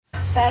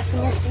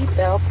Fasten your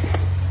seatbelt.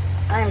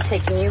 I am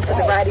taking you for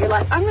the ride of your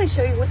life. I'm going to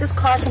show you what this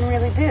car can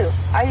really do.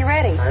 Are you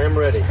ready? I am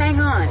ready. Hang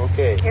on.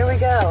 Okay. Here we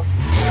go.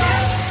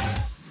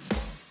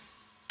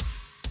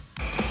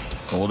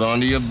 Hold on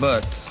to your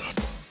butts.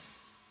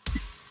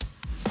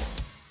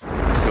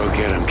 Go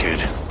get him,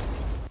 kid.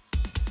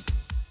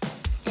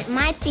 It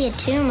might be a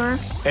tumor.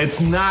 It's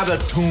not a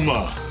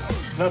tumor.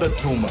 Not a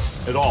tumor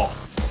at all.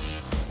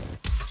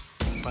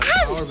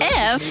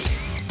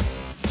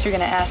 What you're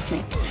going to ask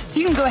me. So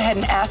you can go ahead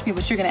and ask me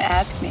what you're going to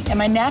ask me. And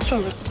my natural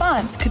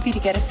response could be to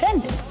get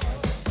offended.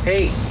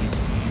 Hey,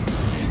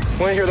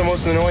 want to hear the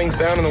most annoying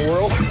sound in the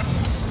world?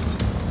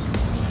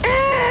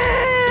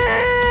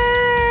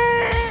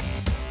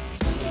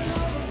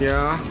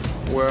 Yeah,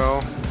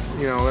 well,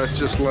 that's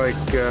just like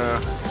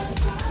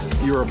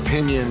your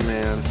opinion,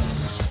 man.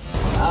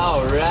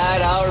 All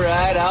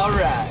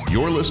right.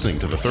 You're listening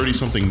to the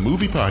 30-something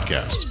movie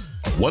podcast.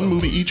 One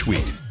movie each week,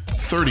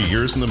 30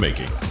 years in the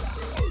making.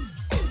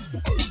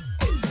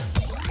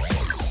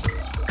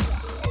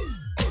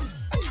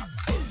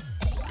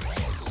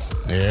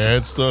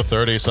 It's the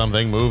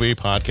 30-something movie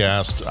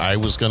podcast. I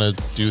was going to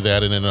do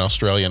that in an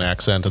Australian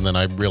accent, and then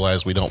I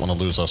realized we don't want to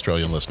lose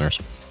Australian listeners.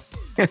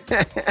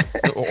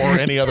 Or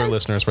any other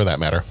listeners, for that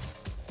matter.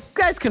 You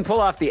guys can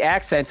pull off the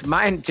accents.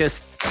 Mine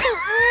just...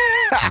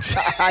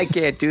 I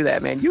can't do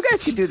that, man. You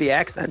guys can do the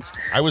accents.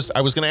 I was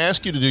going to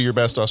ask you to do your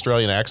best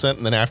Australian accent,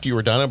 and then after you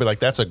were done, I'd be like,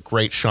 that's a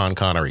great Sean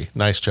Connery.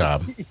 Nice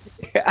job.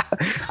 Yeah,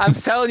 I'm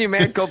telling you,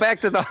 man, go back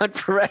to The Hunt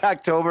for Red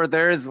October.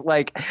 There's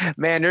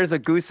a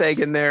goose egg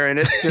in there, and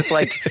it's just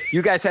like,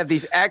 you guys have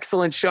these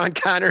excellent Sean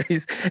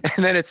Connerys,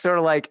 and then it's sort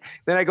of like,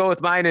 then I go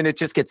with mine, and it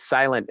just gets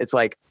silent. It's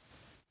like,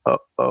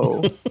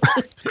 uh-oh,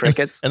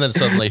 crickets. And then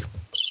suddenly,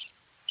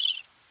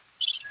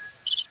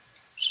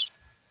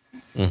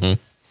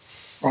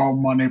 Oh,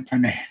 Money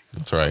Penny.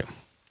 That's right.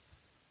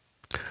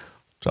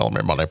 Tell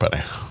me, Money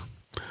Penny.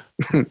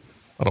 Why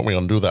don't we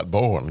undo that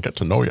bow and get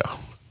to know you?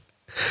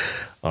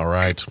 All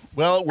right.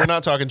 Well, we're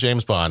not talking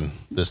James Bond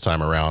this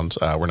time around.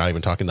 We're not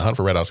even talking The Hunt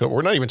for Red October.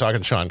 We're not even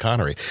talking Sean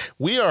Connery.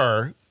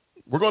 We're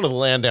going to the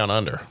land down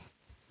under.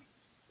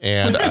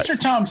 And with Mr.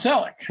 Tom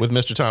Selleck. With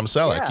Mr. Tom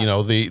Selleck,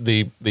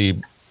 Yeah.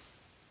 The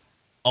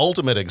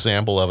ultimate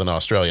example of an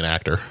Australian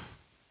actor.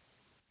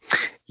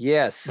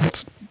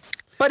 Yes.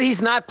 But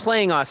he's not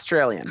playing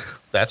Australian.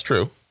 That's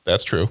true.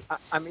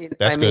 I mean,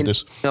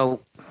 good. No.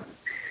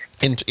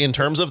 In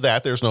terms of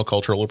that, there's no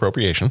cultural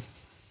appropriation.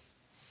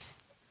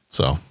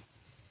 So.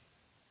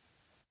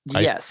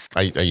 Yes.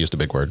 I used a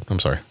big word. I'm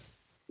sorry.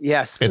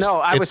 Yes.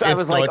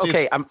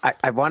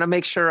 I want to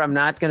make sure I'm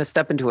not going to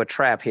step into a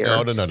trap here.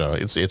 No.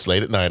 It's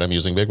late at night. I'm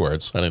using big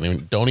words.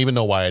 Don't even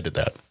know why I did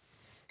that.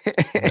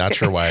 Not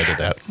sure why I did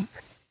that.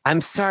 I'm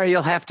sorry,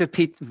 you'll have to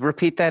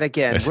repeat that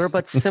again. We're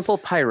but simple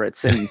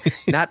pirates and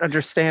not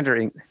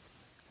understanding.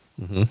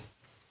 Mm-hmm.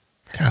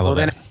 I love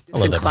that.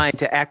 I'm inclined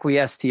to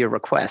acquiesce to your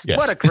request. Yes.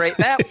 What a great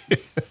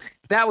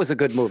that was a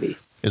good movie.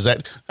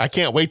 I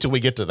can't wait till we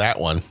get to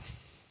that one.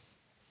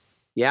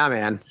 Yeah,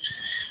 man.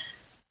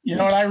 You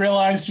know what I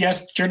realized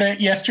yesterday?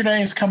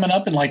 Yesterday is coming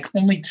up in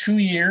only 2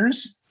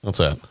 years. What's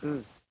that?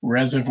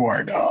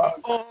 Reservoir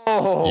Dogs.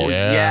 Oh,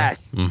 yeah. Yes.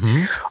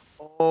 Mm-hmm.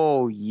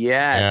 Oh,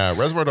 yes.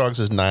 Yeah, Reservoir Dogs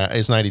is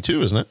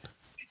 92, isn't it?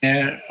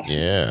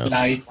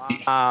 Yeah.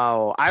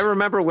 Wow. I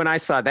remember when I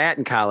saw that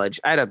in college.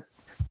 I had a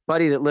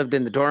buddy that lived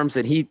in the dorms,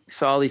 and he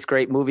saw all these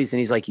great movies, and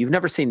he's like, "You've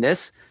never seen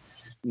this?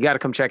 You got to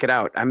come check it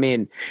out." I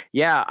mean,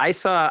 yeah, I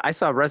saw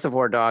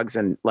Reservoir Dogs,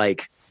 and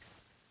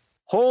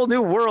whole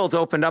new worlds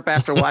opened up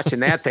after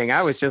watching that thing.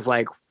 I was just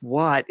like,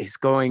 what is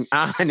going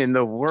on in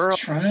the world?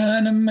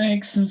 Trying to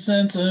make some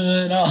sense of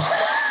it all.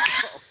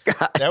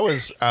 God. That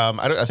was,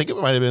 I think it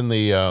might have been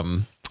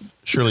the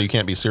Surely You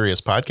Can't Be Serious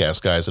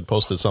podcast guys had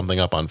posted something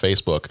up on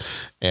Facebook,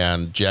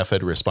 and Jeff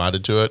had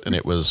responded to it, and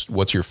it was,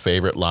 "What's your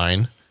favorite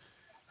line?"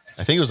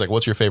 I think it was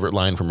what's your favorite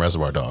line from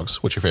Reservoir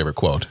Dogs? What's your favorite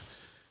quote?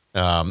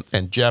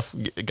 And Jeff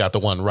got the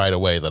one right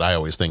away that I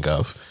always think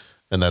of,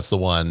 and that's the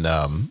one,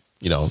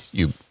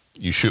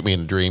 you shoot me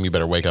in a dream, you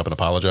better wake up and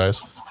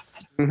apologize.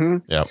 Mm-hmm.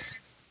 Yep.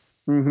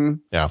 Mm-hmm.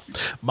 Yeah.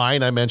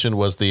 Mine I mentioned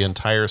was the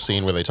entire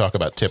scene where they talk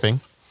about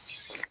tipping.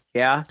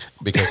 Yeah.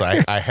 Because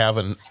I have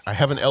an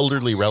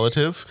elderly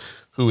relative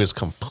who is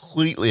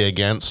completely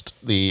against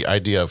the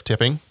idea of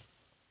tipping.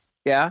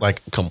 Yeah.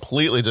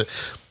 Completely.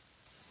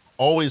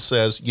 Always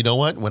says, you know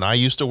what? When I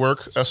used to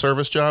work a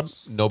service job,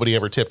 nobody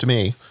ever tipped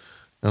me. And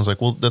I was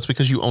like, well, that's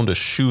because you owned a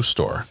shoe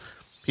store.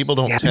 People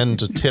don't tend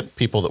to tip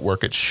people that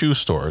work at shoe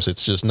stores.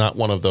 It's just not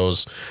one of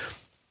those.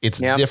 It's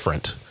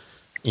different,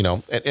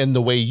 and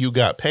the way you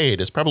got paid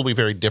is probably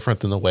very different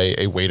than the way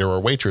a waiter or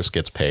waitress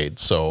gets paid.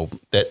 So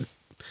that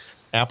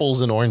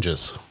apples and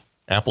oranges,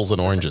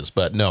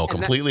 but no,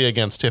 completely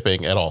against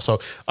tipping at all. So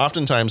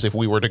oftentimes if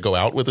we were to go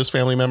out with this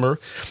family member,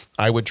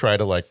 I would try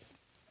to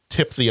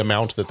tip the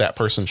amount that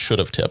person should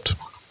have tipped.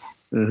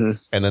 Mm-hmm.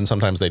 And then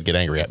sometimes they'd get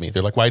angry at me.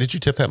 They're like, "Why did you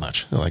tip that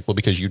much?" They're like, "Well,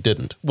 because you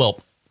didn't."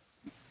 Well,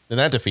 then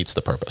that defeats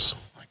the purpose.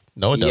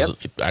 No, it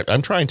doesn't.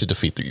 I'm trying to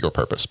defeat your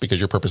purpose because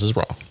your purpose is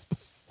wrong.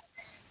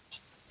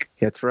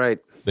 That's right.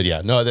 But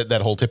yeah, no,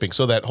 that whole tipping.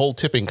 So that whole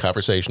tipping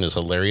conversation is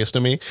hilarious to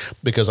me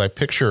because I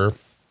picture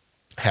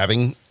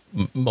having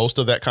most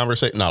of that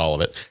conversation, not all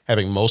of it,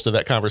 having most of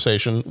that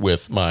conversation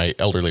with my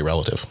elderly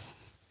relative.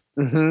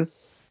 Mm-hmm.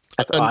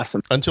 That's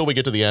awesome. Until we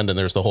get to the end and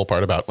there's the whole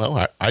part about,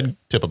 well, I'd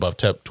tip above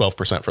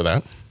 12% for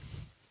that.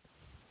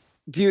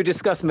 Do you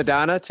discuss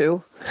Madonna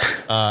too?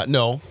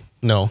 No.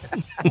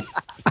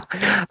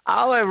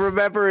 All I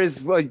remember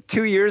is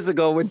 2 years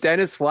ago when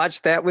Dennis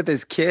watched that with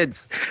his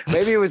kids.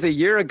 Maybe it was a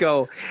year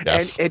ago.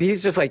 Yes. And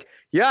he's just like,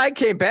 yeah, I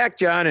came back,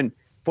 John. And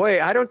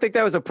boy, I don't think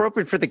that was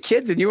appropriate for the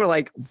kids. And you were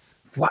like,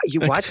 what? You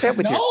watched that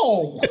with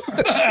No.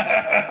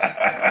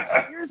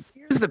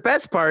 Here's the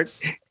best part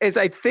is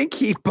I think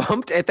he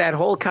bumped at that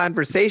whole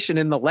conversation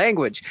in the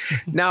language.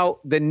 Now,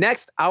 the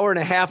next hour and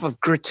a half of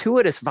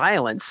gratuitous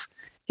violence,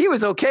 he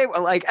was okay.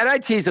 Like, and I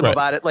tease him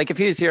about it. Like if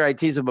he was here, I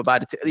tease him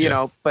about it, too, you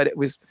know, but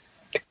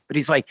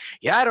he's like,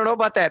 yeah, I don't know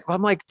about that.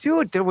 I'm like,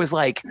 dude, there was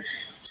like,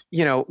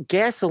 you know,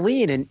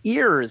 gasoline and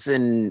ears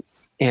and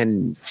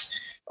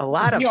a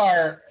lot of. We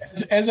are,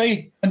 as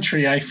a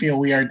country, I feel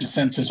we are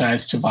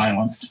desensitized to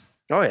violence.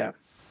 Oh yeah.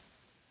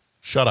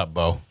 Shut up,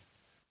 Bo.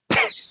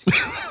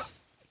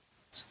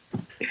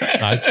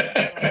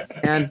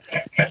 And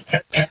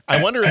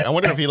I wonder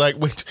if he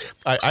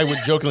I would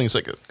jokingly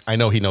say, I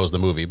know he knows the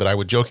movie, but I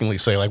would jokingly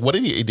say, like, do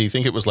you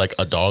think it was like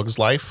A Dog's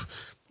Life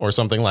or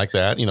something like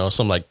that? You know,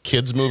 some like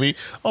kids movie.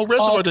 Oh,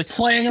 Reservoir. It's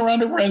playing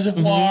around a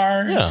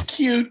reservoir. Mm-hmm. Yeah. It's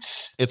cute.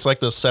 It's like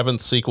the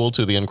 7th sequel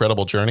to The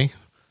Incredible Journey.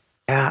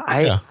 Yeah,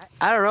 I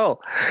don't know.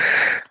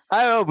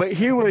 I don't know, but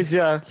he was.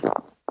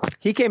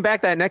 He came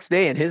back that next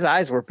day and his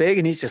eyes were big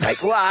and he's just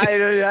like, well,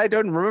 I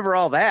don't remember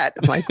all that.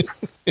 I'm like,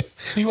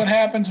 see what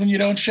happens when you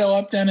don't show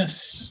up,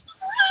 Dennis.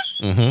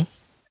 Mm-hmm.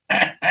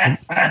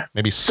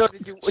 Maybe so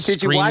did you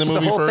watch the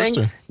whole thing?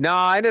 Or? No,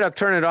 I ended up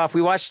turning it off.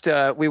 We watched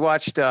not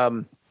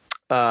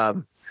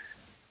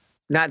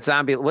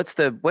zombie. What's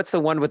the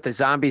one with the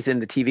zombies in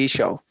the TV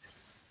show?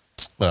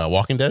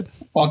 Walking Dead.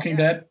 Walking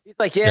Dead. He's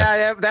like,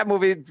 yeah, that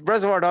movie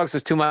Reservoir Dogs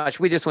was too much.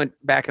 We just went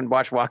back and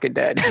watched Walking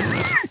Dead.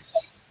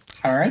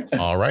 All right. Then.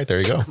 All right. There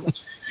you go.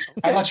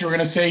 I thought you were going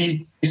to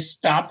say he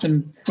stopped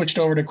and switched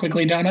over to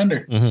Quickly Down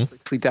Under. Mm-hmm.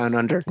 Quickly Down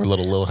Under. Or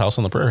Little House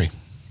on the Prairie.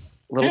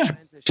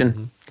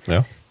 Transition. Mm-hmm.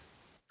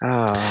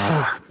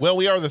 Yeah. Well,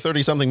 we are the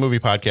 30-something movie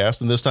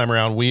podcast, and this time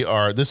around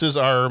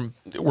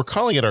we're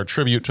calling it our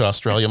tribute to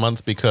Australia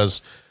month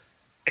because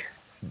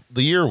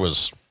the year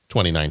was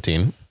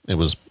 2019. It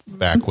was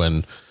back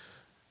when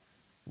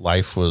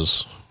life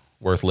was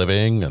worth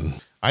living,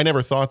 and I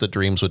never thought that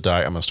dreams would die.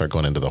 I'm going to start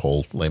going into the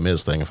whole Les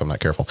Mis thing if I'm not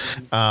careful.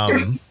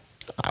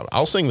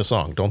 I'll sing the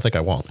song. Don't think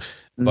I won't.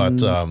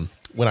 But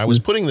when I was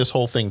putting this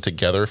whole thing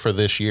together for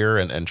this year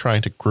and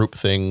trying to group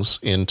things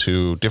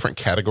into different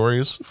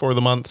categories for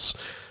the months,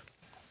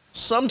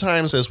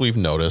 sometimes, as we've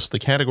noticed, the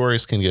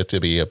categories can get to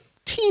be a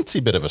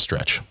teensy bit of a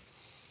stretch.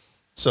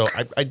 So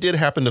I did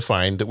happen to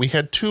find that we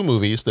had 2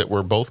 movies that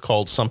were both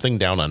called Something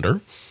Down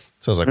Under.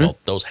 So I was like, well,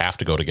 those have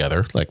to go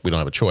together. Like, we don't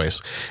have a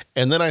choice.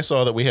 And then I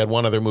saw that we had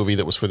one other movie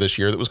that was for this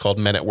year that was called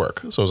Men at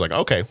Work. So I was like,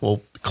 okay,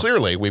 well,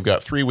 clearly we've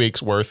got 3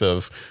 weeks worth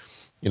of,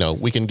 you know,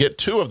 we can get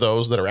 2 of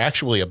those that are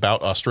actually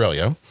about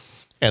Australia.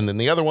 And then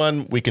the other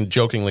one, we can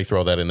jokingly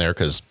throw that in there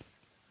because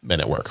Men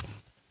at Work.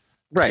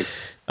 Right.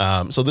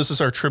 So this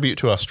is our tribute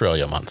to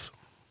Australia month.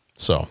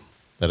 So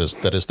that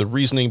is the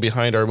reasoning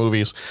behind our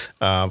movies.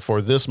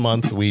 For this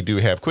month, we do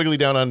have Quigley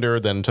Down Under.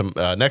 Then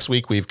next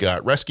week, we've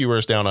got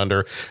Rescuers Down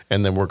Under.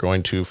 And then we're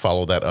going to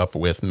follow that up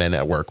with Men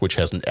at Work, which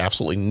has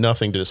absolutely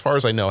nothing to, as far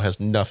as I know,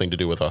 has nothing to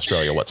do with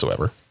Australia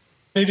whatsoever.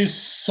 It is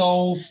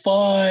so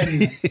fun.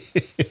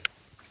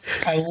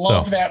 I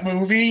love that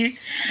movie.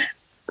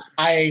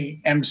 I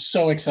am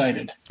so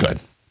excited. Good.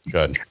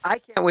 I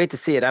can't wait to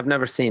see it. I've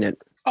never seen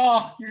it.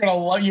 Oh, you're going to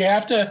love, you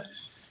have to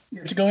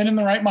go in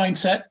the right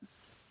mindset.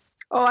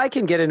 Oh, I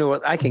can get into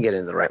it. I can get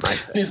into the right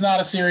mindset. It is not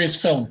a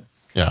serious film.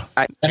 Yeah.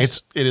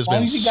 It has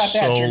been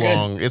so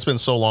long. It's been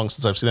so long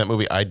since I've seen that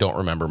movie. I don't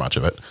remember much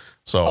of it.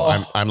 So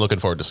I'm looking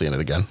forward to seeing it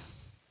again.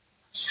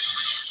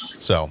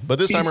 So, but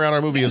this time around,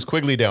 our movie is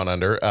Quigley Down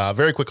Under.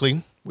 Very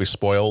quickly, we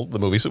spoil the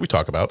movies that we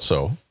talk about.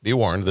 So be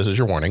warned. This is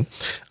your warning.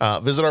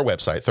 Visit our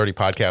website,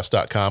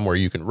 30podcast.com, where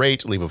you can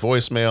rate, leave a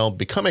voicemail,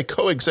 become a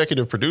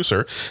co-executive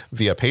producer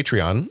via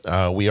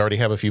Patreon. We already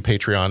have a few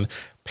Patreon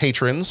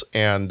patrons,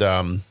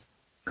 and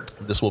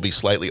this will be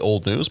slightly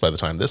old news by the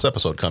time this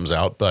episode comes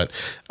out, but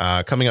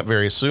coming up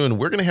very soon,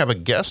 we're going to have a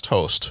guest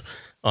host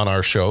on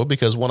our show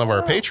because one of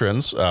our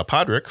patrons,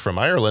 Podrick from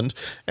Ireland,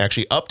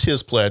 actually upped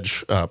his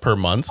pledge per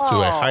month to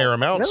a higher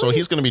amount. Really? So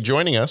he's going to be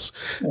joining us.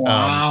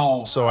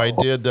 Wow. So I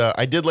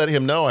did let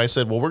him know. I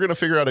said, well, we're going to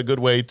figure out a good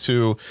way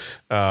to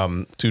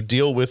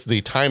deal with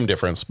the time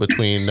difference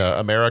between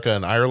America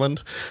and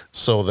Ireland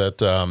so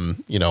that,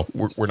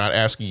 we're not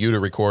asking you to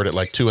record at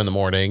like 2 a.m.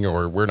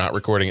 or we're not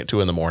recording at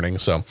 2 a.m.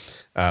 So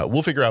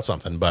we'll figure out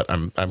something, but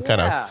I'm kind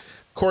of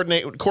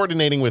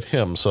coordinating with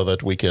him so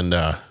that we can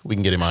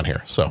get him on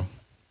here. So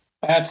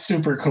that's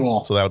super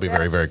cool. So that'll be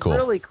very, very cool.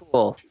 Really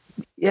cool.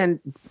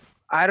 And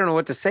I don't know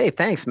what to say.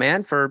 Thanks,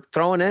 man, for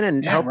throwing in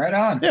and help. Right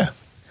on. Yeah.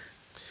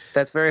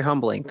 That's very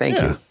humbling.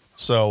 Thank you.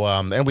 So,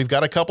 and we've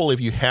got a couple,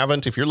 if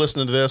you're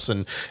listening to this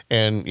and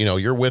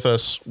you're with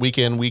us week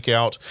in, week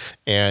out,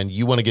 and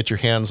you want to get your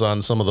hands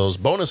on some of those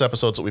bonus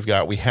episodes that we've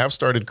got, we have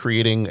started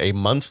creating a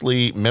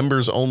monthly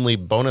members only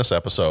bonus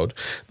episode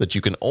that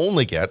you can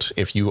only get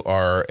if you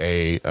are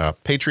a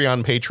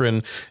Patreon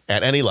patron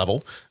at any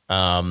level.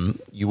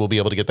 You will be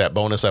able to get that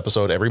bonus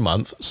episode every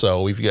month.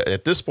 So we've got,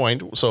 at this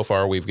point so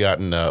far, we've got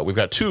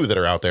two that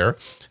are out there.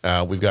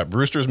 We've got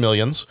Brewster's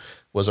Millions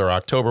was our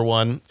October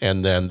one.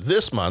 And then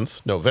this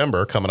month,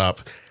 November, coming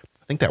up,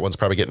 I think that one's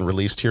probably getting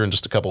released here in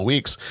just a couple of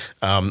weeks.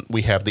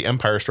 We have The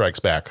Empire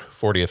Strikes Back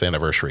 40th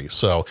anniversary.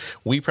 So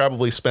we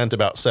probably spent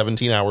about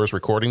 17 hours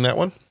recording that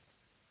one.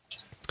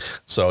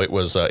 So it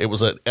was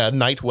a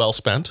night well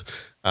spent.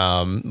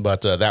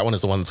 But that one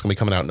is the one that's going to be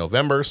coming out in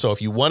November. So if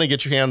you want to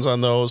get your hands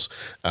on those,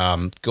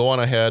 go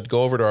on ahead,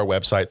 go over to our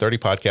website,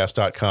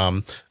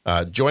 30podcast.com,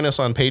 join us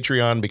on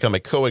Patreon, become a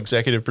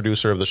co-executive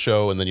producer of the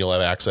show, and then you'll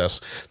have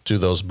access to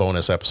those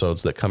bonus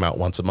episodes that come out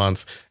once a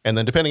month. And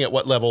then depending at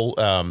what level,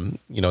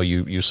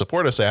 you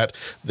support us at,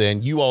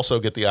 then you also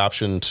get the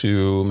option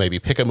to maybe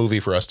pick a movie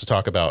for us to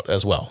talk about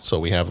as well. So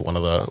we have one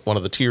of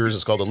the tiers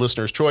is called the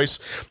Listener's Choice.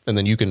 And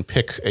then you can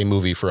pick a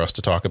movie for us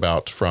to talk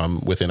about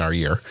from within our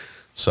year.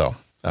 So,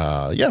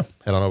 head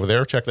on over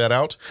there, check that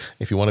out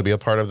if you want to be a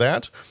part of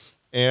that.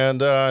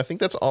 And I think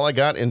that's all I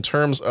got in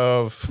terms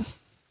of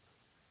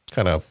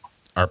kind of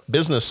our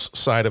business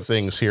side of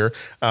things here.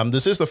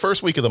 This is the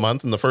first week of the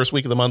month, and the first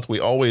week of the month we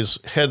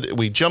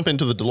jump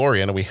into the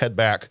DeLorean and we head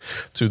back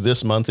to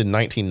this month in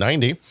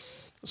 1990.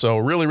 So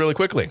really, really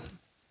quickly,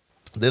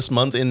 this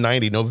month in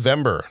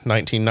November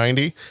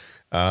 1990.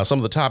 Some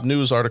of the top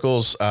news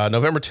articles.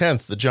 November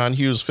 10th, the John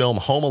Hughes film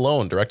Home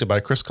Alone, directed by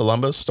Chris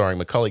Columbus, starring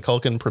Macaulay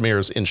Culkin,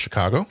 premieres in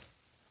Chicago.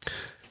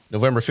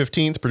 November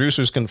 15th,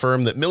 producers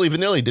confirmed that Milli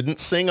Vanilli didn't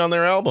sing on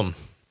their album.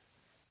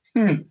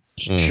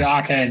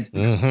 Shocking.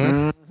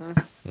 November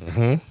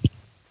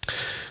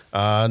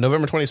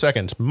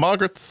 22nd,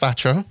 Margaret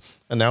Thatcher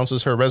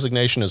announces her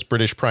resignation as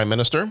British Prime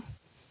Minister.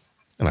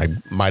 And I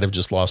might have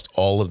just lost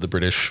all of the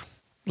British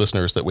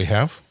listeners that we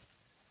have.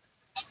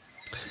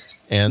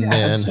 And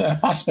then it's a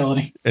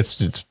possibility.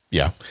 It's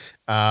yeah.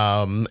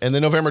 And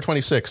then November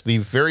 26th, the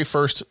very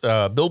first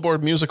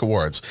Billboard Music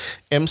Awards.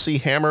 MC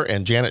Hammer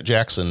and Janet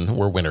Jackson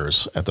were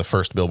winners at the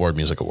first Billboard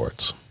Music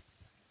Awards.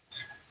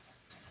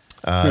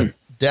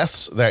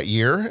 Deaths that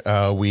year,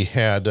 we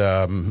had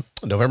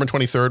November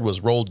 23rd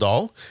was Roald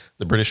Dahl,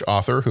 the British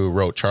author who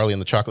wrote Charlie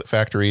and the Chocolate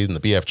Factory and the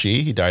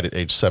BFG. He died at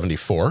age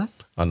 74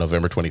 on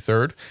November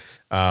 23rd.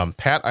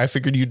 Pat, I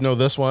figured you'd know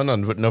this one.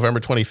 On November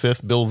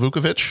 25th, Bill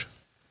Vukovich.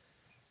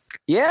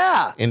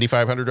 Yeah. Indy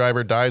 500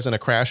 driver dies in a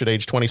crash at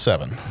age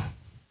 27.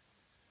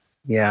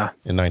 Yeah.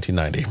 In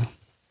 1990.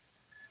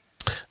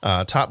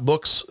 Top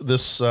books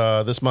this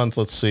month.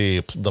 Let's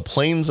see. The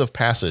Plains of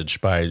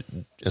Passage by,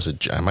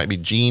 it might be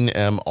Jean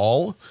M.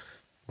 Auel.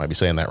 Might be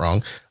saying that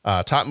wrong.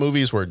 Top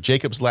movies were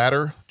Jacob's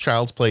Ladder,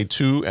 Child's Play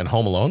 2, and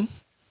Home Alone.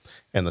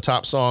 And the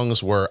top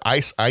songs were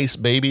Ice Ice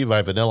Baby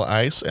by Vanilla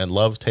Ice and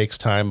Love Takes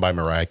Time by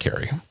Mariah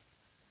Carey.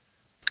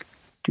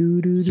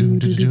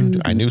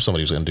 I knew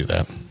somebody was going to do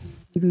that.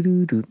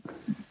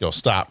 Yo,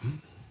 stop.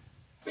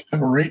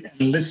 Right,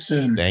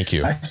 listen. Thank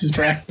you. This is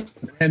brand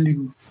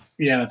new.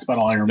 Yeah, that's about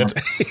all I remember.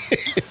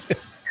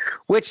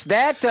 Which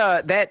that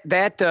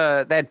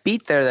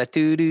beat there, that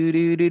do do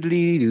do do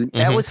do do,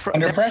 that was from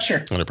Under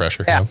Pressure. Under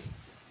Pressure. Yeah.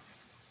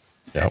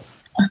 Yep.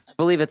 I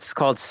believe it's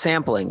called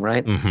sampling,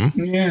 right?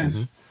 Mm-hmm. Yes.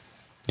 Mm-hmm.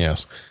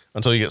 Yes.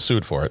 Until you get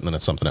sued for it, and then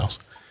it's something else.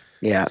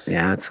 Yeah.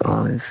 It's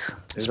always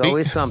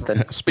always something.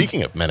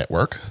 Speaking of Men at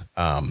Work,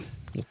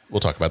 we'll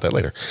talk about that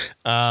later.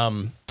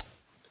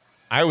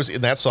 I was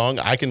in that song.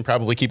 I can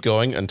probably keep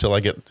going until I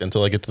get to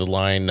the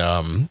line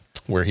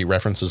where he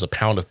references a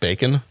pound of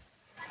bacon,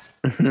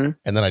 and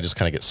then I just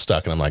kind of get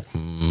stuck, and I'm like,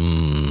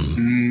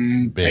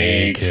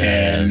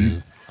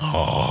 bacon.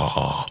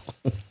 Oh.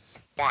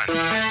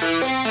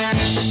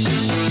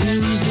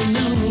 Here's the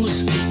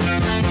news.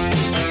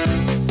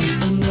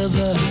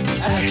 Another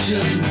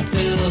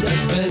action-filled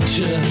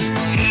adventure.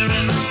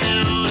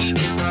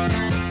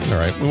 All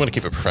right, we want to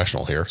keep it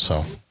professional here,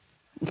 so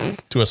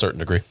to a certain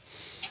degree.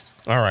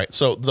 All right,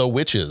 so The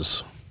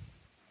Witches.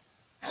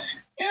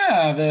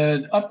 Yeah,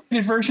 the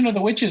updated version of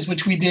The Witches,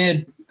 which we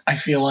did, I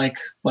feel like,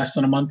 less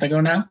than a month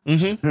ago now.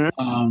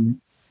 Mm-hmm.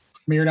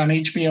 Premiered on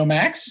HBO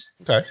Max.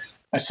 Okay.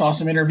 I saw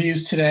some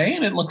interviews today,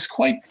 and it looks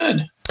quite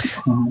good.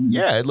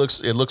 Yeah, it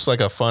looks like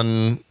a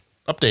fun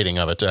updating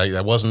of it. I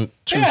wasn't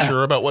too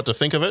sure about what to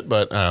think of it,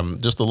 but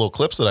just the little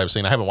clips that I've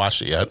seen, I haven't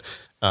watched it yet,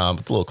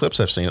 but the little clips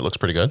I've seen, it looks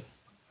pretty good.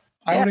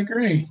 I would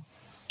agree.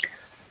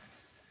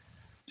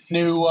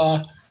 New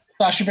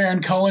Sacha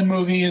Baron Cohen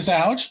movie is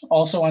out,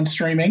 also on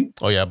streaming.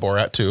 Oh yeah,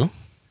 Borat 2.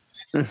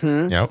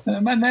 Mm-hmm.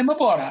 Yep. My name is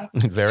Borat.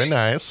 Very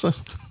nice.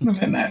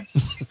 Very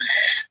nice.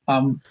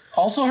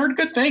 Also heard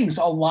good things.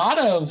 A lot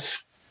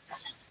of,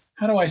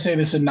 how do I say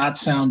this and not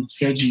sound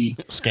judgy?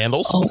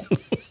 Scandals?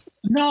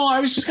 No, I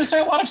was just going to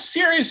say a lot of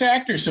serious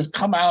actors have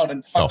come out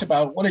and talked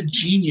about what a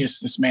genius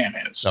this man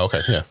is.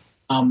 Okay, yeah.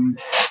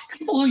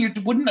 people who you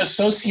wouldn't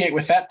associate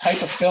with that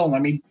type of film. I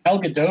mean, Gal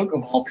Gadot,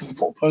 of all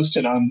people,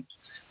 posted on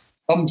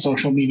some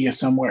social media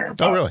somewhere.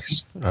 Oh, really?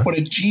 What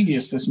a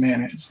genius this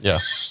man is. Yeah.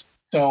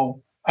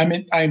 So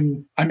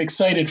I'm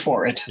excited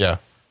for it. Yeah.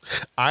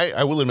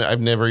 I will admit,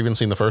 I've never even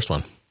seen the first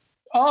one.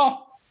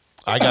 Oh.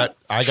 I got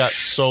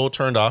so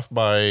turned off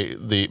by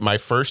my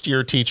first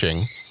year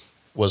teaching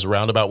was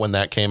roundabout when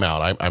that came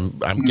out.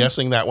 I'm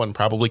guessing that one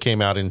probably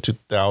came out in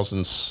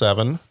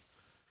 2007.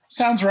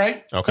 Sounds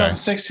right. Okay.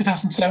 2006,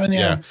 2007.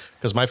 Yeah.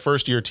 Because my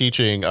first year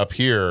teaching up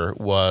here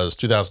was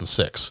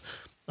 2006.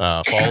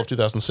 Fall of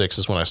 2006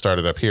 is when I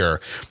started up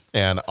here.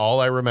 And all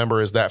I remember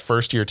is that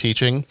first year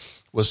teaching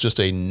was just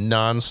a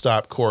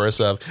nonstop chorus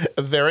of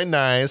very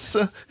nice.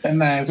 Very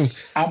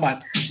nice. How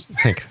much?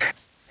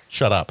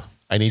 Shut up.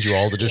 I need you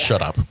all to just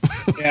shut up.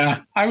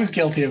 Yeah, I was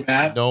guilty of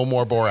that. No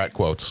more Borat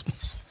quotes.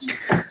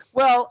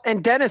 Well,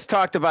 and Dennis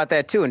talked about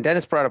that too. And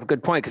Dennis brought up a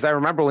good point because I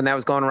remember when that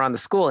was going around the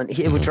school and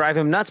it would drive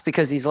him nuts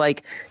because he's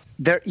like,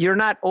 you're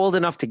not old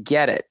enough to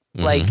get it.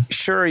 Like,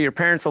 sure, your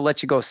parents will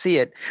let you go see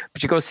it,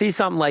 but you go see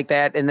something like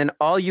that. And then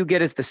all you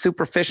get is the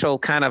superficial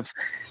kind of,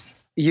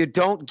 you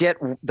don't get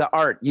the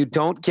art. You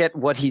don't get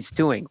what he's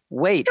doing.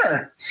 Wait,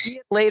 see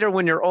it later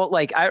when you're old.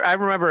 Like, I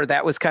remember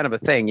that was kind of a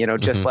thing,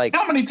 just like.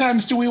 How many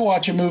times do we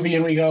watch a movie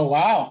and we go,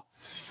 wow,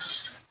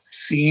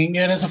 seeing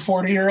it as a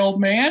 40-year-old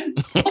man,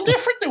 a little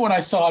different than when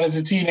I saw it as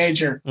a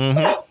teenager.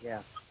 Yeah.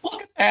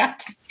 Look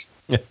at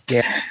that.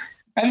 Yeah.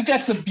 I think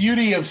that's the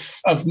beauty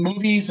of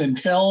movies and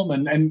film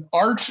and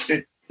art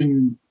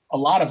in a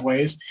lot of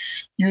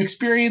ways. You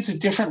experience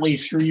it differently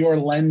through your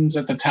lens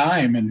at the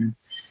time, and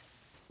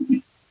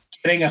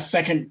getting a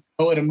second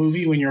go at a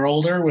movie when you're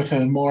older with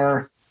a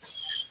more,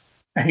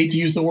 I hate to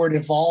use the word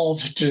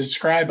evolved to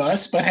describe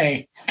us, but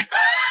hey.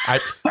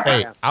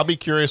 I'll be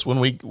curious when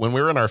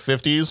we're in our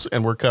 50s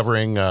and we're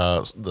covering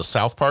the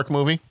South Park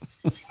movie.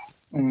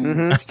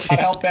 I'd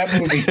help that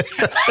movie.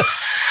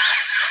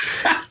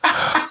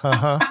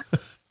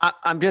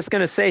 I'm just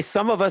going to say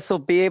some of us will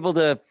be able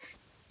to,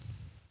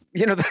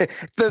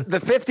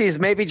 the 50s,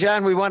 maybe,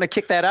 John, we want to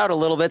kick that out a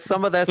little bit.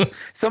 Some of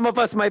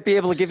us might be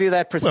able to give you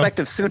that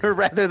perspective sooner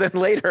rather than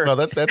later. No,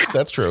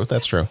 that's true.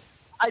 That's true.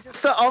 I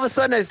just, all of a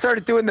sudden I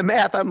started doing the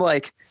math. I'm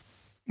like,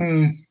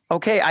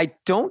 okay, I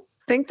don't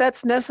think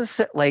that's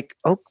necessary. Like,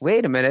 oh,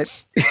 wait a minute.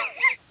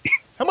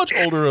 How much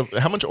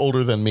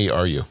older than me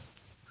are you?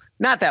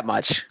 Not that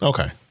much.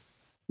 Okay.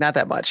 Not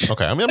that much.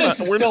 Okay. I mean, we're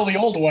still the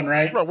old one,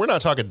 right? We're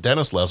not talking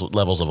Dennis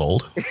levels of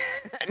old.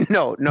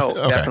 No,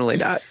 Okay. Definitely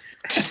not.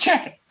 Just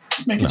check it.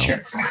 Just making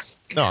sure.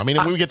 No, I mean,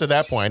 if we get to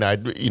that point,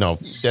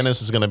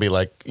 Dennis is going to be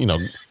like,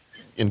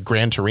 in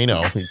Gran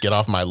Torino, get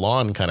off my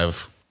lawn kind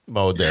of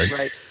mode there.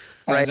 Right.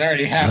 He's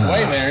already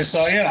halfway there,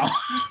 so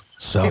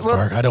South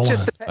Park. I don't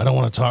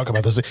want to talk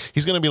about this.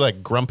 He's going to be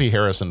like grumpy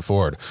Harrison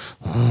Ford.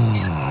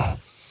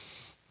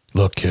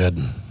 Look, kid,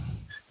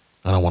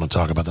 I don't want to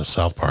talk about the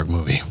South Park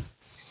movie.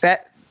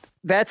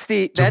 That's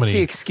the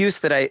excuse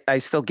that I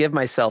still give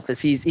myself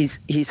is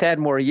he's had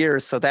more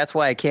years, so that's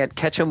why I can't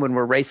catch him when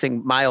we're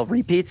racing mile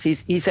repeats.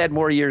 He's had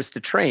more years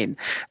to train.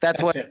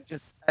 That's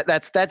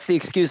the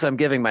excuse I'm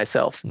giving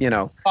myself.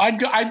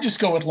 I'd just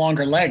go with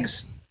longer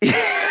legs.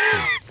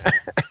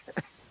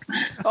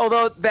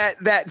 Although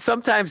that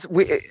sometimes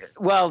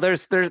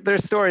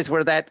there's stories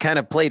where that kind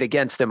of played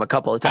against him a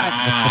couple of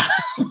times.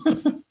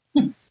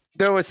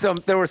 There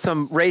were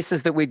some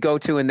races that we'd go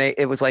to, and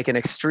it was like an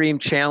extreme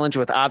challenge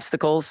with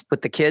obstacles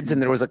with the kids,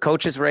 and there was a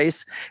coach's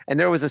race, and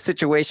there was a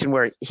situation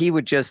where he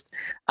would and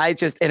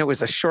it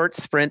was a short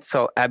sprint,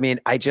 so I mean,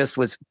 I just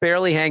was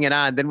barely hanging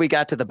on. Then we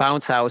got to the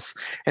bounce house,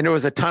 and there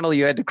was a tunnel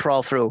you had to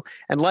crawl through,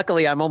 and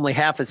luckily I'm only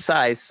half his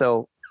size,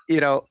 so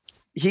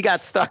he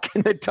got stuck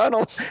in the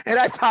tunnel, and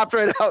I popped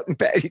right out in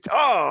bed.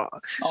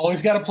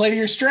 Always got to play to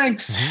your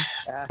strengths.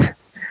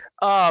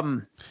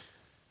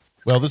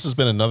 Well, this has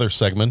been another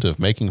segment of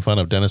Making Fun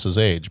of Dennis's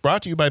Age,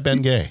 brought to you by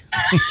Ben Gay.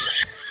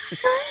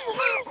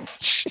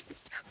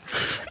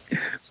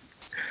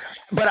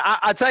 But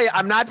I'll tell you,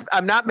 I'm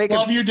not making.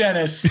 Love you,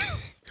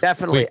 Dennis.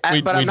 Definitely,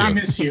 but I'm not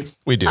miss you.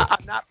 We do.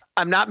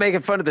 I'm not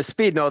making fun of the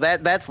speed. No,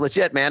 that's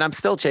legit, man. I'm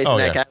still chasing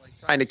that guy,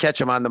 trying to catch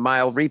him on the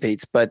mile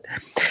repeats. But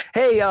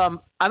hey, I'm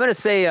gonna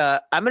say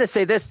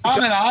this.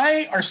 John and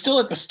I are still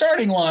at the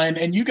starting line,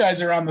 and you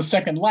guys are on the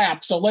second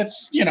lap. So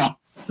let's,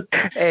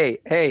 Hey,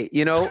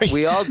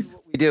 we all do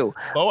what we do.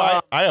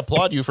 Oh, I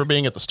applaud you for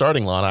being at the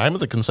starting line. I'm at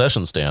the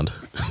concession stand.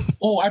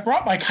 Oh, I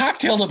brought my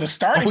cocktail to the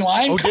starting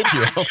line. Oh, did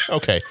you?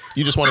 Okay.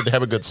 You just wanted to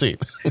have a good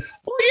seat.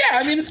 Well, yeah.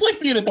 I mean, it's like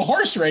being at the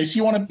horse race.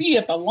 You want to be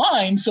at the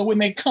line so when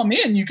they come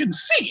in, you can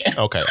see it.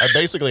 Okay.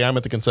 I'm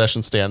at the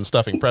concession stand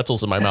stuffing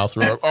pretzels in my mouth.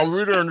 I'll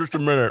be there in just a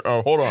minute.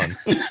 Oh, hold on.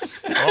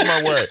 On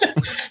my way.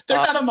 They're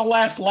not on the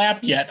last lap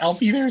yet. I'll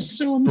be there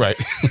soon. Right.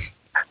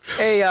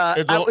 Hey,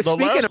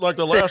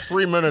 the last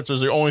 3 minutes is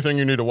the only thing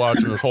you need to watch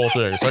in this whole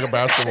thing. It's like a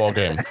basketball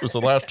game. It's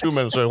the last 2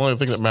 minutes are the only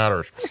thing that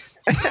matters.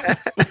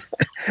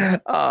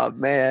 Oh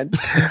man.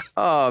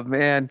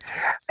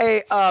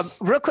 Hey,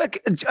 real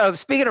quick,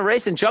 speaking of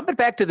racing, jumping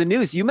back to the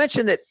news, you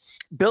mentioned that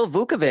Bill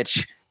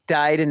Vukovich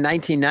died in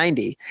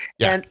 1990.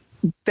 Yeah. And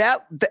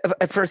that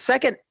for a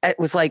second, it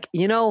was like,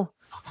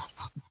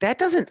 that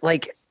doesn't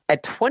like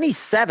at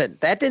 27,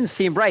 that didn't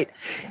seem right.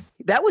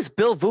 That was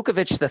Bill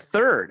Vukovich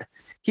III.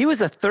 He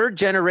was a third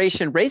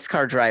generation race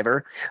car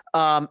driver.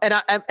 And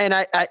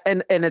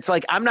it's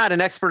like, I'm not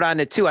an expert on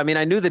it too. I mean,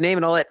 I knew the name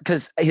and all that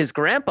because his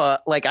grandpa,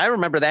 like I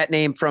remember that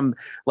name from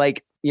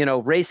like,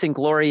 Racing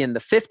Glory in the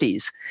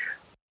 50s.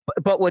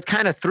 But what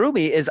kind of threw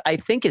me is I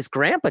think his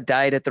grandpa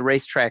died at the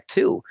racetrack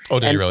too. Oh,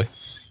 did he really?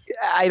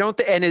 I don't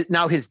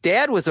now his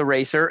dad was a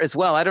racer as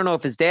well. I don't know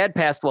if his dad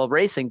passed while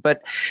racing,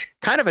 but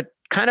kind of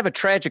a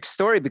tragic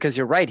story because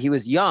you're right. He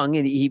was young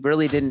and he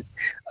really didn't,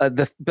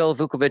 the Bill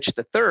Vukovich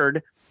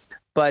III,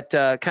 but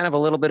kind of a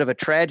little bit of a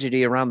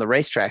tragedy around the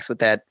racetracks with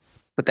that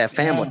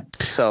family.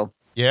 Yeah. So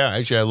yeah,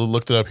 actually, I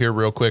looked it up here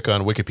real quick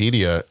on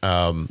Wikipedia.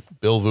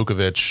 Bill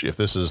Vukovich, if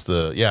this is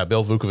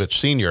Bill Vukovich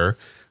Sr.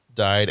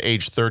 died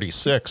age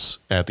 36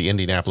 at the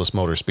Indianapolis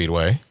Motor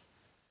Speedway.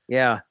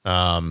 Yeah.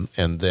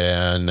 And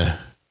then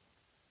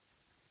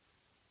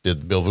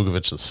did Bill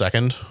Vukovich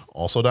II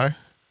also die?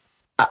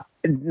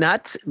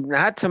 Not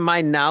to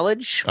my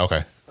knowledge.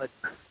 Okay. But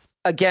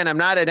again, I'm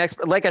not an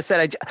expert. Like I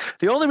said,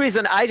 the only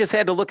reason I just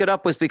had to look it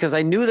up was because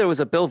I knew there was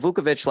a Bill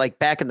Vukovich like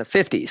back in the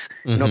 50s,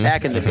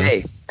 back in the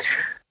day.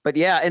 But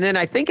yeah, and then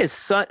I think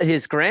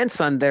his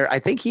grandson there, I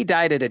think he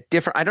died at a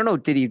different, I don't know,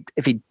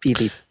 if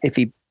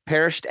he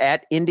perished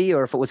at Indy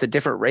or if it was a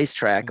different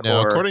racetrack.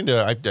 No, according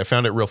to, I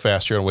found it real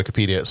fast here on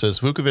Wikipedia. It says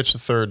Vukovich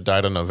III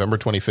died on November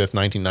 25th,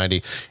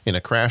 1990 in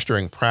a crash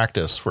during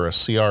practice for a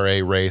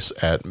CRA race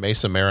at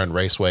Mesa Marin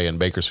Raceway in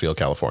Bakersfield,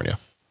 California.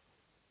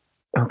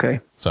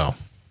 Okay. So.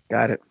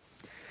 Got it.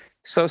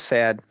 So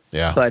sad.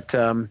 Yeah. But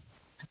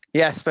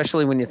yeah,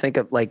 especially when you think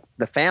of like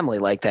the family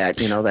like that,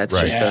 that's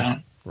right.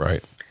 just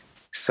right.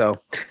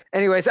 So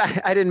anyways,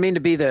 I didn't mean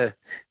to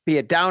be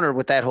a downer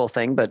with that whole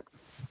thing, but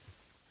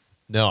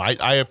no,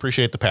 I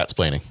appreciate the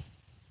Pat-splaining.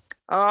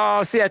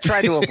 Oh, see, I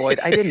tried to avoid.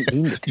 I didn't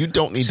mean to. You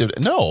don't need to.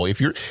 No, if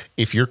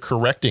you're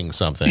correcting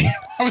something.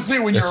 I would say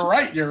when you're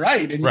right, you're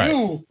right. And right.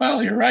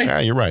 You're right. Yeah,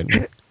 you're right.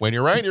 When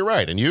you're right, you're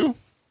right. And you're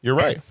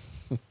right.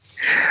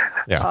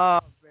 Yeah. Oh,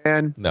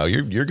 man. No,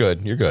 you're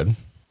good. You're good.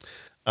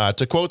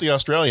 To quote the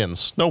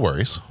Australians, no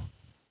worries.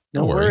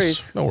 No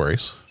worries. No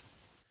worries.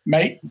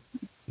 Mate.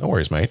 No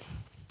worries, mate.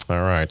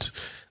 All right.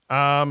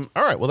 All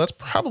right. Well, that's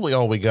probably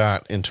all we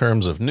got in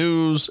terms of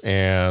news.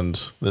 And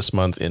this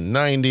month in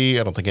 90,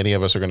 I don't think any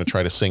of us are going to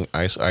try to sing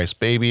Ice Ice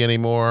Baby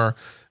anymore.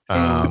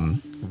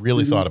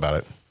 Really thought about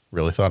it.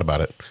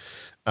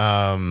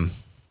 All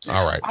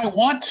right. I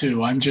want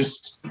to. I'm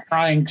just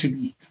trying to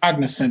be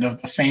cognizant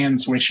of the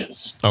fans'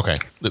 wishes. Okay.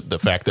 The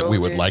fact that we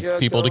would like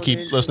people to keep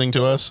listening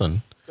to us.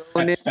 And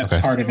that's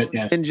okay. Part of it,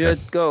 yes.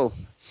 Ninja, go.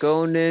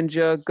 Go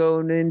Ninja, go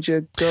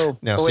Ninja, go.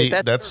 Now, wait,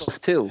 see, that's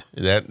too.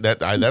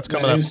 That's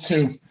coming up. Is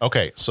too.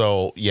 Okay,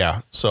 so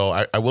yeah, so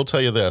I will tell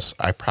you this: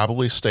 I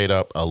probably stayed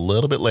up a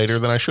little bit later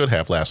than I should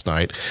have last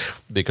night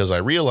because I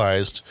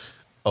realized,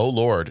 oh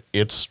Lord,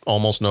 it's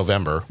almost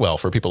November. Well,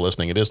 for people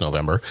listening, it is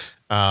November,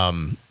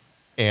 and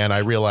I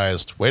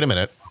realized, wait a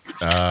minute,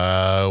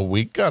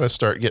 we got to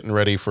start getting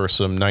ready for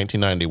some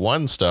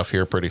 1991 stuff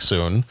here pretty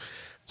soon.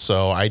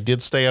 So I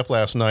did stay up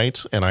last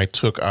night and I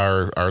took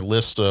our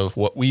list of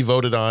what we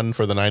voted on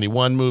for the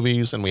 91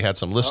 movies. And we had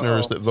some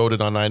listeners that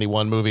voted on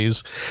 91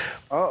 movies.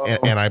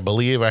 And I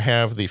believe I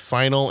have the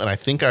final, and I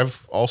think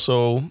I've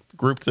also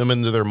grouped them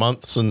into their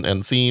months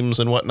and themes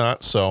and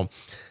whatnot. So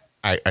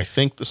I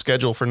think the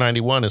schedule for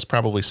 91 is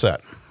probably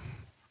set.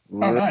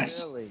 Oh,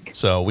 nice.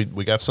 So we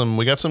got some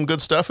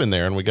good stuff in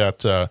there, and we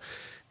got,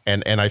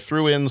 and I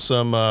threw in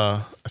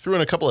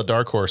a couple of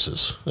dark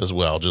horses as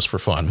well, just for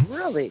fun.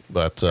 Really?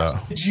 But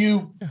did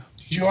you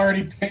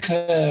already pick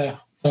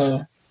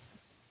the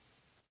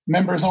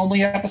members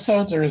only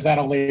episodes, or is that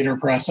a later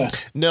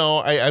process? No,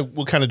 I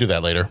will kind of do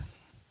that later.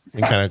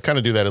 We kind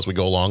of do that as we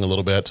go along a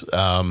little bit.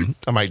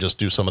 I might just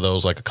do some of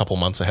those like a couple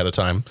months ahead of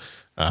time.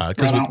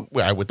 Because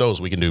with those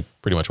we can do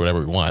pretty much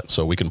whatever we want,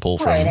 so we can pull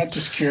from. Right, I'm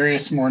just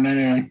curious more than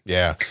anything.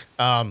 Yeah.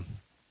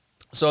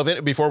 So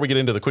before we get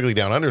into the Quickly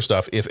Down Under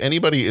stuff, if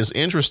anybody is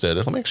interested,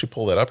 let me actually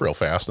pull that up real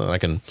fast, and then I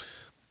can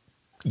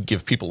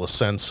give people a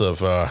sense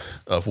of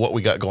what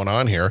we got going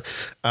on here.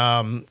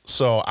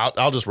 So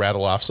I'll just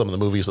rattle off some of the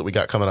movies that we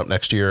got coming up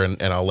next year,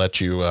 and I'll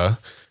let you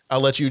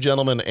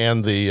gentlemen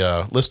and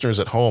the listeners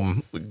at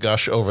home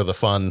gush over the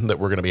fun that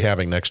we're going to be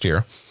having next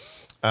year.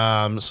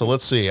 So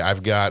let's see. I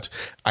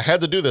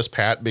had to do this,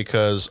 Pat,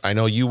 because I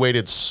know you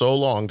waited so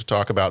long to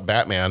talk about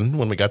Batman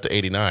when we got to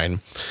 89,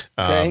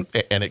 and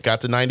it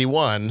got to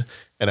 91.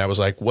 And I was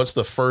like, what's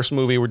the first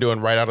movie we're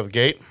doing right out of the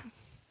gate?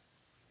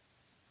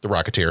 The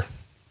Rocketeer.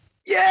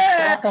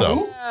 Yeah.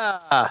 So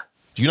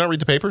do you not read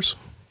the papers?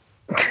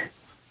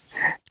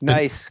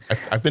 Nice.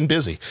 I've been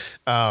busy.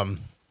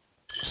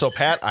 So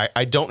Pat,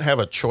 I don't have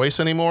a choice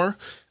anymore,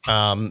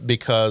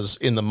 because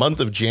in the month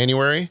of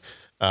January,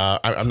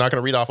 I'm not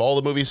going to read off all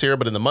the movies here,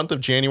 but in the month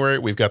of January,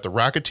 we've got The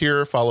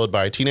Rocketeer, followed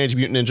by Teenage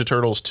Mutant Ninja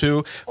Turtles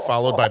 2,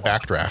 followed by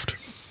Backdraft.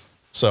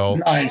 So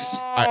Nice.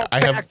 I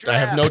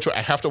have no choice.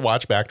 I have to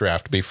watch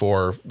Backdraft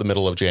before the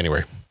middle of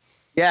January.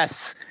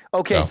 Yes.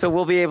 Okay, so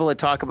we'll be able to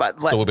talk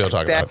about So we'll be able to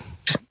talk about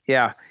it.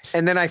 Yeah.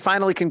 And then I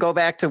finally can go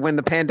back to when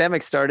the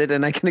pandemic started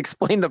and I can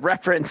explain the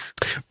reference.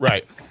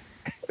 Right.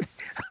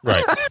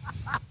 Right.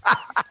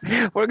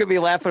 We're going to be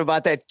laughing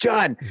about that.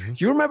 John,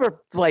 you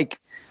remember like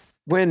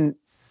when,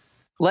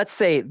 let's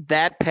say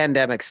that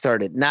pandemic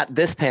started, not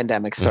this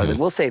pandemic started.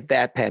 We'll say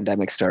that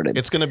pandemic started.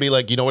 It's going to be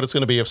like, you know what it's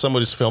going to be if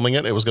somebody's filming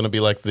it? It was going to be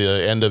like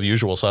the end of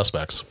Usual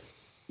Suspects.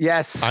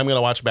 Yes. I'm going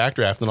to watch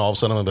Backdraft and all of a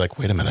sudden I'm going to be like,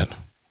 wait a minute.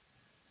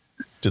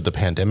 Did the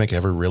pandemic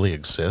ever really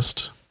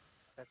exist?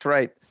 That's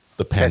right.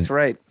 That's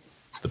right.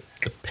 The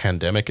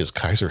pandemic is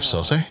Kaiser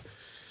Soze?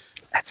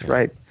 That's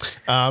right.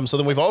 So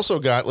then we've also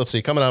got, let's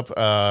see, coming up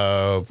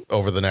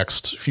over the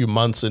next few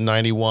months in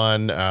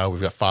 91, we've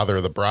got Father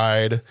of the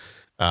Bride,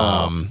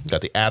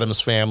 got the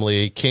Addams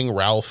Family, King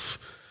Ralph,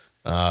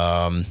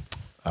 Robin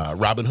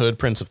Hood,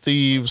 Prince of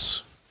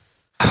Thieves,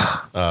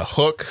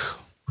 Hook,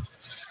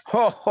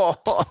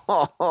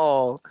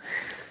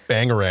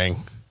 Bangarang.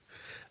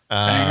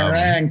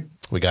 Bangarang.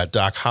 We got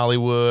Doc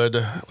Hollywood.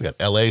 We got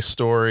L.A.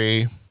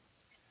 Story.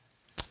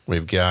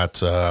 We've got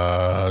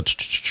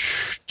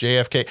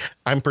JFK.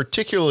 I'm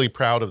particularly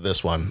proud of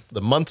this one.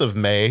 The month of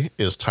May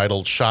is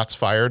titled Shots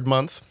Fired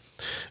Month,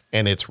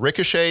 and it's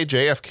Ricochet,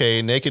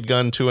 JFK, Naked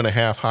Gun,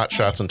 2.5, Hot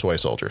Shots, and Toy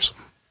Soldiers.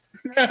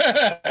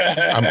 I'm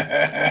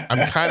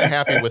kind of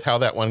happy with how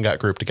that one got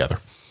grouped together.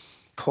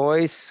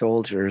 Toy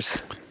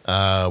Soldiers.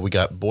 We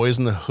got Boys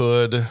in the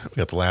Hood. We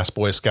got The Last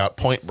Boy Scout,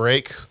 Point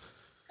Break.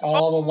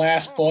 Oh, The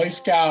Last Boy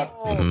Scout.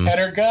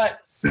 Header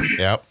gut.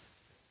 Yep.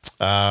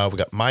 We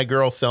got My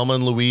Girl, Thelma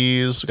and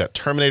Louise. We got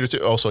Terminator 2.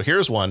 Oh, so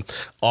here's one.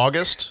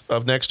 August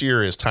of next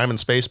year is Time and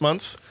Space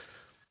Month.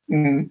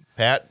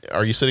 Pat,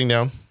 are you sitting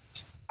down?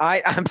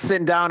 I'm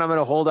sitting down. I'm going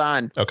to hold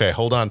on. Okay,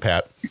 hold on,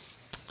 Pat.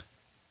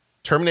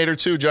 Terminator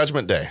 2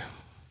 Judgment Day.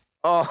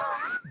 Oh,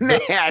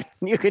 man.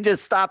 You could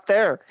just stop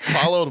there.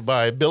 Followed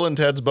by Bill and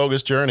Ted's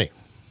Bogus Journey.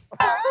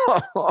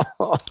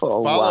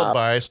 Followed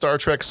by Star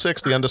Trek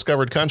 6, The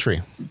Undiscovered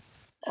Country.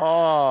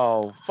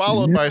 Oh.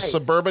 Followed by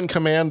Suburban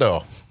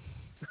Commando.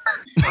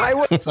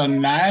 It's a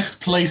nice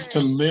place to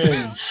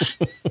live,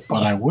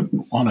 but I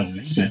wouldn't want to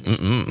visit.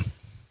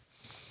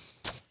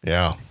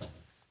 Yeah.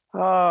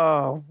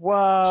 Oh,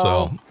 wow.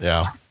 So,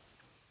 yeah.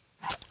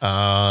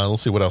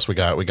 Let's see what else we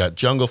got. We got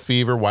Jungle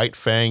Fever, White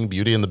Fang,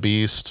 Beauty and the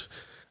Beast,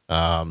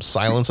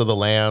 Silence of the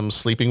Lambs,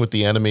 Sleeping with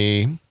the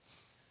Enemy,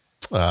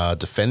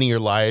 Defending Your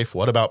Life,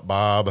 What About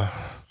Bob?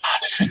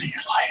 Defending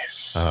Your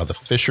Life. The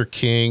Fisher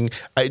King.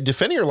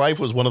 Defending Your Life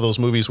was one of those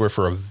movies where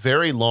for a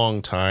very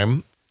long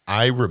time,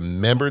 I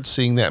remembered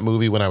seeing that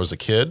movie when I was a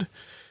kid.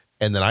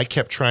 And then I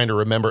kept trying to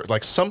remember,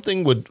 like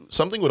something would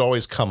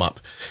always come up.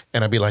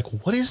 And I'd be like,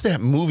 what is that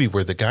movie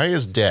where the guy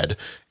is dead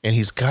and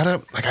he's got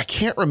I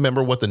can't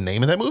remember what the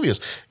name of that movie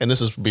is. And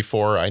this is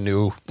before I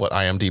knew what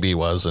IMDb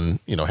was and,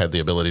 had the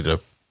ability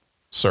to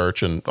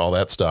search and all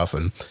that stuff.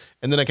 And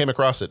then I came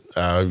across it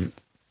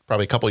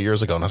probably a couple of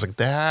years ago and I was like,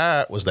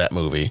 that was that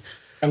movie.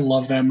 I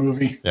love that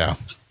movie. Yeah.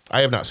 I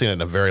have not seen it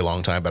in a very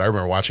long time, but I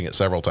remember watching it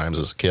several times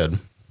as a kid.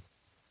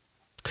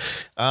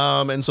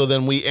 And so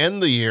then we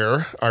end the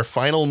year. Our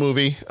final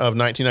movie of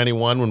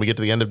 1991, when we get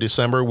to the end of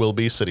December, will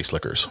be City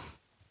Slickers.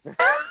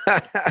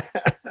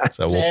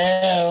 So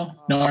hello,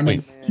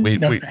 Norman.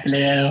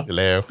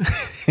 Hello.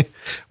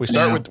 We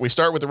start with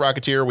The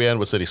Rocketeer. We end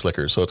with City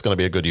Slickers. So it's going to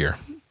be a good year.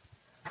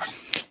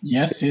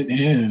 Yes, it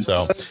is. So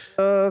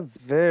a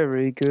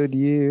very good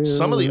year.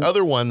 Some of the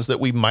other ones that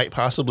we might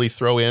possibly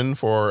throw in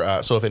for,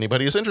 so if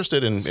anybody is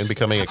interested in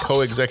becoming a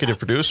co-executive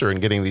producer and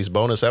getting these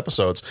bonus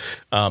episodes,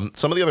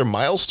 some of the other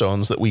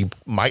milestones that we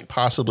might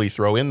possibly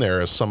throw in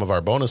there as some of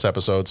our bonus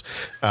episodes,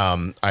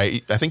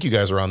 I think you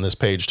guys are on this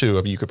page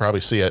too. You could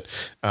probably see it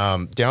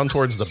down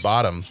towards the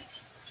bottom.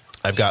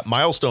 I've got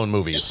milestone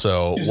movies.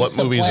 So what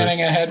movies?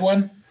 Planning ahead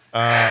one.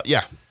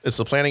 Yeah, it's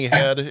the planning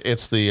ahead.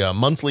 It's the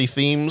monthly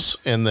themes,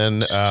 and then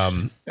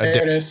There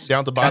it is. down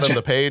at the bottom Gotcha. of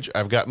the page,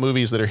 I've got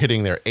movies that are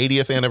hitting their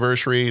 80th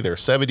anniversary, their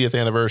 70th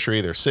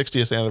anniversary, their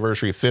 60th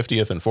anniversary,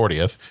 50th, and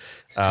 40th.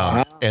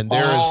 And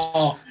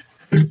there's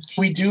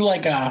We do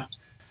like I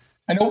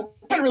know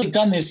we haven't really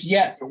done this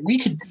yet, but we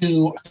could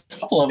do a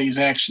couple of these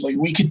actually.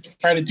 We could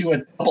try to do a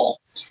double.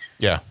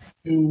 Yeah.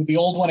 Do the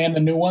old one and the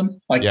new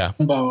one, like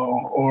Dumbo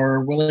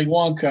or Willy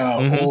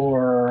Wonka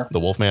or The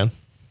Wolfman.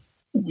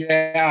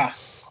 Yeah,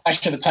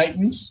 Clash of the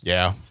Titans.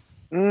 Yeah.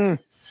 Yeah.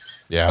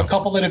 A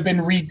couple that have been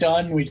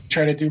redone. We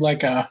try to do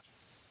like a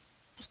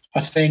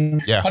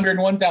thing. Yeah.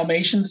 101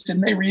 Dalmatians.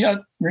 Didn't they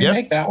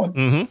remake that one?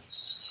 Mm-hmm.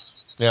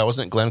 Yeah,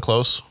 wasn't it Glenn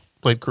Close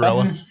played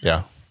Cruella?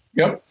 Yeah.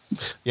 Yep.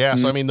 Yeah,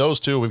 so I mean,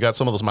 those two, we've got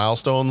some of those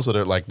milestones that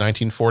are like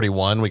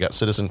 1941. We got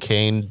Citizen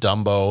Kane,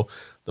 Dumbo,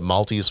 The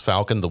Maltese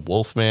Falcon, The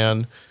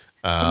Wolfman.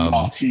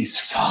 Maltese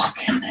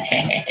Falcon.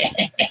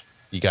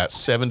 You got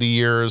 70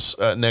 years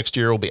next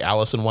year will be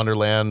Alice in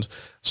Wonderland,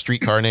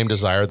 Streetcar Named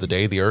Desire, The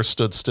Day the Earth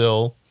Stood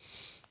Still.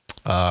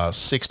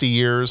 60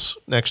 years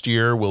next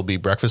year will be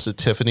Breakfast at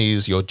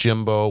Tiffany's,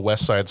 Yojimbo,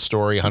 West Side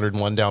Story,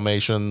 101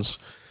 Dalmatians.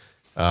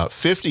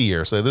 50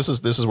 years. So this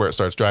is where it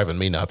starts driving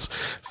me nuts.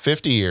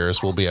 50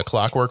 years will be A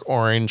Clockwork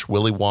Orange,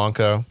 Willy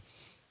Wonka,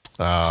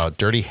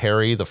 Dirty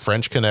Harry, The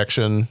French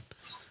Connection,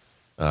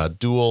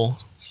 Duel,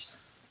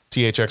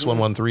 THX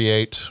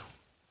 1138.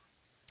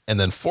 And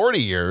then 40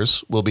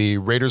 years will be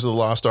Raiders of the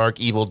Lost Ark,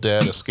 Evil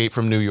Dead, Escape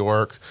from New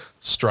York,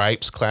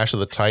 Stripes, Clash of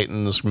the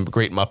Titans,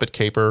 Great Muppet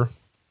Caper.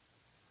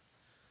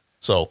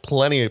 So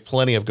plenty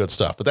of good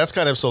stuff. But that's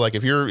kind of, so like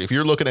if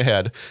you're looking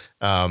ahead,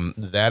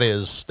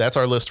 that's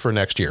our list for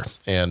next year.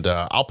 And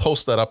I'll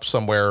post that up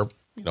somewhere,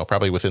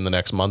 probably within the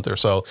next month or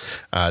so,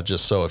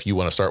 just so if you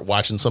want to start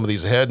watching some of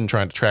these ahead and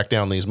trying to track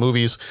down these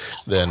movies,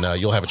 then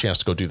you'll have a chance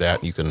to go do that.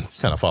 And you can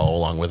kind of follow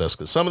along with us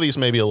because some of these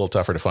may be a little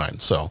tougher to find.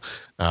 So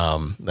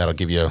that'll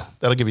give you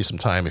some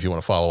time if you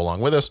want to follow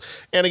along with us.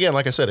 And again,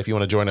 like I said, if you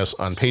want to join us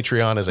on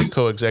Patreon as a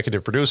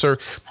co-executive producer,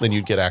 then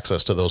you'd get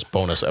access to those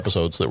bonus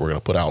episodes that we're going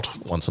to put out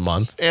once a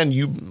month. And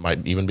you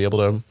might even be able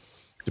to,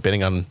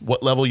 depending on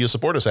what level you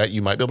support us at,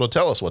 you might be able to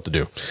tell us what to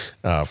do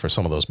for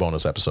some of those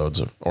bonus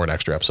episodes or an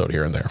extra episode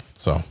here and there.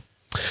 So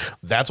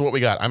that's what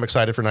we got. I'm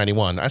excited for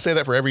 91. I say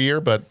that for every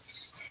year, but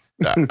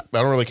I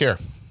don't really care.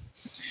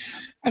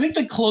 I think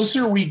the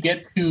closer we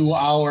get to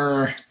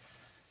our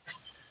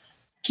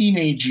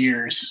teenage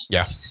years,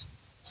 the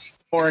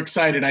more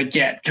excited I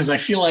get, because I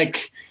feel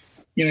like,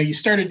 you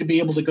started to be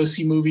able to go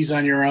see movies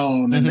on your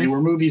own, and they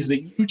were movies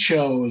that you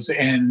chose,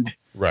 and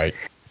right,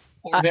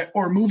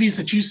 or movies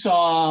that you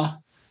saw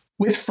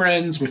with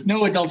friends with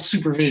no adult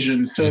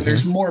supervision. So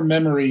there's more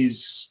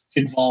memories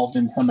involved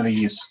in some of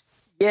these.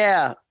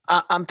 Yeah,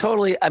 I'm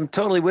totally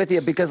with you,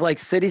 because like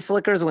City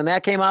Slickers, when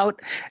that came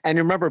out, and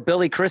remember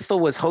Billy Crystal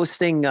was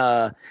hosting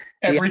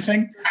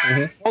everything.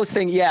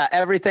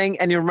 Everything.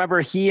 And you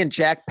remember he and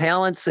Jack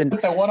Palance and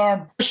with the one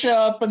arm push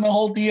up and the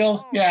whole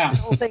deal. Yeah.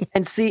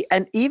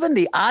 And even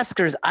the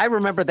Oscars, I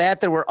remember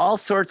that there were all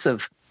sorts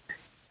of,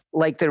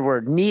 like, there were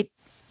neat,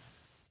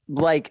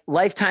 like,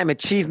 lifetime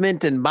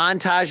achievement and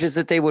montages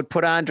that they would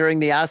put on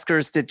during the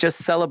Oscars to just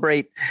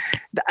celebrate.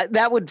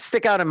 That would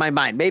stick out in my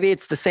mind. Maybe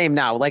it's the same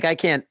now. Like, I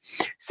can't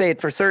say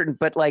it for certain,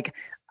 but like,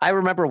 I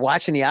remember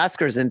watching the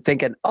Oscars and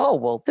thinking, oh,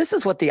 well, this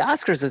is what the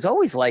Oscars is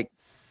always like.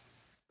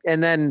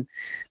 And then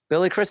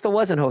Billy Crystal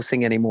wasn't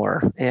hosting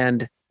anymore,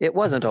 and it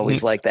wasn't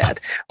always like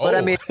that. But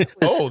I mean,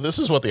 this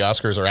is what the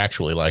Oscars are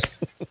actually like.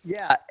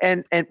 Yeah.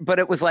 But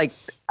it was like,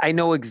 I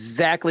know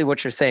exactly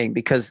what you're saying,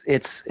 because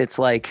it's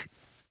like,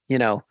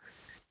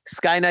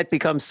 Skynet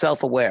becomes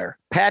self-aware.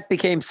 Pat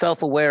became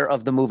self-aware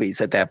of the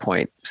movies at that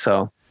point.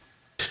 So.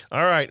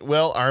 All right.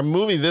 Well, our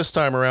movie this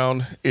time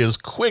around is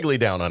Quigley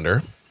Down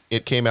Under.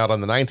 It came out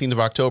on the 19th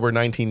of October,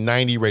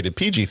 1990, rated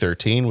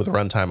PG-13 with a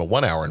runtime of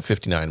 1 hour and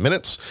 59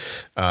 minutes.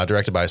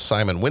 Directed by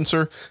Simon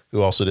Windsor,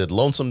 who also did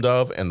Lonesome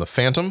Dove and The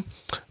Phantom.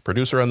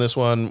 Producer on this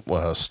one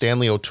was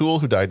Stanley O'Toole,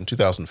 who died in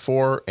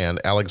 2004, and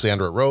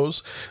Alexandra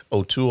Rose.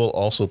 O'Toole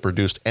also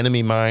produced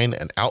Enemy Mine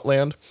and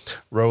Outland.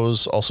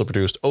 Rose also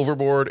produced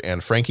Overboard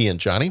and Frankie and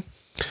Johnny.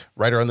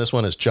 Writer on this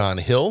one is John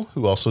Hill,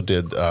 who also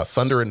did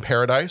Thunder in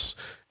Paradise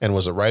and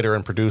was a writer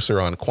and producer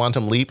on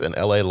Quantum Leap and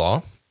L.A.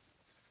 Law.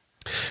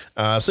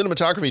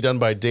 Cinematography done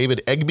by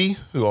David Egby,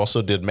 who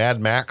also did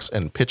Mad Max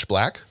and Pitch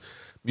Black.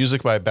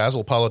 Music by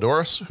Basil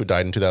Polidoris, who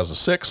died in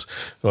 2006,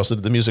 who also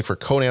did the music for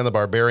Conan the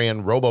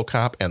Barbarian,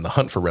 RoboCop, and The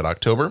Hunt for Red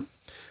October.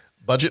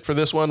 Budget for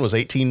this one was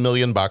 $18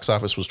 million. Box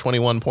office was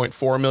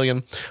 $21.4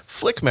 million.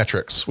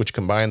 Flickmetrics, which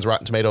combines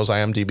Rotten Tomatoes,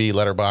 IMDb,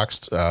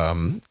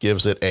 Letterboxd,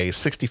 gives it a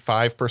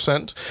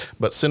 65%,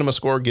 but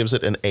CinemaScore gives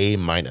it an A-.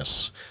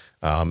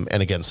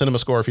 And again,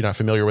 CinemaScore, if you're not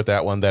familiar with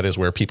that one, that is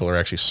where people are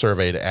actually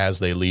surveyed as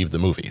they leave the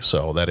movie.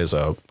 So that is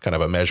a kind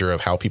of a measure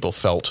of how people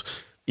felt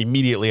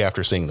immediately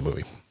after seeing the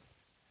movie.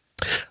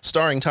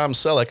 Starring Tom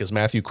Selleck as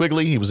Matthew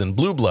Quigley. He was in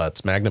Blue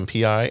Bloods, Magnum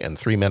P.I., and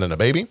 3 Men and a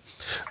Baby.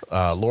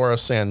 Laura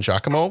San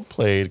Giacomo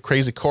played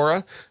Crazy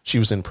Cora. She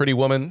was in Pretty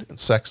Woman and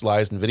Sex,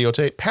 Lies, and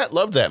Videotape. Pat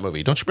loved that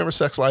movie. Don't you remember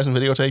Sex, Lies, and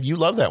Videotape? You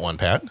loved that one,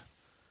 Pat.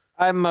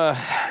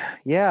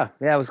 Yeah,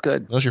 it was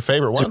good. That was your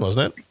favorite one,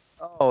 wasn't it?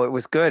 Oh, it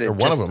was good. Or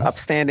one of them.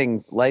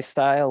 Upstanding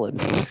lifestyle. And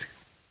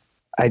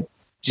I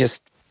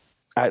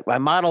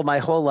modeled my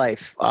whole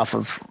life off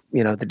of,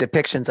 the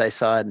depictions I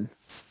saw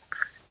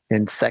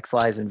in Sex,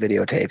 Lies, and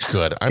Videotapes.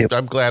 Good.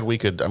 I'm glad we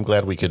could, Isn't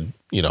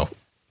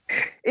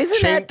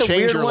that the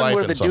weird one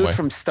where the dude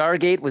from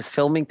Stargate was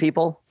filming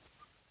people?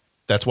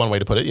 That's one way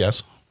to put it.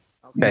 Yes.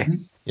 Okay.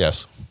 Mm-hmm.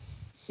 Yes.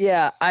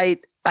 Yeah. I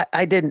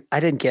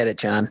didn't get it,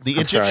 John. The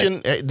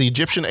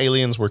Egyptian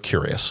aliens were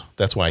curious.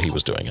 That's why he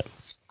was doing it.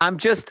 I'm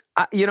just,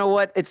 you know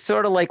what? It's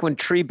sort of like when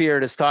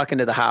Treebeard is talking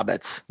to the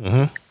hobbits.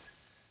 Mm-hmm.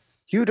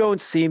 You don't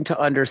seem to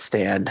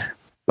understand,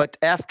 but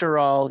after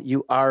all,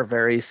 you are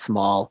very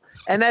small.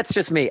 And that's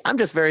just me. I'm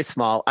just very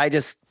small. I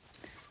just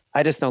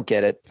don't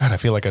get it. God, I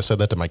feel like I said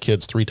that to my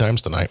kids 3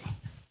 times tonight.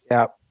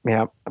 Yeah.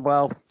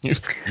 Well,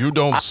 you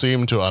don't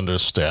seem to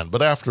understand,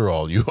 but after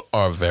all, you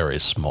are very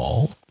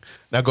small.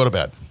 Now go to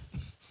bed.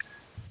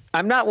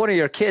 I'm not one of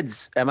your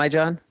kids, am I,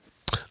 John?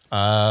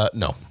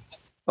 No.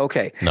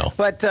 Okay. No.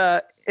 But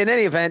in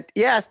any event,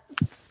 yes,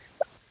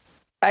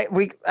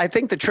 I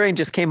think the train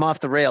just came off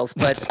the rails,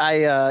 but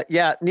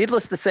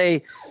needless to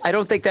say, I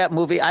don't think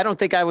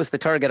I was the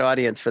target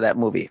audience for that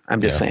movie.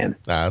 I'm just saying.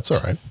 Nah, that's all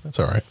right. That's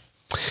all right.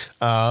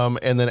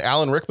 And then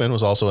Alan Rickman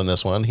was also in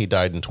this one. He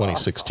died in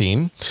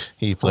 2016.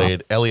 He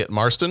played Elliot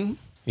Marston.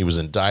 He was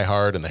in Die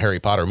Hard and the Harry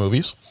Potter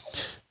movies.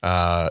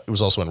 He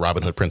was also in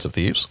Robin Hood, Prince of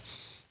Thieves.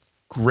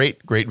 Great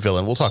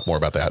villain. We'll talk more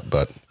about that,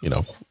 but,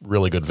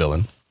 really good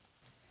villain.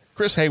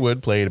 Chris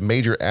Haywood played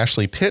Major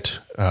Ashley Pitt,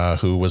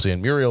 who was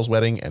in Muriel's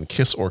Wedding and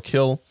Kiss or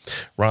Kill.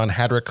 Ron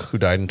Hadrick, who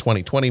died in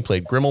 2020,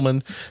 played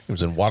Grimmelman. He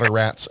was in Water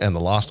Rats and The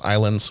Lost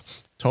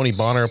Islands. Tony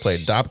Bonner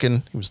played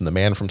Dobkin. He was in The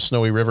Man from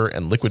Snowy River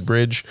and Liquid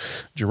Bridge.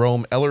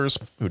 Jerome Ellers,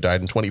 who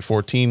died in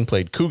 2014,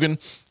 played Coogan.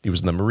 He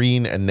was in The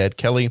Marine and Ned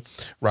Kelly.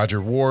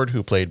 Roger Ward,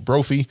 who played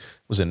Brophy,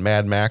 was in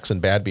Mad Max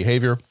and Bad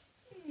Behavior.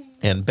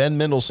 And Ben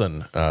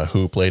Mendelsohn,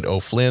 who played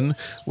O'Flynn,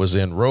 was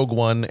in Rogue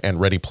One and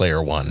Ready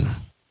Player One.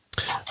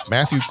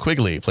 Matthew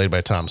Quigley, played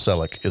by Tom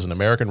Selleck, is an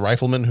American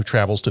rifleman who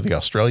travels to the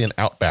Australian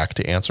outback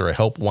to answer a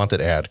help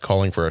wanted ad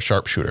calling for a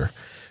sharpshooter.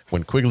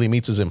 When Quigley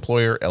meets his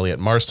employer, Elliot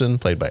Marston,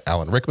 played by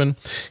Alan Rickman,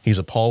 he's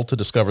appalled to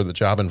discover the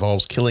job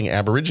involves killing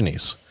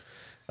Aborigines.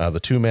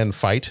 The two men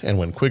fight, and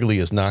when Quigley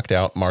is knocked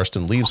out,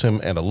 Marston leaves him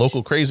and a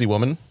local crazy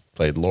woman,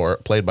 played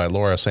by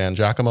Laura San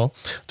Giacomo,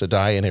 to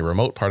die in a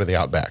remote part of the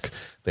outback.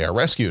 They are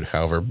rescued,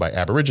 however, by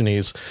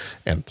Aborigines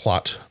and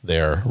plot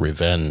their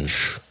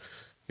revenge.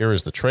 Here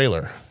is the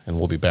trailer, and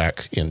we'll be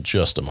back in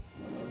just a moment.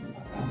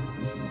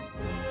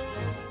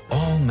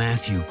 All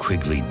Matthew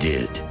Quigley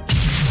did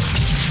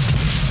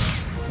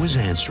was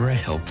answer a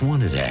help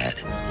wanted ad.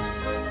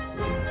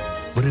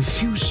 But a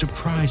few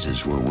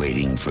surprises were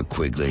waiting for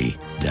Quigley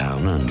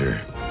down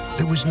under.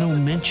 There was no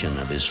mention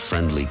of his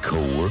friendly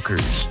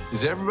co-workers.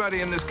 Is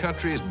everybody in this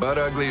country as butt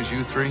ugly as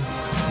you three?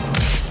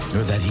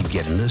 Nor that he'd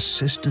get an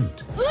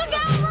assistant. Look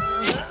out,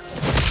 Roy!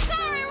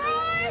 Sorry,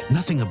 Roy!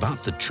 Nothing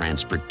about the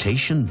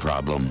transportation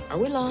problem. Are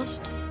we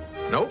lost?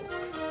 Nope.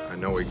 I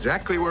know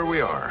exactly where we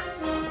are.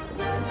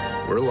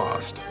 We're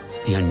lost.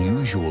 The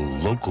unusual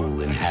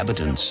local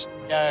inhabitants.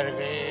 The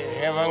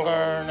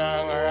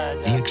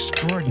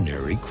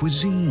extraordinary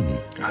cuisine.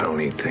 I don't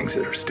eat things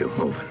that are still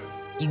moving.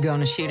 You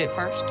gonna shoot it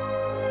first?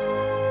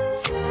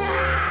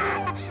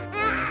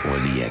 Or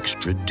the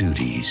extra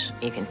duties.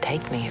 You can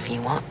take me if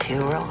you want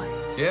to, Roy.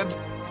 Kid,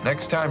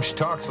 next time she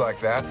talks like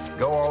that,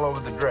 go all over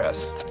the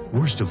dress.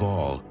 Worst of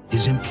all,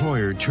 his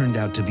employer turned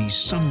out to be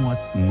somewhat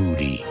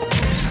moody.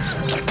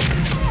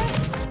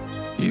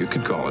 You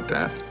could call it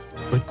that.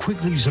 But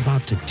Quigley's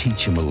about to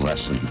teach him a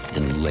lesson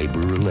in labor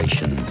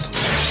relations.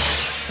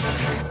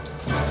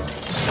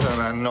 Well,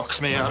 that knocks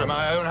me out of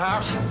my own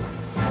house.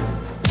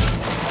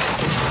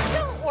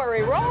 Don't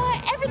worry, Roy.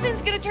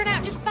 Everything's gonna turn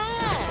out just fine.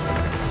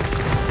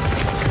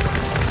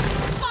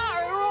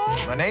 Sorry,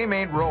 Roy. My name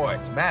ain't Roy.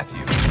 It's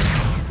Matthew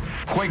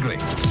Quigley.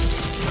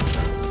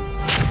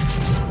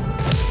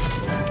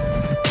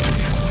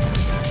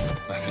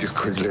 Matthew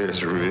Quigley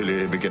is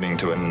really beginning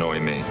to annoy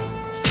me.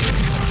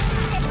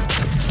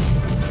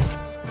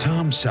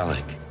 Tom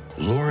Selleck,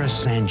 Laura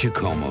San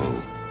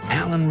Giacomo,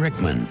 Alan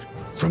Rickman,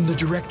 from the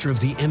director of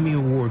the Emmy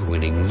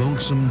Award-winning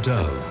Lonesome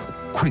Dove,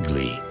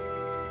 Quigley,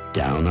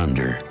 Down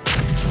Under.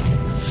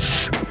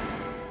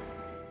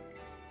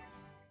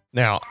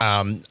 Now,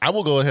 I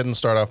will go ahead and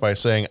start off by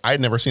saying I'd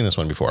never seen this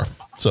one before.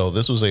 So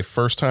this was a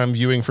first-time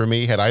viewing for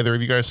me. Had either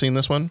of you guys seen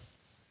this one?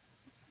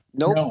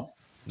 Nope.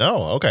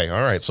 No. Okay.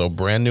 All right. So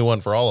brand new one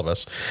for all of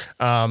us.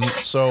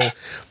 So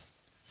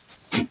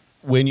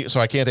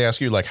I can't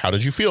ask you, like, how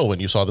did you feel when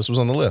you saw this was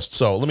on the list?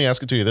 So let me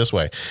ask it to you this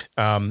way.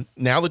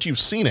 Now that you've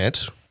seen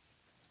it,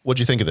 what'd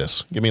you think of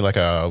this? Give me like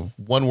a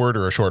one word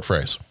or a short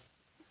phrase.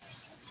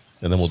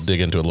 And then we'll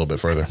dig into it a little bit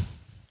further.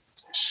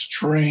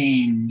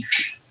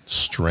 Strange.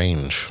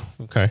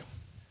 Okay.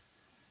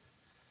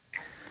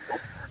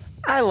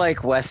 I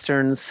like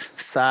Westerns.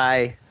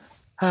 Sigh.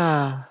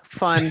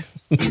 Fun.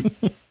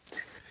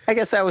 I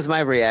guess that was my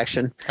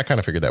reaction. I kind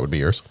of figured that would be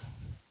yours.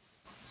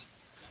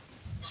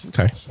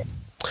 Okay.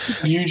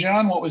 You,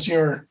 John, what was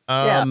your...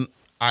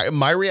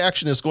 My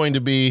reaction is going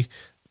to be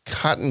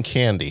cotton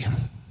candy.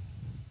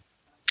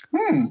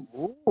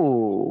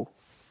 Ooh.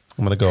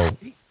 I'm gonna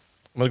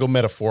go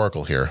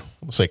metaphorical here. I'm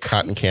gonna say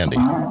cotton candy.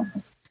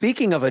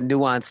 Speaking of a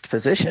nuanced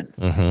position,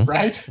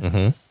 right?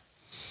 Mm-hmm.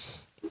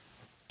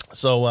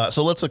 So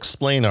let's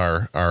explain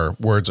our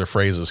words or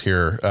phrases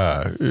here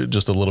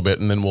just a little bit,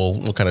 and then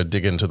we'll kind of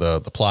dig into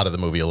the plot of the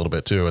movie a little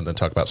bit too, and then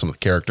talk about some of the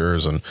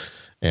characters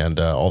and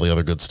all the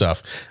other good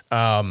stuff.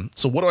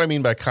 So what do I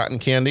mean by cotton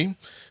candy?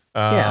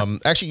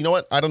 Actually, you know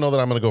what? I don't know that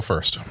I'm going to go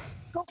first.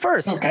 Go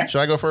first. Okay. Should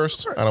I go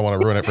first? I don't want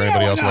to ruin it for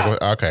anybody else.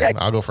 Okay,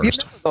 I'll go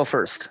first. Go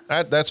first.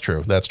 That's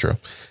true.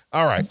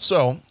 All right.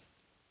 So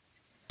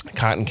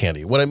cotton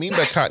candy. What I mean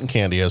by cotton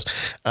candy is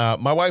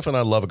my wife and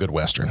I love a good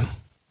Western.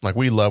 Like,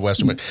 we love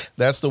Western, but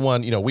that's the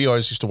one, we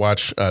always used to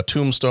watch.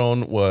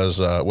 Tombstone was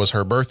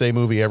her birthday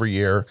movie every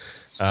year.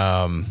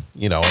 And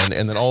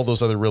then all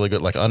those other really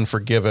good, like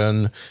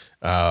Unforgiven,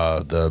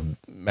 the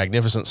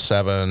Magnificent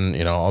Seven,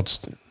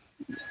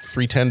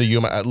 3:10 to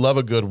Yuma. I love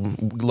a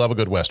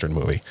good Western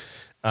movie.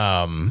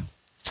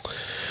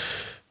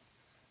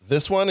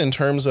 This one, in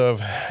terms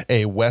of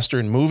a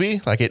Western movie,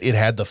 like it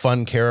had the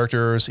fun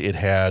characters. It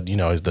had,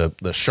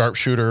 the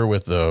sharpshooter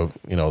with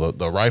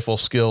the rifle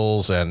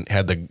skills, and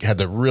had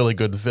the really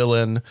good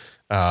villain.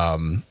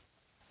 Kind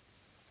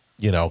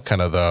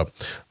of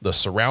the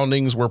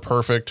surroundings were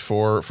perfect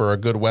for a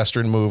good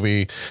Western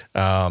movie.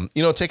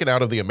 Taken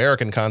out of the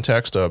American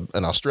context of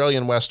an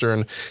Australian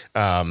Western,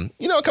 a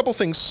couple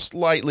things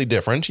slightly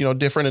different,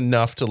 different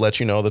enough to let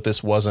you know that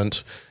this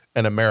wasn't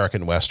an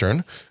American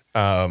Western.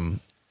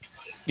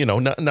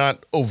 Not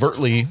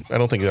overtly, I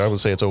don't think I would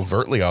say it's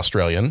overtly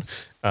Australian,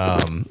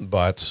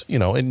 but,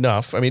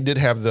 enough. I mean, it did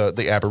have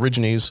the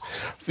Aborigines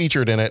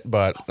featured in it,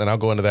 and I'll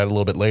go into that a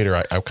little bit later.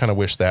 I kind of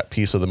wish that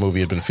piece of the movie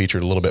had been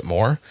featured a little bit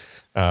more,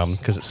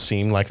 because it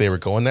seemed like they were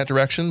going that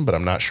direction, but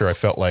I'm not sure I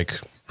felt like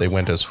they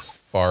went as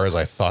far as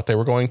I thought they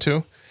were going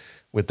to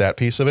with that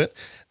piece of it.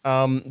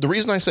 The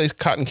reason I say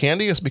cotton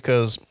candy is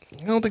because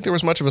I don't think there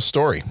was much of a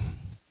story.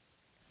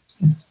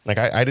 Like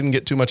I didn't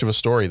get too much of a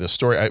story. The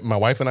story, my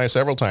wife and I,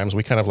 several times,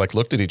 we kind of like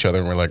looked at each other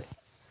and we're like,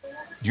 "Do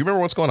you remember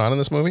what's going on in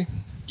this movie?"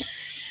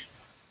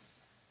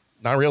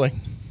 Not really.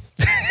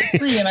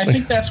 And I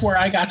think that's where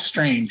I got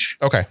strange.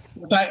 Okay.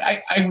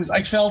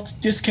 I felt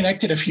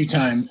disconnected a few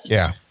times.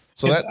 Yeah.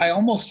 So I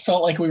almost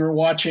felt like we were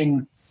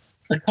watching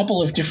a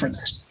couple of different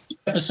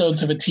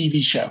episodes of a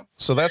TV show.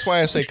 So that's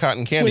why I say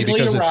cotton candy.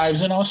 Wiggly because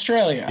arrives in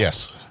Australia.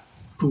 Yes.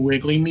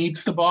 Wiggly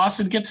meets the boss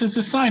and gets his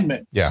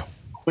assignment. Yeah.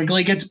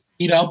 Wiggly gets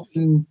beat up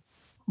and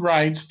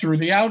rides through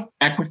the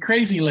outback with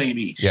Crazy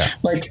Lady. Yeah.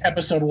 Like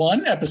episode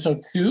 1,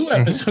 episode 2,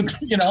 episode,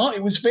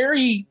 it was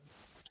very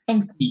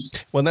funky.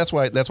 Well, that's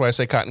why I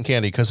say cotton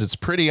candy, because it's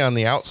pretty on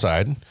the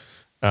outside,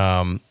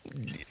 kind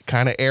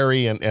of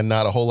airy and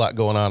not a whole lot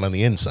going on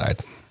the inside.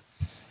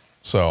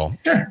 So,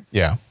 sure.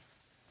 Yeah.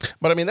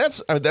 But I mean,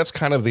 that's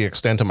kind of the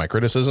extent of my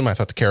criticism. I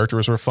thought the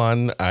characters were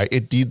fun.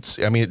 It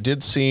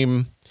did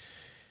seem,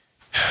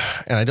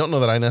 and I don't know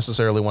that I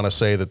necessarily want to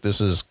say that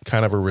this is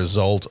kind of a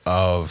result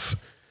of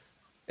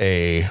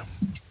I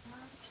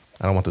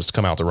don't want this to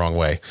come out the wrong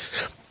way.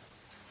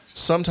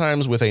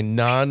 Sometimes with a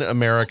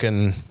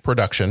non-American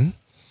production,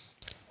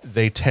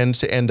 they tend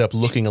to end up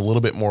looking a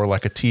little bit more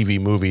like a TV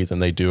movie than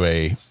they do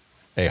a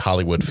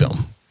Hollywood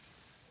film.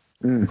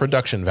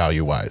 Production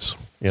value wise,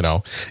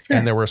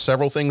 and there were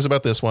several things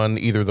about this one,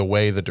 either the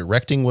way the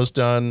directing was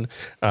done,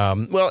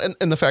 and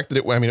the fact that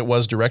it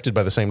was directed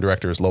by the same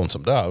director as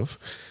Lonesome Dove.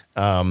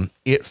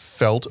 It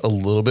felt a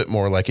little bit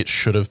more like it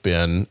should have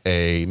been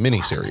a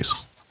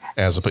miniseries,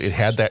 it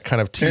had that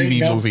kind of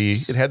TV movie.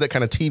 It had that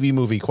kind of TV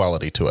movie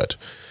quality to it.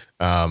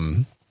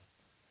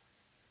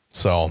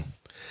 So,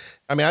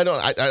 I mean, I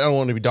don't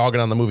want to be dogging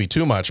on the movie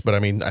too much, but I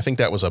mean, I think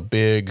that was a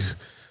big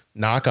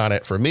knock on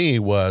it for me.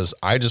 Was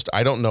I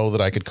don't know that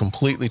I could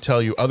completely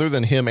tell you, other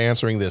than him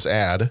answering this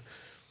ad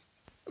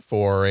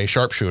for a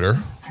sharpshooter,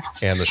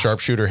 and the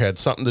sharpshooter had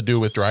something to do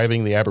with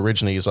driving the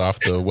Aborigines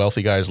off the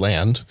wealthy guy's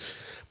land.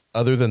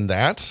 Other than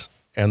that,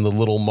 and the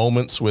little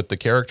moments with the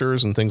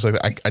characters and things like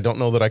that, I don't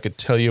know that I could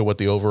tell you what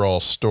the overall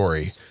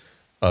story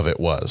of it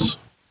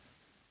was.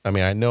 I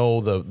mean, I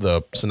know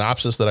the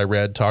synopsis that I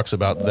read talks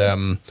about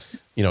them,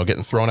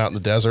 getting thrown out in the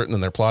desert and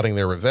then they're plotting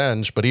their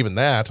revenge. But even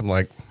that, I'm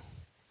like,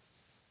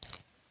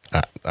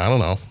 I don't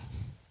know.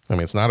 I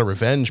mean, it's not a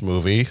revenge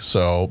movie,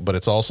 but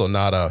it's also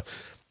not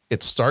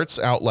it starts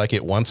out like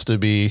it wants to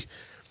be,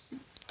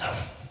 I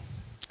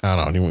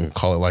don't know, you can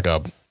call it like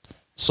a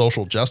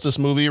social justice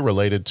movie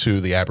related to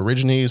the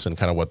Aborigines and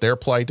kind of what their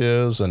plight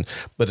is.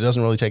 But it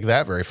doesn't really take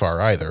that very far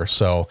either.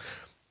 So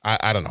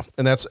I don't know.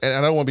 And I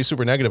don't want to be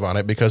super negative on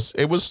it, because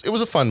it was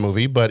a fun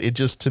movie, but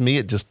to me,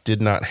 it just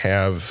did not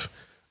have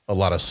a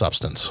lot of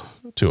substance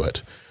to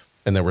it.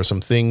 And there were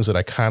some things that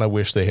I kind of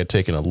wish they had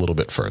taken a little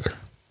bit further.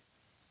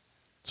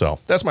 So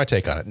that's my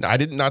take on it. I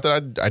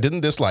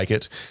didn't dislike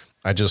it.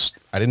 I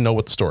didn't know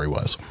what the story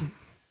was.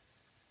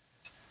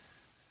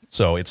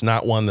 So it's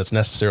not one that's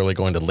necessarily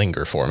going to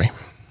linger for me.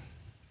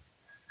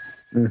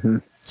 Mm-hmm.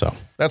 So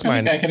that's my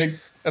initial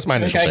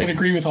take. I can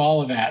agree with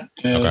all of that.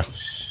 The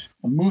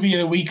movie of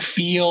the week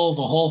feel,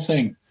 the whole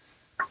thing.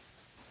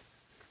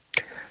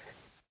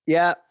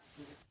 Yeah.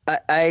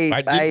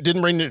 I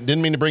didn't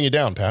mean to bring you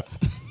down, Pat.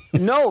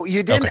 No,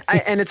 you didn't.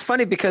 Okay. And it's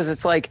funny because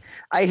it's like,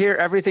 I hear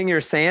everything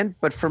you're saying,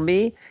 but for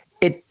me,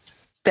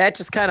 that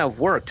just kind of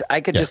worked.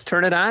 I could just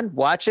turn it on,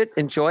 watch it,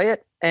 enjoy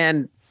it.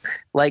 And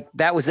like,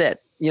 that was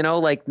it,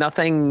 like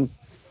nothing,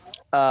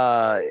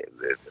 there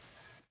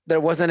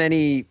wasn't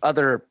any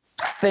other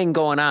thing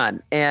going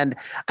on. And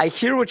I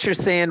hear what you're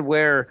saying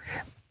where,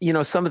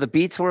 some of the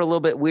beats were a little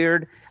bit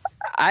weird.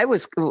 I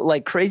was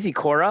like Crazy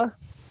Cora.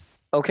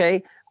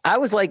 Okay. I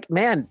was like,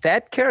 man,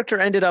 that character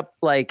ended up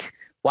like,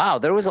 wow,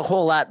 there was a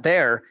whole lot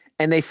there.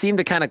 And they seem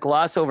to kind of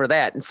gloss over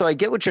that. And so I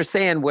get what you're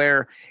saying,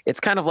 where it's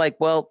kind of like,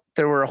 well,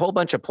 there were a whole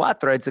bunch of plot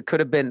threads that could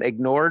have been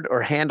ignored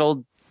or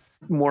handled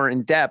more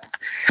in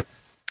depth.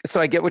 So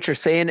I get what you're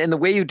saying. And the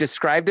way you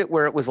described it,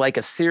 where it was like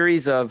a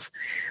series of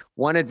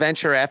one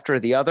adventure after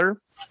the other.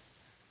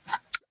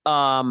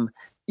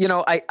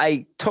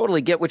 I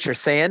totally get what you're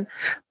saying.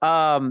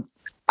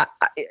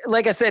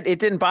 like I said, it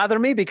didn't bother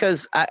me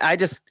because I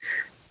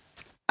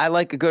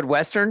like a good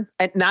Western,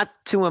 and not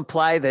to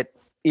imply that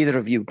either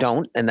of you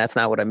don't, and that's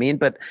not what I mean,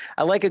 but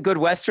I like a good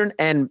Western,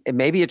 and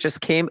maybe it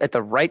just came at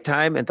the right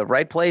time, at the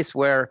right place,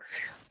 where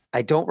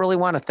I don't really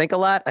want to think a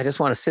lot. I just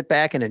want to sit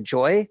back and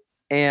enjoy.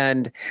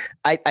 And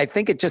I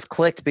think it just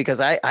clicked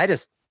because I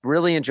just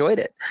really enjoyed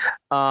it.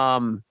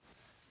 I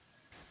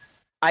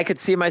could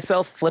see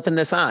myself flipping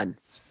this on,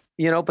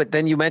 but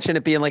then you mentioned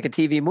it being like a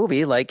TV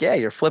movie. Like, yeah,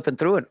 you're flipping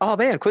through it. Oh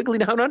man, Quigley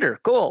Down Under.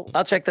 Cool.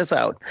 I'll check this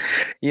out.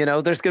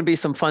 There's going to be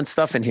some fun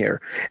stuff in here.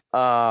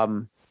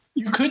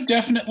 You could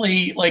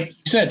definitely, like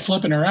you said,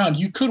 flipping around,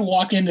 you could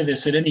walk into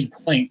this at any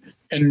point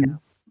and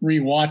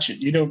rewatch it.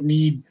 You don't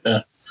need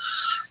the.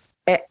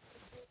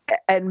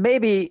 And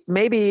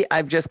maybe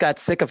I've just got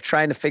sick of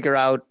trying to figure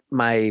out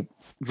my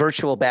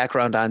virtual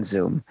background on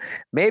Zoom.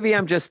 Maybe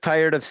I'm just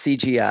tired of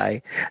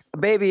CGI.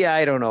 Maybe,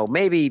 I don't know,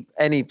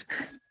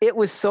 it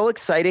was so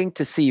exciting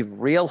to see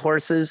real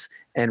horses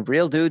and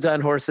real dudes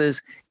on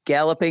horses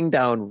galloping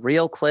down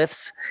real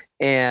cliffs.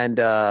 And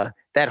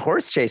that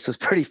horse chase was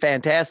pretty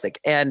fantastic.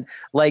 And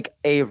like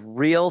a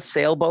real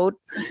sailboat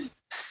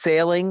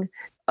sailing,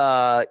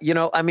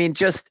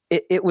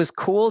 it was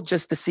cool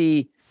just to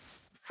see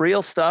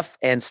real stuff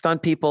and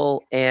stunt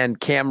people and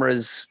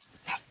cameras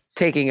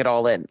taking it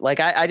all in.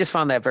 Like I just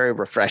found that very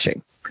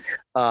refreshing.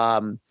 I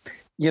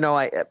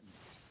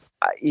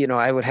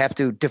would have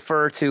to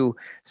defer to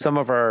some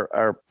of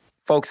our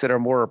folks that are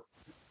more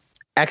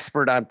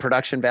expert on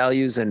production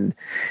values and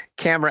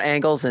camera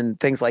angles and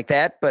things like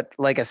that. But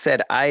like I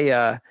said,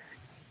 I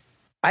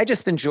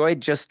just enjoyed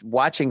just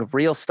watching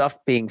real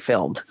stuff being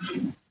filmed,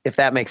 if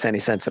that makes any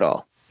sense at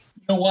all.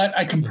 You know what?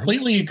 I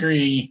completely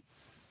agree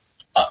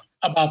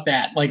about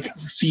that. Like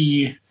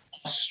the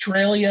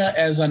Australia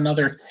as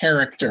another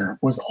character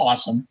was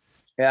awesome.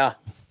 Yeah.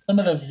 Some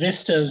of the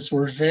vistas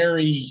were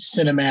very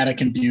cinematic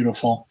and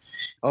beautiful.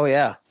 Oh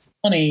yeah.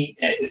 Funny,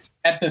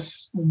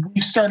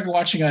 we started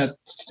watching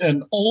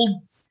an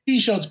old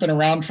TV show that's been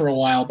around for a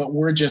while, but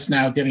we're just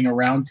now getting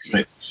around to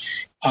it,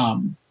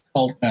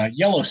 called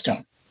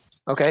Yellowstone.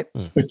 Okay.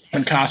 With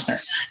Kevin Costner.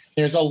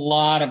 There's a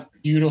lot of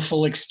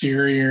beautiful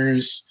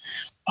exteriors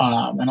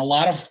and a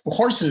lot of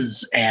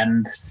horses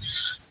and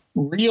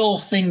real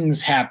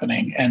things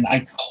happening. And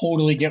I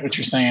totally get what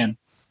you're saying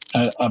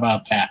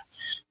about that.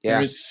 Yeah.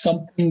 There is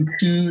something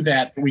to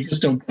that we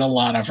just don't get a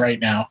lot of right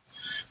now.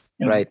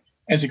 Right.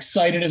 As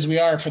excited as we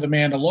are for The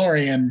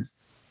Mandalorian,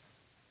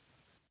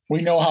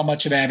 we know how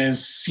much of that is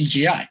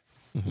CGI.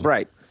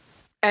 Right.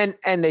 And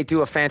they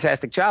do a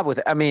fantastic job with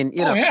it. I mean,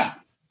 yeah.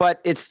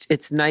 But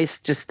it's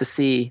nice just to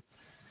see.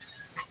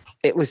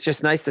 It was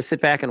just nice to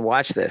sit back and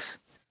watch this,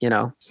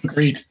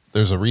 Agreed.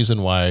 There's a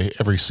reason why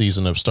every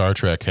season of Star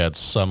Trek had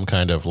some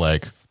kind of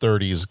like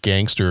 30s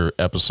gangster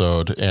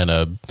episode and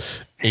a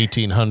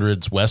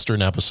 1800s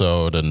Western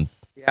episode. And,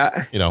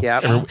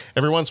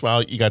 every once in a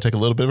while, you got to take a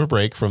little bit of a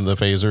break from the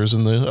phasers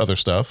and the other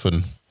stuff.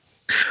 And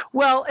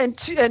well, and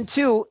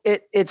two,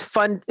 it's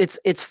fun.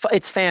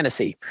 It's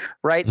fantasy,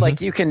 right? Mm-hmm.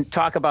 Like you can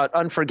talk about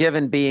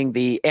Unforgiven being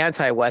the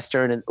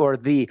anti-Western or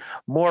the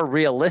more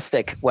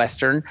realistic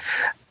Western.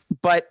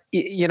 But,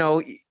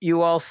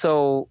 you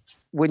also,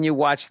 when you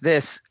watch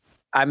this,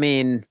 I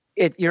mean,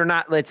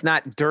 it's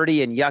not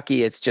dirty and yucky.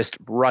 It's just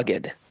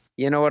rugged.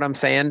 You know what I'm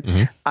saying?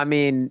 Mm-hmm. I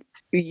mean,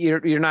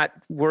 you're not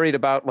worried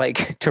about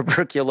like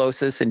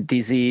tuberculosis and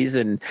disease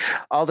and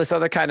all this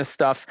other kind of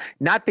stuff,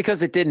 not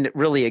because it didn't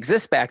really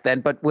exist back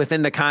then, but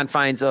within the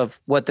confines of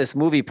what this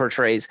movie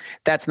portrays,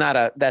 that's not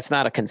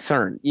a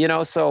concern,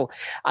 So,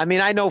 I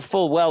mean, I know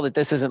full well that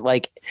this isn't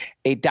like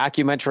a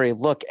documentary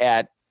look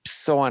at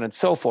so on and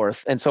so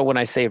forth. And so when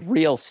I say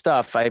real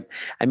stuff, I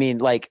mean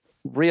like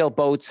real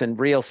boats and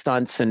real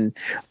stunts and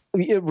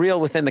real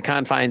within the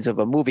confines of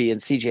a movie and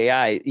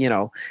CGI,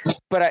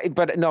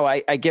 but no,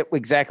 I get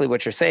exactly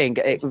what you're saying.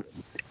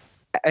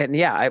 And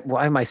yeah,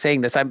 why am I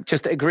saying this? I'm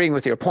just agreeing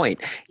with your point.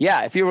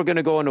 Yeah. If you were going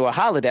to go into a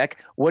holodeck,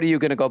 what are you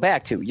going to go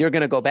back to? You're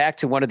going to go back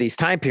to one of these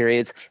time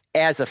periods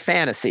as a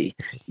fantasy,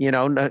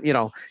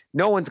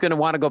 no one's going to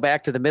want to go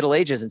back to the Middle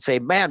Ages and say,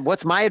 man,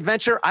 what's my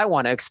adventure? I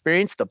want to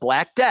experience the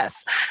Black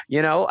Death.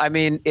 I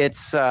mean,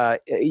 it's,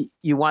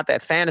 you want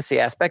that fantasy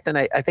aspect. And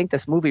I think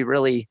this movie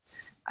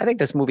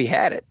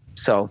had it.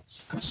 So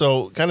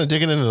kind of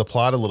digging into the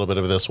plot a little bit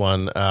of this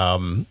one,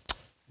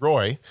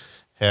 Roy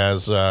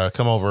has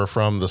come over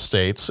from the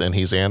States and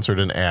he's answered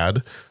an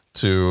ad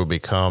to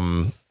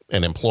become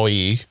an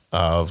employee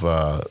of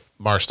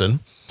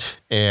Marston.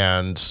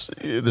 And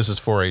this is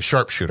for a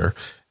sharpshooter.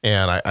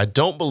 And I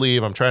don't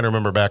believe, I'm trying to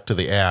remember back to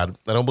the ad,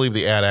 I don't believe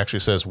the ad actually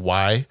says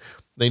why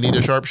they need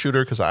a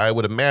sharpshooter, because I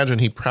would imagine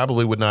he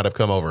probably would not have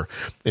come over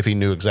if he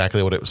knew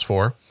exactly what it was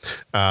for.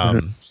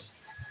 And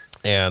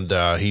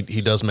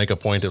he does make a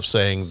point of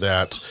saying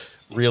that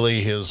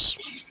really his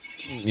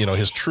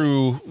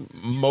true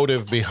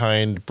motive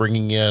behind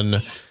bringing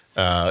in,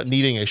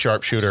 needing a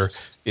sharpshooter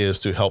is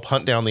to help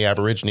hunt down the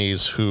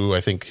Aborigines, who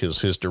I think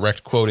his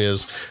direct quote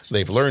is,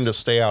 they've learned to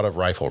stay out of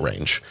rifle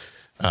range.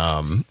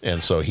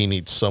 And so he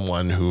needs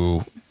someone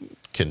who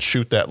can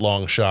shoot that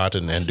long shot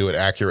and do it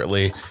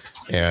accurately.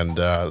 And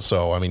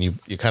so, I mean,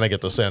 you kind of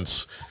get the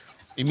sense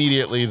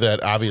immediately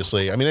that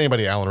obviously, I mean,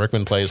 anybody Alan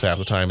Rickman plays half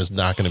the time is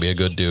not going to be a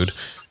good dude,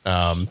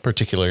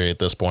 particularly at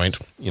this point.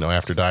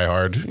 After Die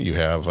Hard, you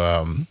have,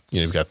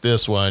 you've got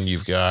this one,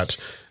 you've got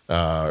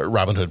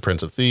Robin Hood,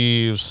 Prince of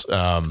Thieves.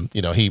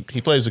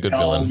 He plays a good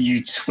villain.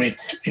 You twit,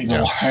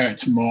 it'll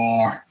hurt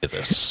more. With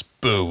a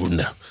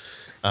spoon.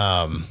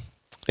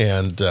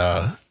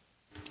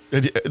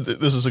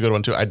 This is a good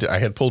one too. I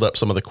had pulled up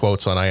some of the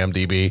quotes on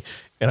IMDb,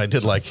 and I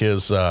did like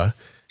his,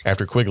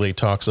 after Quigley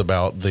talks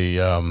about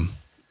the,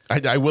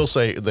 I will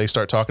say they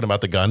start talking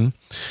about the gun,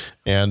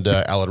 and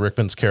Alan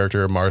Rickman's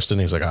character, Marston,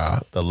 he's like,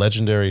 the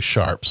legendary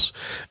Sharps.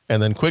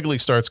 And then Quigley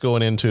starts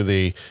going into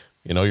the,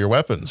 your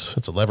weapons.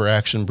 It's a lever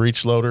action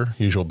breech loader,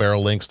 usual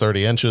barrel length's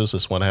 30 inches.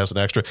 This one has an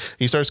extra.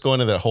 He starts going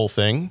into that whole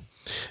thing.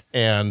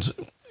 And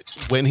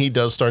when he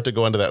does start to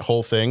go into that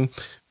whole thing,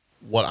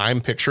 what I'm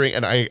picturing,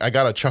 and I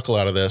got a chuckle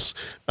out of this,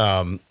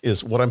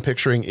 is what I'm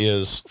picturing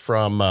is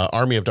from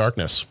Army of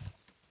Darkness.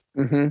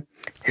 Mm-hmm.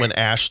 When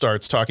Ash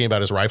starts talking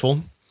about his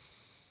rifle.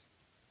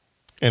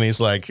 And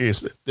he's like,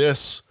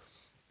 this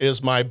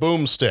is my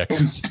boomstick.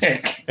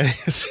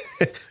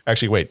 Boomstick.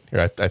 Actually, wait.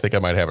 Here, I think I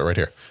might have it right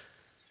here.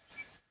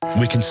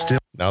 We can still.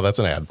 No, that's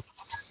an ad.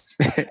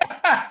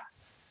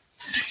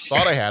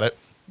 Thought I had it,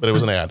 but it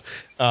was an ad.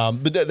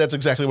 But that's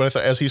exactly what I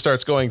thought. As he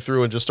starts going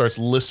through and just starts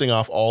listing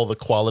off all the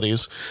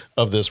qualities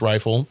of this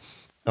rifle,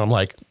 and I'm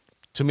like,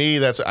 to me,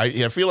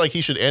 I feel like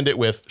he should end it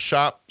with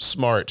shop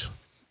smart.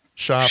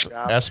 Shop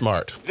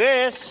S-Mart.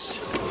 This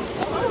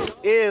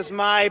is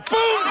my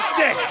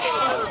boomstick.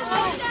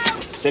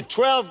 It's a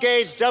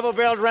 12-gauge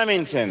double-barreled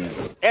Remington.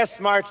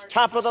 S-Mart's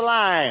top of the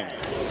line.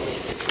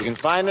 You can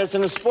find this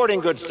in the sporting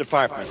goods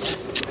department.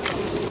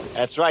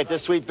 That's right,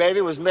 this sweet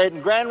baby was made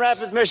in Grand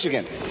Rapids,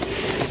 Michigan.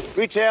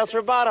 Retails for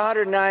about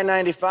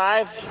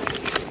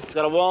 $109.95. It's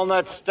got a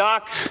walnut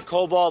stock,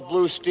 cobalt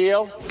blue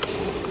steel,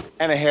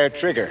 and a hair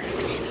trigger.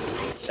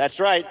 That's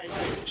right,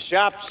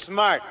 shop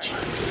smart.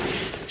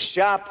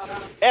 Shop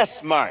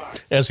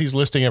S-Mart. As he's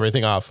listing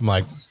everything off, I'm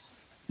like,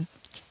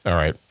 all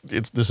right,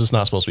 this is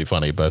not supposed to be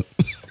funny, but...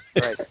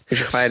 Right. You're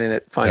finding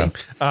it funny.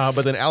 Yeah.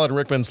 But then Alan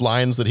Rickman's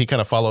lines that he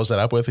kind of follows that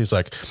up with, he's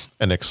like,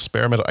 an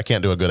experimental, I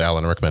can't do a good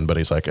Alan Rickman, but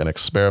he's like, an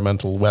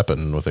experimental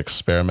weapon with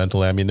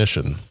experimental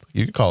ammunition.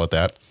 You could call it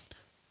that.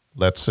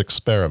 Let's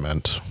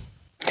experiment.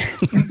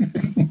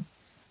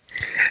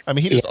 I mean,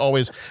 he just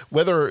always,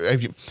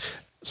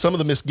 some of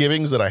the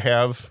misgivings that I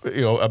have,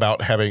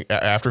 about having,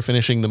 after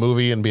finishing the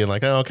movie and being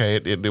like, oh, okay,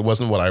 it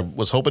wasn't what I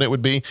was hoping it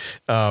would be.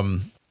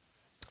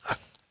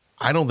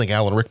 I don't think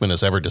Alan Rickman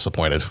has ever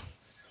disappointed.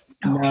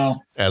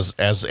 No.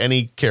 As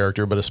any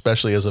character, but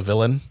especially as a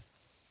villain.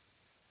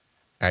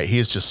 He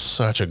is just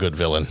such a good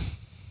villain.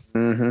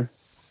 Mm-hmm.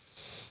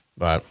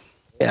 But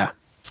yeah.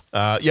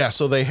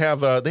 So they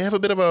have a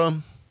bit of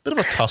a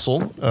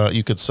tussle,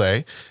 you could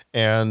say.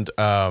 And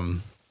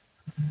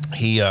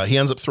he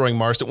ends up throwing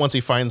Marston, once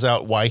he finds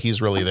out why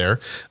he's really there,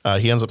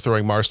 he ends up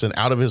throwing Marston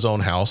out of his own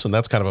house. And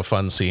that's kind of a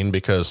fun scene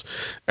because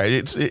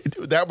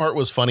that part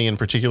was funny in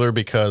particular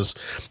because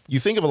you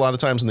think of a lot of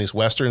times in these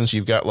Westerns,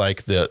 you've got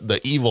like the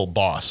evil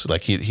boss,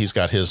 like he's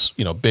got his,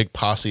 big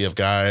posse of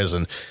guys,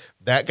 and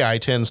that guy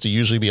tends to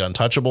usually be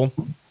untouchable.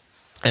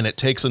 And it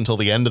takes until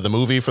the end of the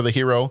movie for the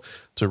hero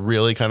to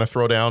really kind of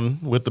throw down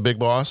with the big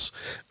boss.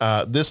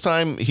 This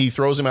time he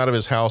throws him out of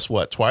his house,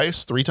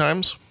 twice, 3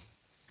 times?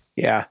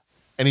 Yeah.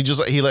 And he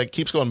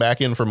keeps going back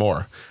in for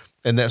more.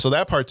 And so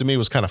that part to me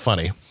was kind of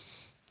funny. It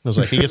was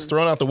like he gets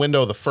thrown out the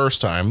window the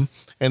first time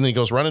and then he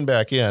goes running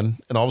back in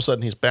and all of a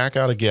sudden he's back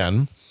out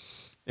again.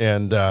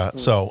 And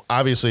so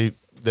obviously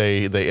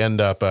they end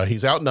up,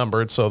 he's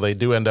outnumbered. So they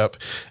do end up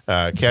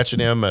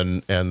catching him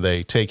and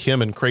they take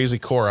him and Crazy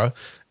Cora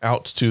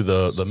out to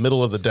the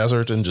middle of the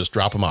desert and just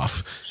drop him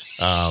off.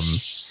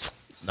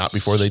 Not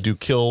before they do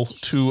kill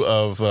 2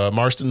 of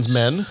Marston's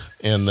men.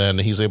 And then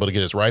he's able to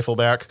get his rifle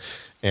back.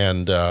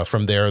 And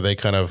from there, they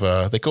kind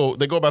of they go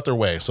about their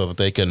way so that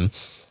they can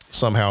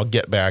somehow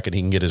get back and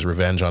he can get his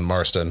revenge on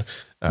Marston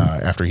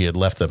after he had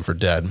left them for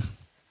dead.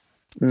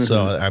 Mm-hmm.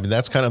 So I mean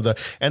that's kind of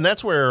and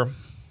that's where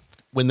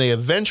when they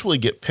eventually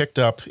get picked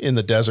up in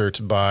the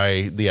desert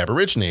by the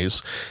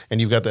Aborigines,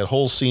 and you've got that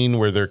whole scene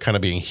where they're kind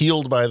of being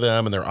healed by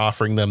them and they're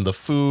offering them the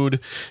food,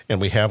 and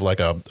we have like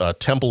a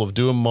Temple of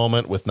Doom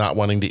moment with not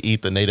wanting to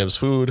eat the natives'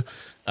 food,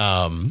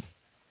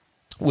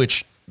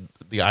 which.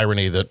 The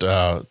irony that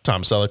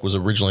Tom Selleck was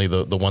originally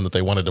the one that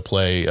they wanted to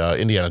play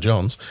Indiana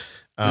Jones.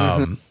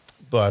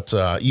 But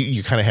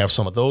you kind of have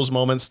some of those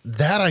moments.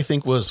 That I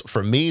think was,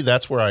 for me,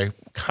 that's where I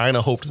kind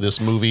of hoped this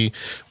movie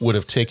would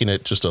have taken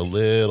it just a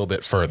little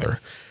bit further.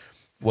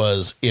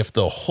 Was if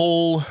the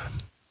whole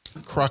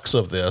crux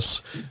of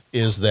this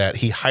is that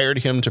he hired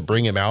him to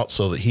bring him out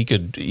so that he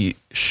could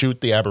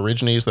shoot the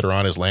Aborigines that are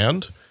on his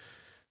land.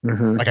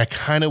 Mm-hmm. Like I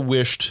kind of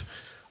wished...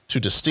 to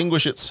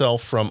distinguish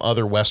itself from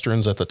other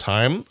Westerns at the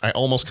time, I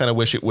almost kind of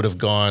wish it would have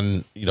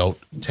gone,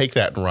 take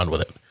that and run with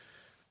it.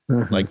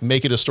 Mm-hmm. Like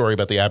make it a story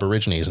about the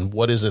Aborigines and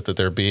what is it that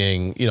they're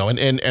being,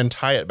 and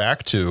tie it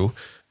back to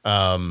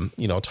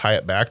tie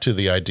it back to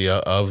the idea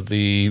of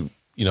the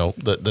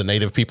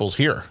native peoples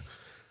here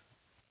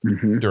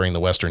during the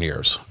Western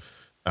years.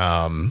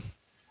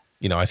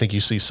 I think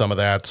you see some of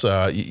that.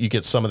 You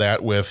get some of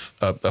that with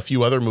a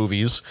few other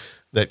movies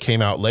that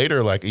came out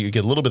later. Like you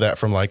get a little bit of that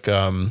from like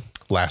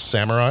Last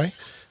Samurai.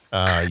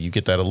 You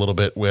get that a little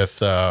bit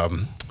with what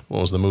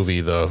was the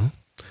movie, the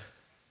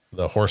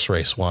horse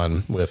race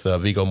one with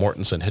Viggo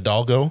Mortensen,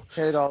 Hidalgo.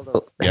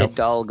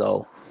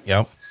 Hidalgo.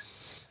 Yep.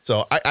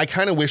 So I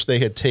kind of wish they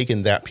had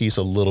taken that piece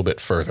a little bit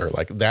further.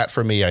 Like that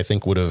for me, I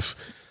think would have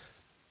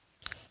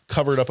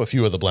covered up a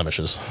few of the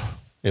blemishes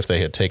if they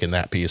had taken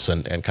that piece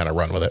and kind of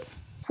run with it.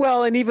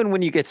 Well, and even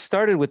when you get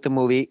started with the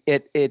movie,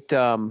 it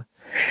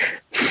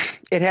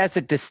has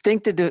a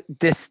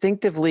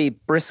distinctively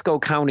Briscoe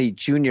County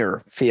Jr.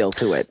 feel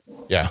to it.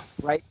 Yeah.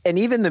 Right. And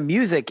even the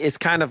music is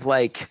kind of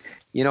like,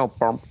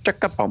 bump,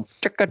 chicka, bump,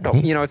 chicka,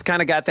 dum. It's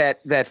kind of got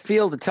that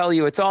feel to tell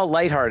you it's all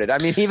lighthearted. I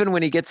mean, even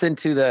when he gets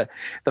into the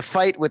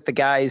fight with the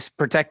guys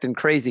protecting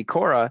Crazy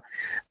Cora,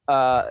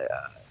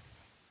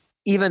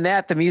 even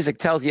that, the music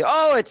tells you,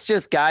 oh, it's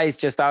just guys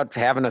just out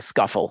having a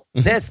scuffle.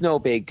 That's no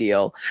big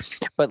deal.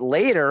 But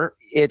later,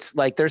 it's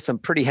like there's some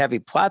pretty heavy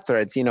plot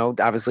threads,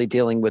 obviously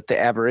dealing with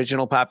the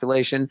Aboriginal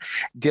population,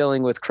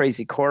 dealing with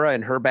Crazy Cora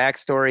and her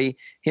backstory,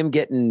 him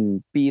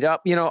getting beat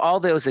up, all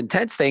those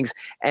intense things.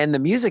 And the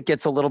music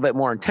gets a little bit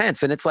more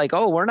intense. And it's like,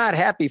 oh, we're not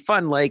happy,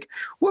 fun, like,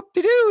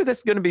 whoop-de-doo, this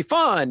is going to be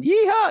fun,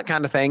 yeehaw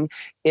kind of thing.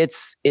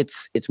 It's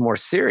more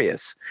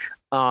serious.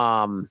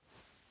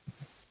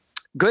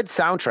 Good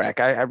soundtrack.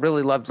 I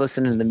really loved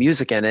listening to the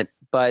music in it,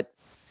 but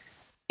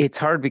it's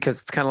hard because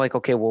it's kind of like,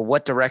 okay, well,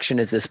 what direction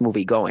is this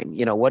movie going?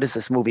 What does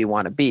this movie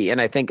want to be? And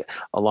I think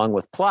along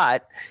with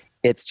plot,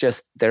 it's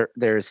just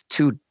there's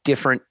two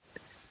different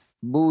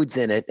moods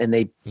in it, and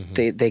they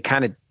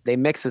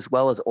mix as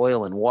well as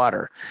oil and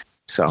water.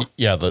 So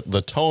yeah,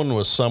 the tone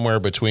was somewhere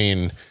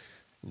between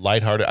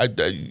lighthearted.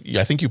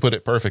 I think you put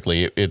it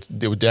perfectly. It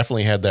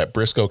definitely had that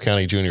Briscoe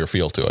County Jr.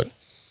 feel to it.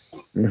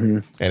 Mm-hmm.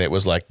 And it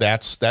was like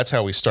that's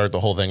how we start the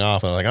whole thing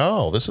off. And I'm like,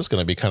 oh, this is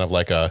going to be kind of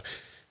like a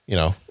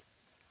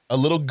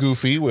little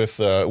goofy with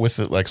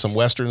like some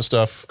Western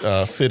stuff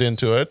fit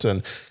into it.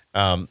 And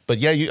but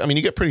yeah,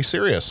 you get pretty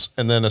serious.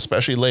 And then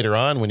especially later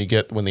on when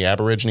the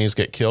Aborigines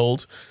get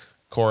killed,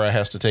 Cora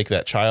has to take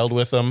that child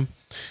with them.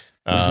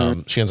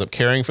 She ends up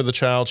caring for the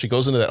child. She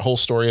goes into that whole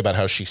story about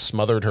how she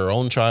smothered her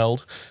own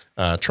child,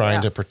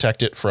 trying to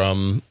protect it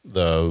from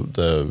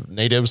the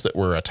natives that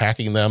were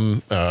attacking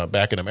them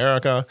back in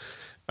America.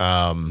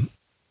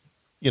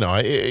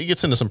 It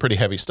gets into some pretty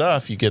heavy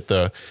stuff. You get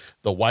the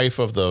wife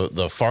of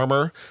the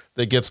farmer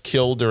that gets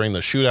killed during the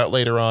shootout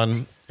later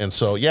on. And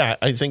so, yeah,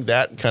 I think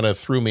that kind of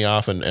threw me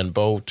off. And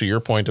Bo, to your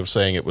point of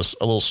saying it was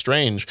a little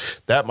strange,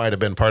 that might have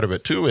been part of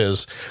it too,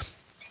 is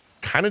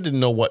kind of didn't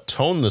know what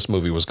tone this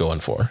movie was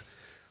going for.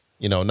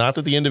 Not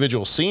that the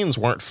individual scenes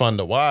weren't fun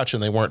to watch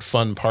and they weren't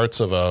fun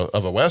parts of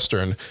a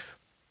Western,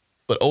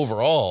 but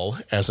overall,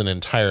 as an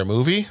entire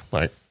movie,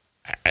 like,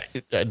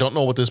 I don't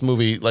know what this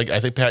movie, like, I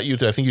think, Pat,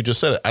 I think you just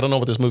said it. I don't know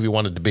what this movie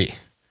wanted to be.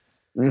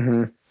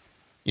 Mm-hmm.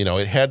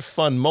 It had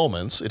fun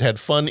moments. It had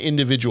fun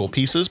individual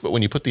pieces, but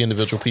when you put the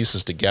individual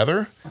pieces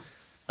together,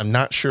 I'm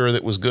not sure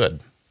that was good.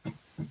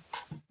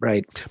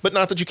 Right. But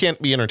not that you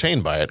can't be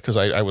entertained by it, because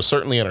I was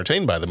certainly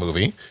entertained by the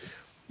movie.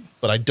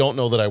 But I don't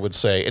know that I would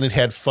say, and it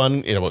had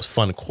fun, it was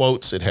fun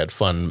quotes, it had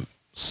fun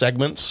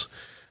segments.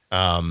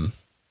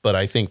 But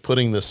I think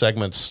putting the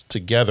segments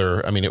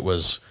together, I think it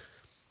was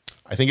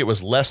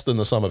less than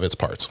the sum of its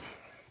parts.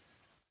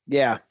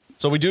 Yeah.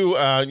 So we do,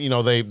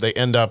 they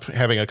end up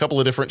having a couple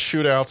of different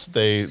shootouts.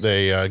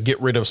 They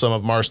get rid of some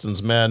of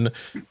Marston's men.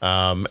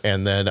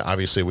 And then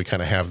obviously we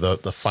kind of have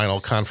the final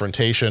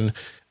confrontation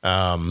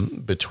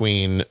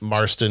between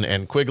Marston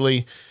and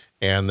Quigley.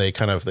 And they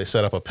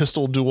set up a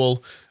pistol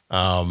duel.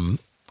 Kind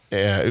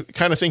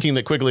of thinking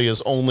that Quigley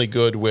is only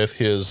good with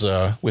his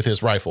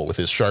rifle, with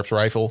his Sharps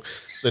rifle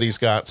that he's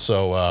got.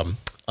 So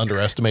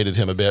underestimated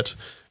him a bit.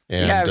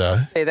 And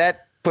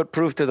that put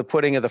proof to the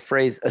pudding of the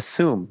phrase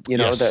assume,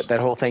 yes. that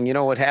whole thing,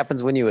 what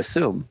happens when you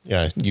assume.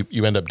 Yeah.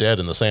 You end up dead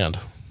in the sand.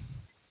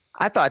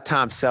 I thought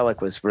Tom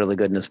Selleck was really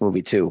good in this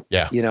movie too.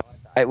 Yeah.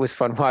 It was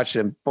fun watching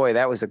him. Boy,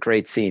 that was a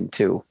great scene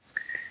too.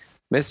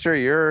 What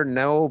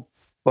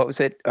was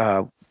it?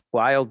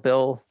 Wild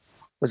Bill.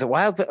 Was it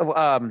Wild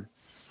Bill?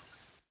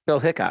 Bill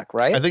Hickok,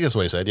 right? I think that's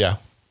what he said. Yeah.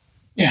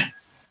 Yeah.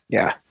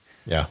 Yeah.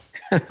 Yeah.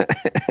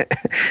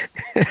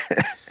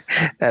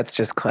 That's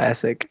just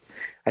classic.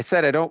 I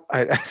said I don't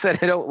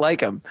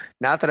like him.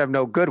 Not that I'm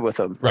no good with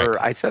him. Right. Or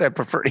I said I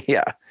prefer.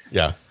 Yeah.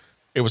 Yeah.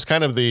 It was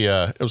kind of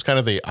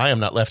the I am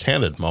not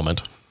left-handed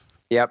moment.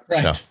 Yep.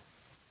 Right. Yeah.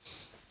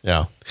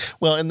 Yeah.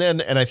 Well, and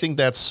I think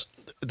that's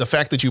the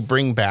fact that you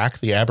bring back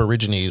the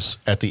Aborigines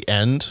at the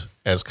end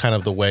as kind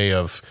of the way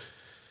of,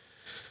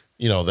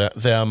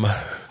 them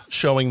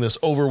showing this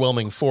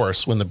overwhelming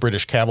force when the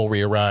British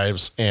cavalry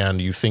arrives,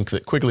 and you think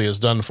that Quigley is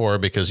done for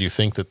because you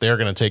think that they're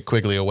going to take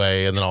Quigley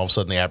away, and then all of a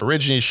sudden the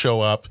Aborigines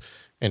show up,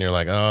 and you're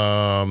like,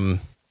 all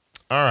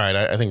right,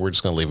 I think we're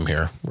just going to leave him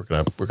here. We're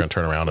going to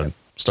turn around and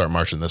start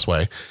marching this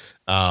way.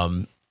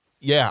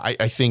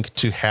 I think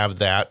to have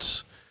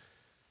that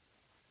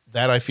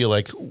I feel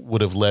like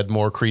would have led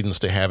more credence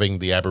to having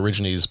the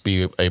Aborigines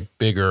be a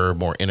bigger,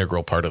 more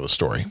integral part of the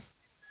story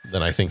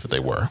than I think that they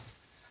were.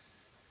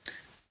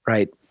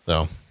 Right.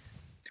 So,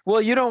 well,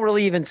 you don't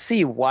really even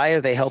see why are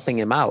they helping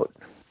him out.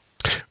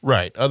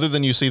 Right. Other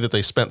than you see that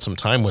they spent some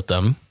time with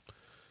them.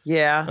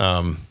 Yeah.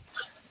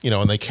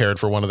 And they cared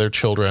for one of their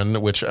children,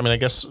 which, I mean, I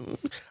guess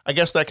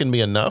that can be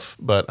enough,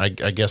 but I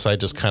guess I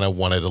just kind of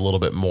wanted a little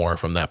bit more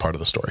from that part of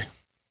the story.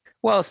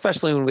 Well,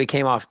 especially when we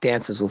came off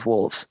Dances with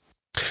Wolves.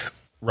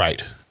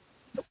 Right.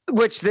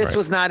 Which this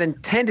was not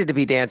intended to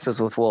be Dances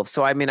with Wolves.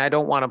 So, I mean, I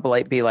don't want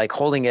to be like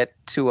holding it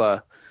to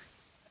a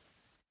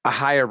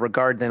higher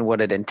regard than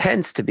what it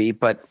intends to be.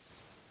 But,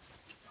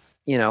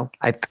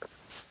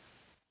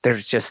 there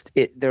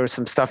was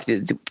some stuff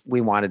that we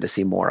wanted to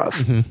see more of.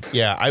 Mm-hmm.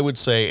 Yeah, I would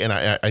say, and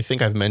I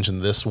think I've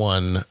mentioned this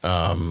one.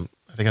 I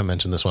think I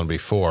mentioned this one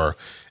before.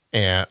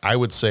 And I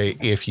would say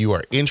if you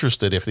are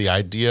interested, if the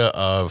idea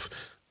of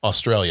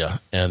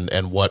Australia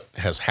and what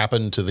has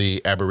happened to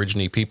the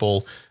Aborigine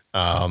people,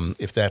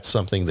 if that's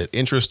something that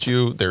interests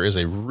you, there is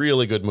a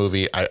really good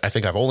movie. I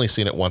think I've only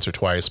seen it once or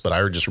twice, but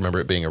I just remember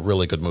it being a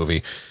really good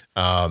movie,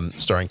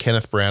 starring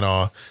Kenneth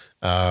Branagh.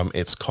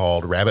 It's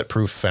called Rabbit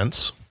Proof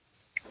Fence.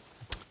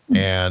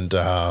 And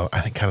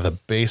I think kind of the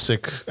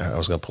basic, I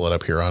was going to pull it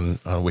up here on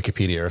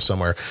Wikipedia or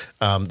somewhere.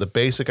 The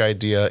basic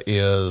idea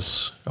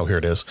is, here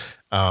it is,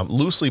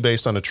 loosely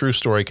based on a true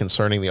story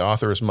concerning the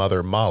author's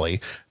mother,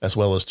 Molly, as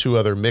well as two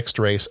other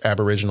mixed-race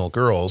Aboriginal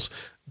girls,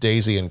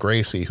 Daisy and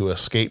Gracie, who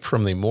escaped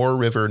from the Moore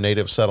River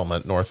native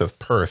settlement north of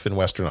Perth in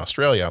Western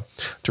Australia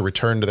to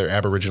return to their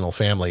Aboriginal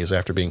families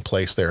after being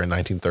placed there in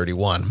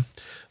 1931.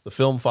 The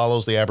film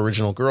follows the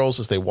Aboriginal girls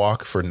as they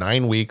walk for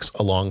 9 weeks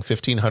along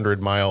 1,500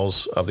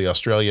 miles of the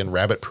Australian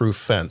rabbit-proof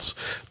fence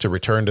to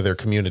return to their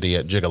community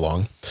at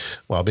Jigalong,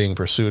 while being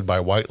pursued by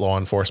white law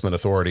enforcement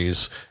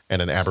authorities and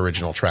an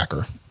Aboriginal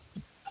tracker.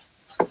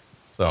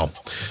 So,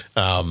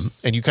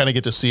 and you kind of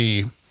get to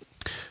see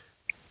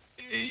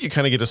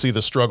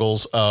the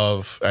struggles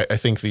of, I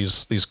think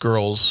these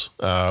girls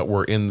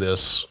were in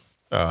this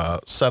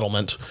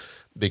settlement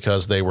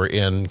because they were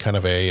in kind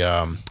of a,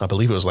 I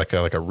believe it was like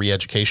a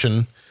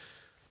re-education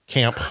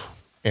camp.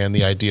 And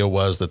the idea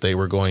was that they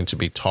were going to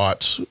be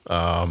taught,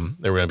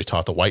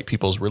 the white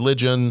people's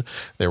religion.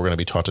 They were going to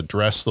be taught to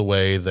dress the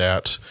way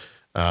that,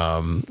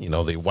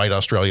 the white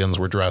Australians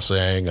were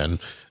dressing and,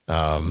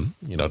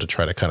 to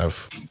try to kind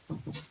of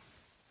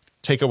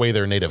take away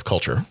their native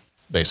culture,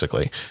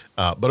 basically.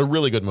 But a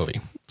really good movie.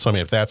 So, I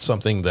mean, if that's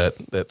something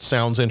that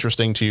sounds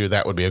interesting to you,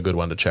 that would be a good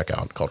one to check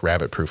out, called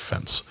Rabbit Proof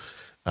Fence.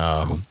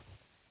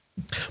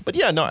 But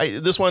yeah, no,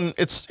 this one,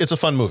 it's a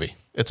fun movie.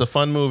 It's a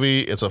fun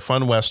movie. It's a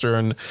fun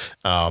Western.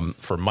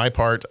 For my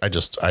part, I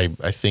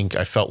think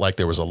I felt like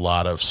there was a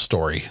lot of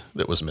story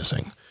that was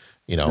missing,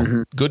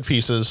 good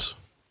pieces,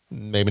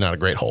 maybe not a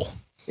great whole.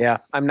 Yeah.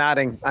 I'm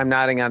nodding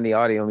on the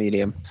audio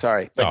medium.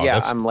 Sorry. But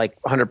I'm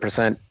like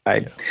 100%.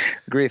 I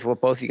agree with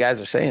what both you guys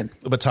are saying.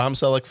 But Tom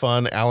Selleck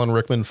fun, Alan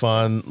Rickman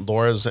fun,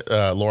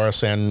 Laura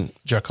San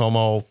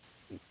Giacomo,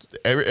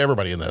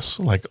 everybody in this,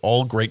 like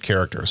all great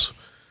characters.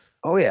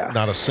 Oh yeah.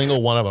 Not a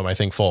single one of them, I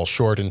think, falls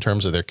short in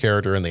terms of their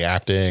character and the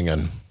acting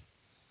and.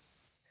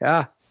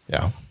 Yeah.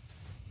 Yeah.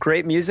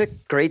 Great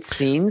music, great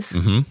scenes.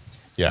 Mm-hmm.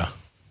 Yeah.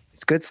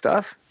 It's good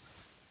stuff.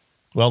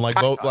 Well,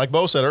 like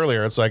Bo said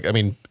earlier, it's like, I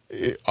mean,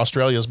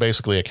 Australia is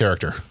basically a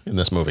character in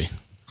this movie.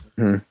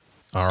 Mm-hmm.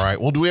 All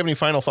right. Well, do we have any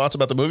final thoughts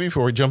about the movie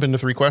before we jump into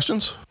 3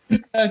 questions?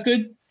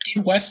 Good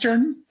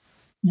Western,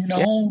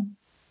 nothing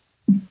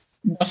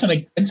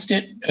against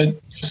it.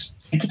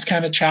 Just think it's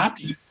kind of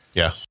choppy.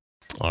 Yeah.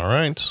 All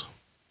right.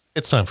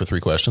 It's time for 3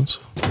 questions.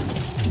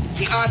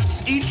 He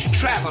asks each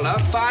traveler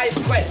 5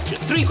 questions.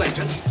 3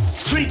 questions.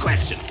 3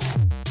 questions.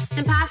 It's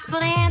impossible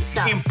to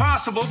answer.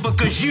 Impossible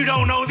because you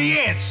don't know the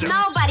answer.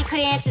 Nobody could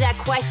answer that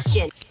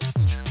question.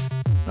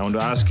 I want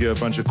to ask you a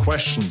bunch of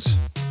questions.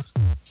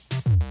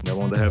 I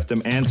want to have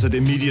them answered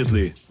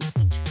immediately.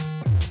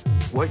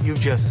 What you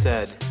just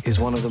said is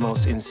one of the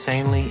most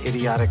insanely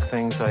idiotic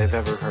things I have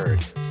ever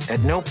heard. At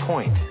no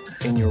point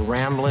in your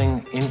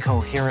rambling,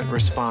 incoherent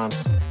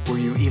response were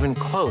you even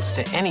close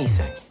to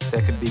anything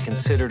that could be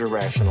considered a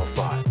rational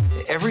thought.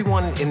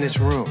 Everyone in this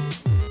room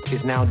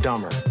is now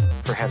dumber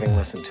for having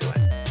listened to it.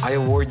 I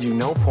award you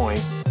no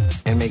points,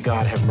 and may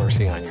God have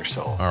mercy on your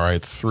soul. All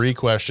right, 3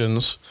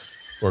 questions.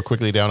 We're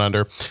quickly down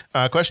under.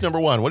 Question number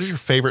 1, what is your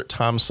favorite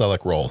Tom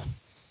Selleck role?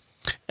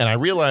 And I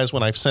realized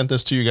when I sent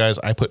this to you guys,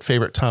 I put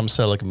favorite Tom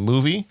Selleck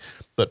movie.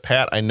 But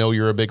Pat, I know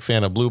you're a big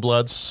fan of Blue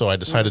Bloods, so I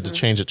decided to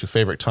change it to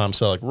favorite Tom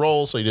Selleck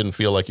role, so you didn't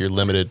feel like you're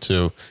limited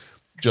to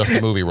just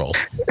the movie roles.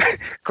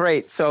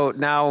 Great. So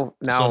now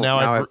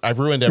I've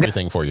ruined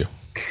everything for you.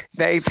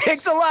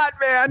 Thanks a lot,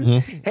 man.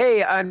 Mm-hmm.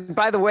 Hey, and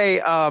by the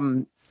way,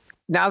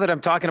 now that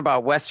I'm talking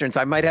about Westerns,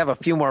 I might have a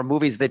few more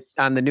movies that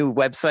on the new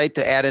website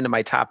to add into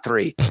my top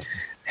 3.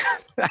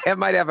 I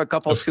might have a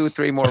couple, 2,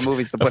 3 more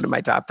movies to put in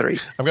my top 3.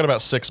 I've got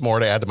about 6 more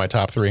to add to my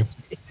top 3.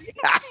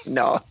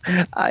 No,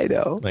 I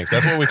know. Thanks.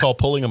 That's what we call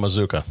pulling a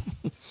bazooka.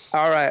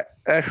 All right.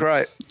 That's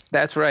right.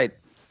 That's right.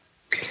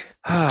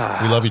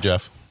 We love you,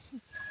 Jeff.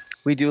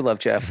 We do love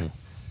Jeff.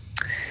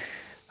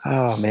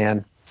 Oh,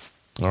 man.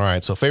 All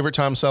right. So favorite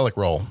Tom Selleck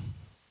role?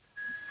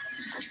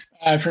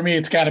 For me,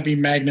 it's got to be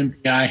Magnum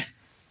PI.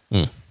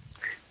 Yeah.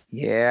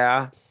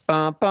 Yeah,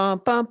 I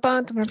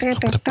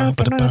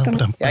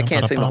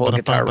can't sing the whole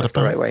guitar riff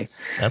the right way.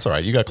 That's all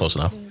right. You got close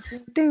enough.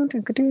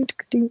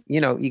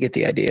 You know, you get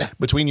the idea.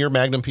 Between your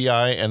Magnum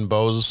PI and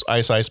Bo's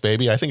Ice Ice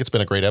Baby, I think it's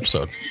been a great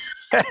episode.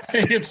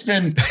 It's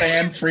been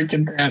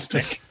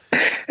fan-freaking-tastic.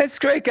 That's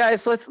great,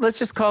 guys. Let's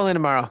just call in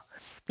tomorrow.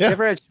 Yeah. You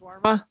ever had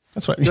shawarma?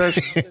 That's right. There's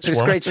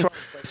great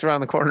shawarma place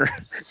around the corner.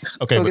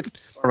 Okay.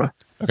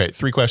 Okay.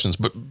 3 questions,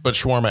 but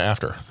shawarma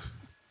after.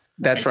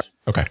 That's right.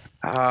 Okay.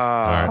 All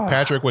right.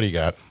 Patrick, what do you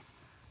got?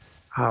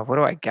 What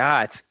do I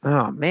got?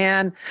 Oh,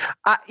 man.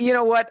 You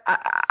know what?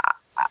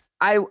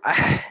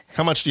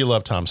 How much do you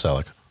love Tom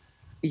Selleck?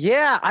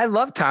 Yeah, I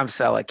love Tom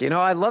Selleck. You know,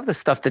 I love the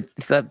stuff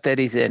that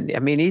he's in. I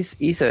mean,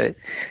 he's a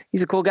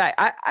cool guy.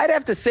 I'd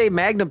have to say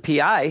Magnum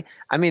PI.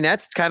 I mean,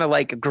 that's kind of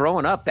like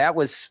growing up. That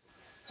was,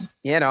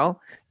 you know,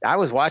 I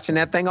was watching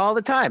that thing all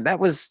the time.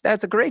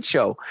 That's a great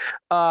show.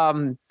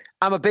 I'm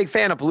a big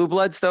fan of Blue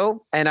Bloods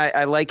though, and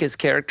I like his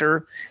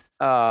character.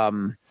 I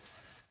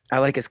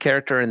like his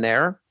character in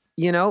there.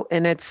 You know,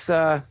 and it's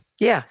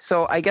yeah.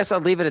 So I guess I'll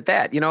leave it at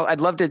that. You know,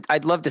 I'd love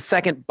to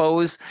second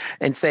Bose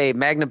and say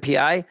Magnum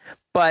PI,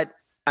 but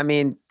I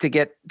mean to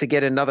get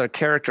another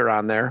character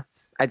on there,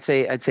 I'd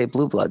say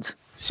Blue Bloods.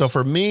 So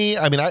for me,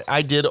 I mean,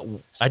 I did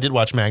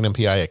watch Magnum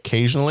PI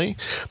occasionally,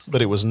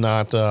 but it was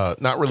not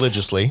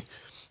religiously.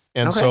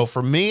 And Okay. So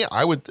for me,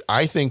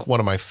 I think one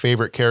of my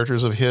favorite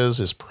characters of his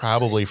is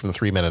probably from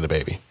 3 Men and a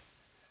Baby.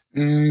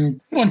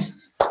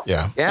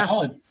 Yeah.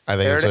 Solid. I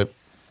think it's it.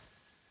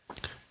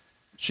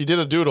 She did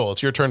a doodle.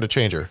 It's your turn to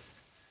change her.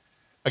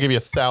 I'll give you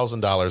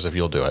 $1,000 if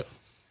you'll do it.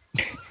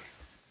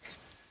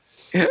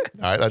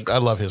 I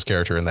love his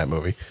character in that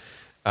movie.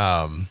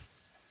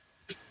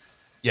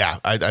 Yeah,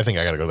 I think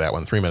I got to go that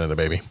one. 3 Men and a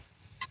Baby.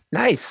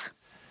 Nice.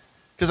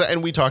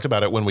 And we talked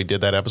about it when we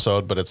did that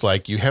episode, but it's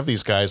like you have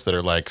these guys that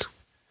are like,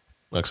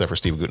 well, except for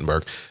Steve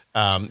Guttenberg,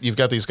 you've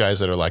got these guys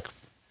that are like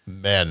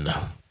men.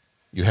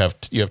 You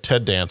have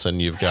Ted Danson,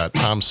 you've got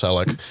Tom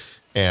Selleck,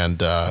 and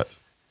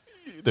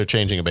they're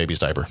changing a baby's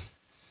diaper.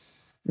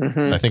 Mm-hmm.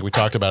 And I think we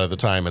talked about it at the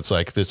time. It's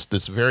like this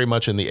very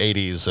much in the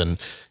 80s, and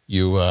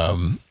you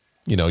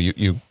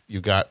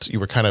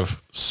were kind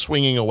of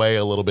swinging away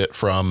a little bit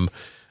from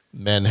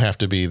men have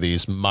to be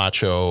these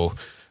macho,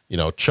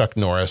 Chuck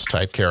Norris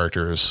type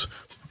characters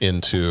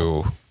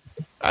into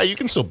you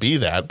can still be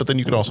that, but then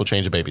you can also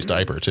change a baby's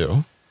diaper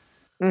too.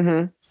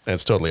 Mm-hmm.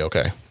 It's totally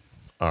okay.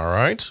 All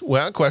right.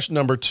 Well, question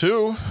number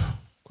two.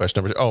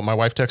 Oh, my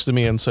wife texted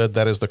me and said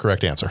that is the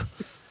correct answer.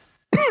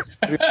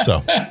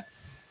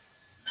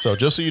 So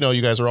just so you know,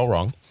 you guys are all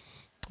wrong.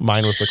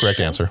 Mine was the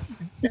correct answer.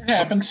 It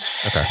happens.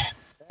 Okay.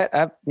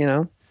 I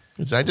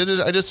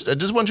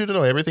just want you to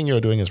know everything you're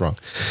doing is wrong.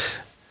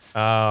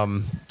 All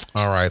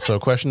right. So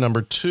question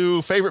number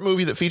 2, favorite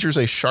movie that features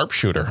a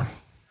sharpshooter.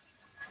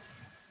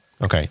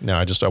 Okay. Now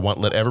I want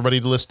to let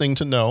everybody listening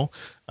to know,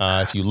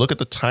 if you look at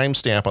the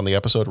timestamp on the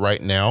episode right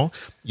now,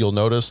 you'll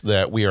notice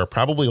that we are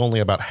probably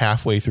only about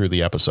halfway through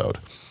the episode.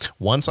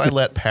 Once I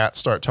let Pat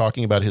start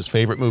talking about his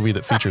favorite movie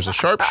that features a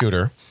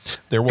sharpshooter,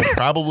 there will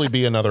probably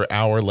be another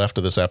hour left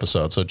of this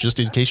episode. So just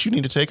in case you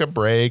need to take a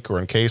break, or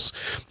in case,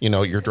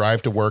 your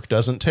drive to work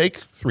doesn't take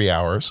 3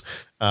 hours,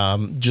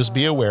 just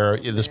be aware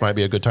this might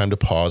be a good time to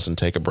pause and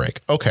take a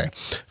break. Okay.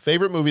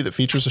 Favorite movie that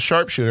features a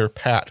sharpshooter.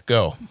 Pat,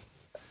 go.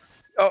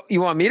 Oh,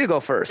 you want me to go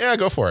first? Yeah,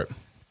 go for it.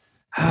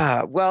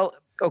 Well,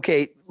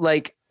 okay.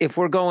 Like if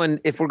we're going,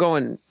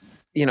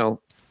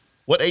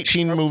 what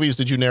 18 movies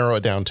did you narrow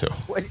it down to?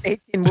 What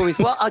 18 movies?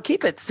 Well, I'll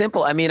keep it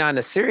simple. I mean, on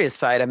the serious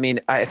side,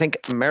 I think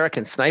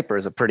American Sniper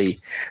is a pretty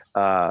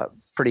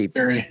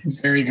very,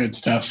 very good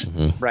stuff.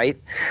 Right.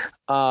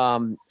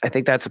 I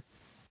think that's a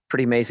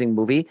pretty amazing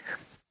movie.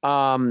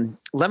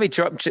 Let me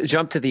jump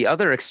to the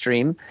other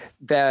extreme.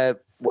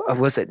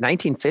 Was it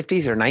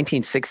 1950s or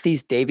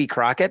 1960s? Davy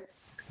Crockett.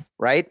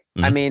 Right.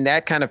 Mm-hmm. I mean,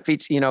 that kind of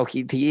feature,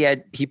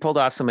 he pulled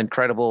off some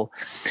incredible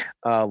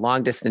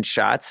long distance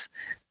shots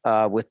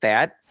with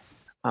that.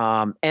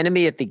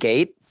 Enemy at the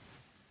Gate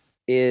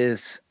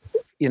is,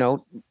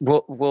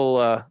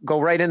 we'll go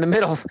right in the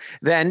middle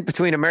then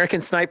between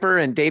American Sniper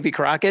and Davy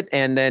Crockett,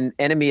 and then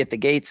Enemy at the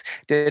Gates.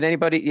 Did any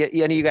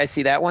of you guys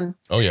see that one?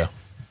 Oh yeah.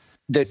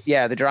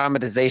 The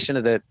dramatization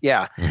of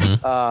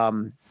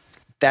Mm-hmm.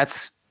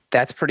 That's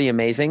pretty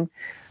amazing.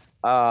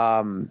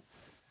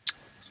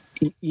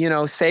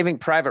 Saving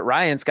Private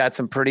Ryan's got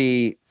some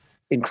pretty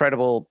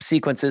incredible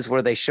sequences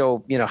where they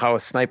show, how a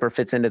sniper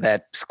fits into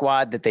that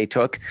squad that they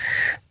took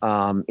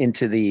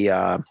into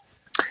the,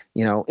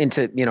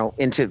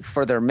 into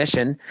for their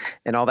mission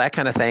and all that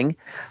kind of thing.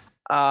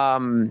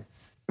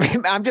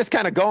 I'm just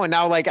kind of going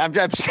now. Like I'm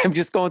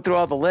just going through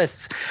all the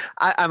lists.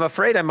 I'm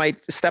afraid I might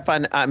step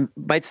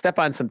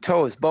on some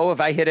toes. Bo,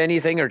 have I hit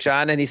anything, or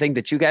John, anything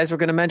that you guys were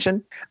going to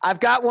mention? I've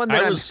got one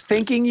that I'm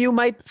thinking you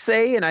might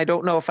say, and I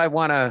don't know if I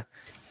want to.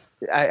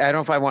 I don't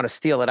know if I want to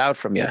steal it out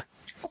from you.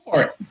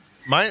 Or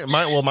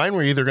Mine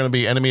were either going to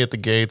be Enemy at the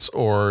Gates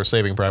or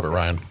Saving Private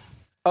Ryan.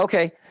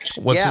 Okay.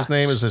 What's his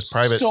name? Is his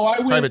Private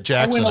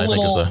Jackson? I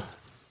think is the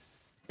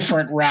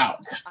different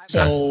route.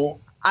 So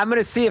I'm going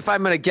to see if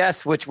I'm going to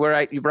guess which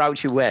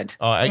route you went.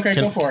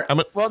 Go for it.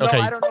 No,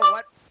 I don't know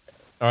what.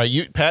 All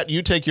right, Pat,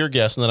 you take your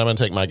guess, and then I'm going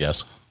to take my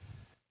guess.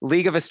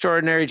 League of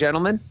Extraordinary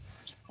Gentlemen.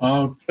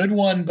 Oh, good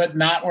one, but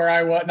not where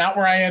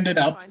I ended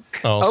up.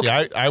 Oh,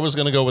 okay. See, I was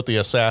going to go with the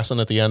assassin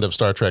at the end of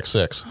Star Trek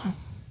 6.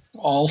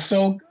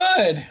 Also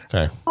good.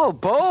 Okay. Oh,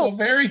 Bo. Also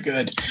very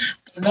good.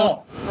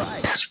 No.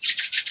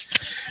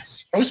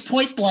 It was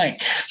Point Blank.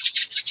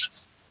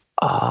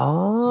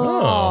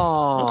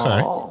 Oh.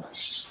 Okay.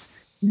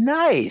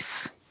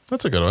 Nice.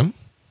 That's a good one.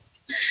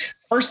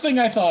 First thing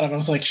I thought of, I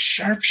was like,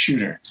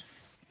 sharpshooter.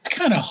 It's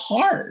kind of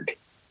hard.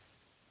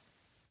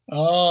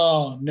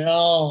 Oh,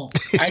 no.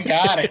 I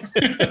got it.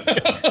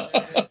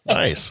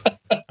 Nice. I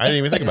didn't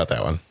even think about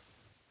that one.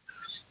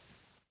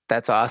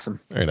 That's awesome.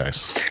 Very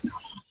nice.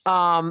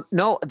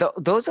 No,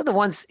 those are the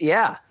ones.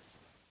 Yeah.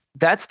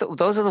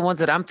 Those are the ones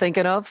that I'm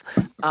thinking of.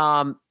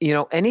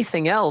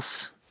 Anything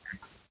else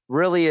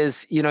really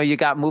is, you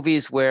got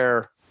movies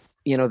where,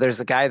 there's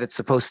a guy that's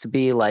supposed to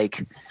be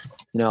like,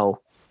 a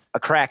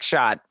crack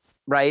shot,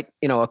 right?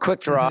 A quick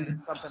draw,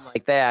 something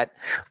like that.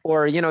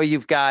 Or,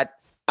 you've got,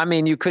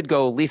 you could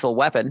go Lethal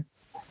Weapon.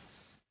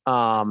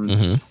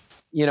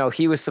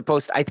 He was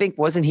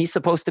wasn't he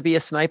supposed to be a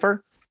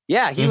sniper?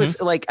 Yeah, he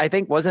was like, I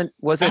think wasn't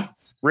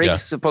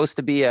Riggs supposed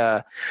to be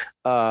a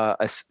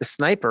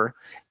sniper?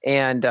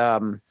 And,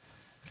 of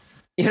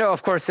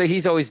course, so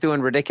he's always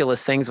doing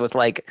ridiculous things with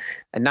like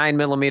a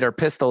 9mm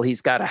pistol.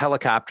 He's got a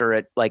helicopter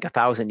at like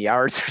 1,000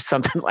 yards or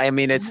something.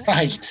 It's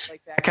right.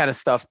 Like that kind of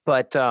stuff.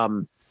 But,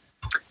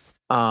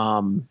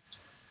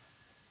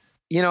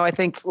 I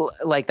think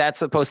like that's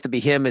supposed to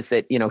be him, is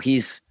that,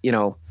 he's,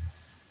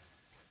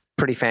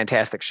 pretty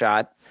fantastic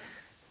shot.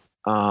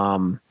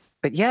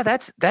 But yeah,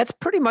 that's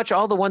pretty much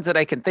all the ones that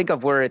I can think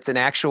of where it's an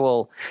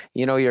actual,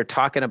 you're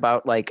talking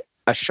about like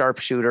a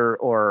sharpshooter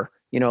or,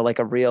 like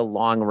a real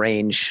long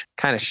range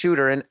kind of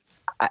shooter. And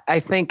I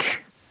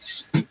think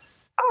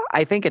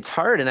it's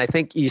hard. And I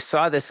think you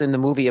saw this in the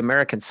movie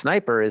American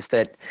Sniper, is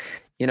that,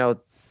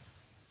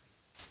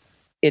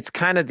 it's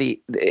kind of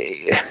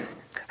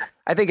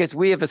I think as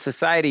we have a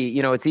society,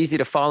 it's easy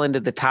to fall into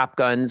the Top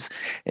Guns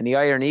and the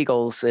Iron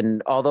Eagles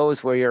and all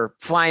those where you're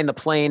flying the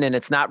plane and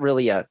it's not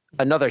really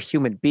another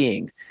human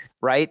being,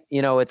 right?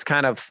 It's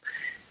kind of,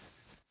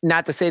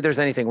 not to say there's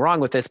anything wrong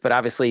with this, but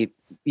obviously,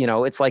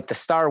 it's like the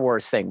Star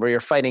Wars thing where you're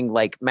fighting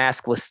like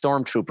maskless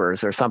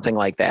stormtroopers or something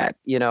like that,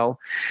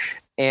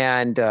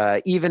 and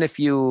even if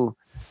you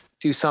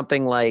do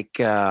something like,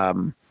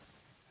 like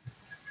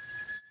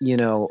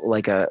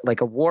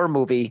a war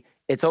movie,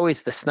 it's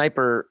always the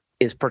sniper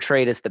is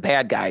portrayed as the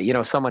bad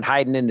guy, someone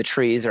hiding in the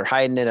trees or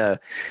hiding in a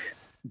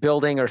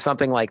building or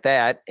something like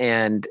that.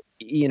 And,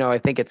 I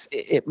think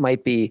it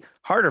might be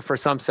harder for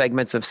some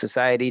segments of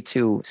society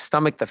to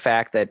stomach the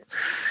fact that,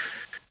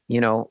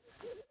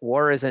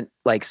 war isn't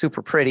like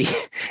super pretty.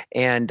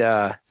 And,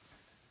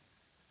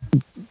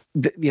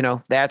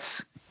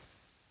 that's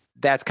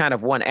kind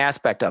of one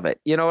aspect of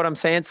it. You know what I'm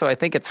saying? So I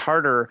think it's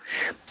harder,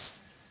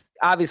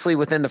 obviously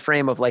within the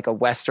frame of like a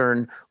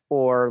Western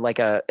or like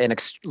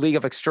League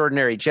of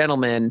Extraordinary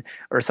Gentlemen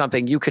or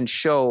something, you can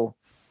show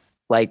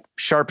like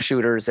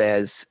sharpshooters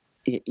as,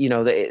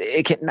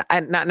 it can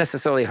not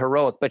necessarily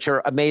heroic, but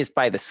you're amazed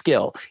by the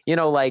skill,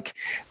 like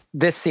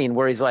this scene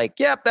where he's like,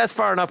 yep, that's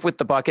far enough with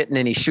the bucket. And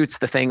then he shoots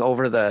the thing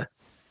over the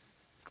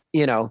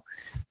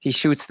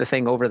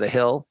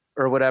hill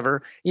or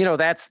whatever,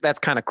 that's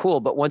kind of cool.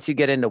 But once you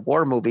get into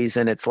war movies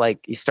and it's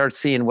like, you start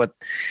seeing what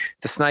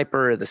the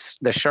sniper,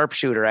 the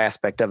sharpshooter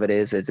aspect of it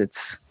is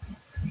it's,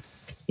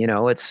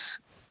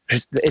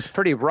 it's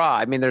pretty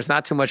raw. There's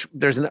not too much,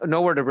 there's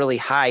nowhere to really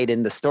hide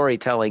in the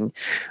storytelling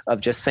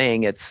of just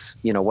saying it's,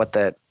 what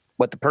the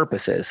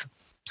purpose is.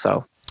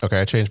 So.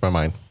 Okay. I changed my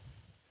mind.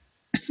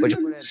 What'd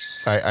you put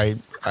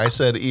in? I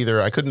said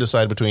either I couldn't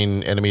decide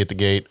between Enemy at the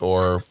Gate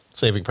or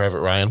Saving Private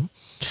Ryan.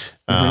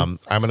 I'm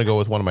going to go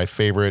with one of my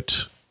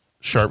favorite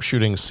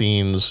sharpshooting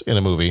scenes in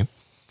a movie.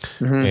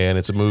 And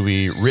it's a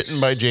movie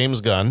written by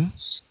James Gunn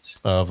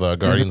of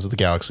Guardians of the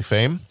Galaxy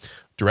fame,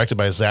 directed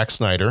by Zack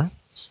Snyder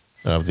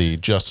of the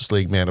Justice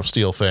League Man of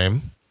Steel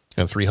fame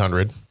and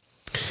 300. I'm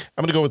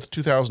going to go with the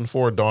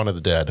 2004 Dawn of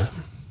the Dead.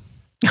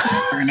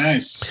 Very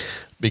nice.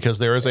 Because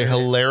there is a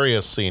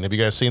hilarious scene. Have you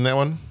guys seen that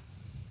one?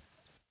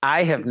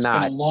 I have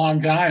not. Been a long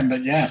time,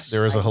 but yes.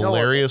 There is a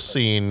hilarious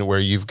scene where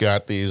you've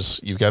got these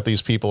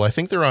people. I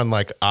think they're on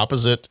like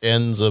opposite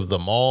ends of the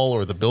mall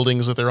or the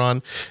buildings that they're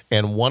on.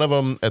 And one of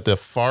them at the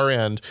far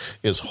end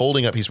is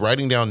holding up. He's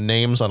writing down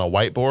names on a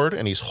whiteboard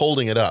and he's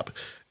holding it up.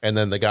 And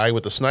then the guy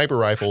with the sniper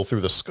rifle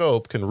through the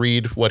scope can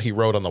read what he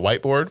wrote on the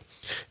whiteboard.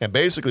 And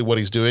basically what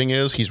he's doing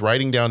is he's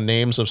writing down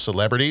names of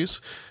celebrities,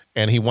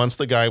 and he wants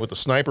the guy with the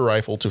sniper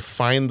rifle to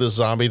find the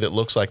zombie that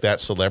looks like that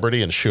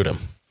celebrity and shoot him.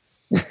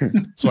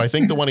 So I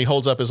think the one he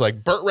holds up is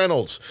like Burt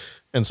Reynolds.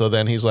 And so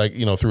then he's like,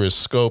 through his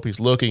scope, he's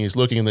looking,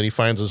 and then he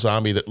finds a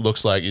zombie that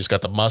looks like, he's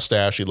got the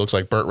mustache, he looks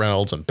like Burt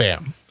Reynolds, and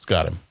bam, he's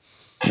got him.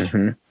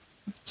 Mm-hmm.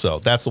 So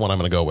that's the one I'm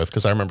going to go with,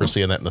 because I remember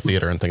seeing that in the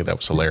theater and thinking that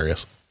was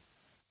hilarious.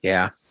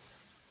 Yeah.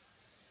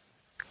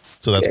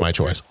 So that's my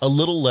choice. A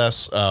little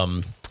less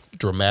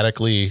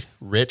dramatically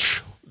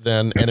rich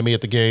than Enemy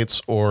at the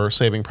Gates or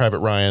Saving Private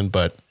Ryan,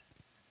 but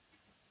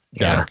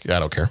I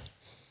don't care.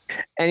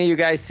 Any of you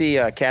guys see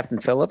Captain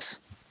Phillips?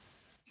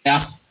 Yeah.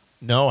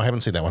 No, I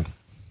haven't seen that one.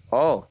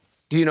 Oh,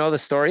 do you know the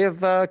story of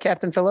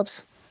Captain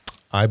Phillips?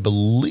 I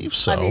believe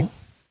so. I mean,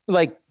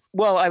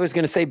 I was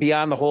going to say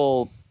beyond the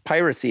whole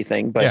piracy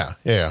thing, but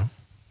yeah.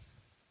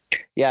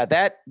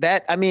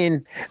 That I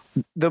mean,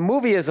 the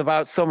movie is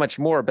about so much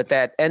more, but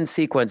that end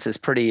sequence is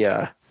pretty.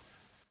 That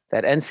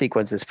end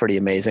sequence is pretty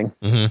amazing.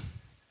 Mm-hmm.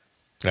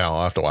 Yeah,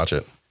 I'll have to watch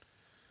it.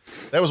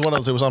 That was one of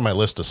those. It was on my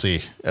list to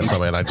see at some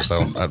point. I just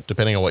don't.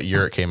 Depending on what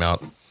year it came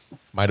out,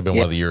 might have been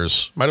one of the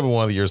years. Might have been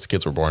one of the years the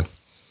kids were born.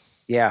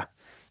 Yeah,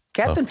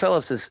 Captain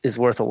Phillips is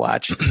worth a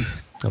watch.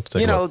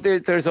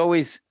 There's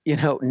always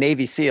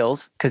Navy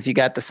SEALs, because you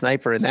got the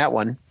sniper in that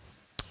one.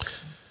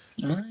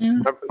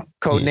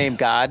 Codename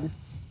God,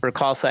 or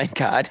call sign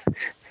God.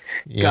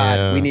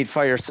 God, we need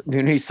fire.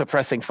 We need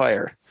suppressing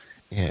fire.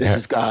 Yeah. This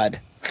is God.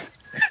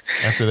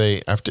 After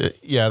that was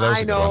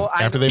a good one.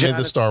 After they made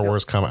the Star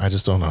Wars comment, I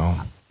just don't know.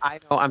 I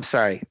know. I'm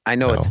sorry. I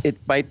know it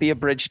might be a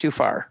bridge too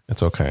far.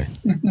 It's okay.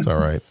 It's all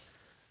right.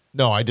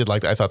 No, I did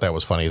like that. I thought that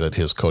was funny that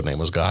his code name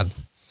was God.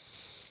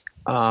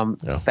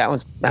 That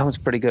was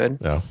pretty good.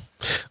 Yeah.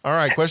 All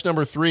right. Question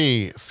number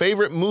 3.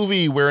 Favorite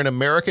movie where an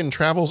American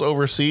travels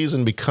overseas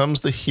and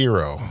becomes the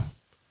hero?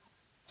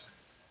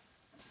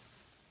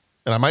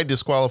 And I might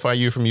disqualify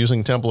you from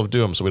using Temple of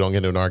Doom so we don't get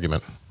into an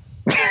argument.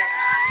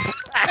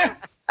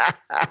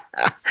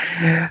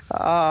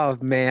 Oh,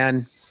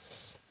 man.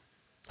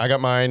 I got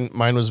mine.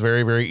 Mine was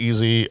very, very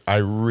easy. I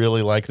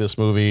really like this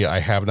movie. I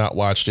have not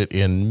watched it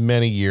in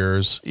many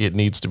years. It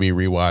needs to be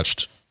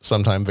rewatched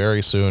sometime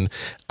very soon.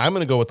 I'm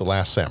going to go with The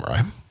Last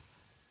Samurai.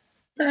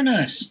 Very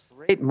nice.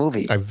 Great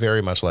movie. I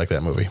very much like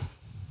that movie.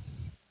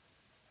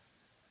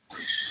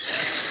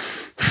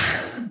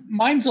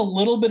 Mine's a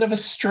little bit of a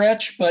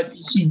stretch, but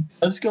he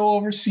does go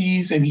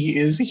overseas, and he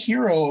is a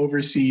hero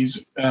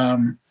overseas.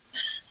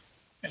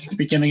 At the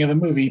beginning of the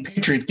movie,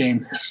 Patriot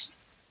Game.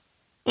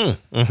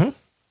 Mm-hmm.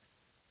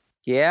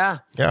 Yeah.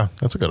 Yeah,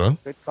 that's a good one.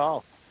 Good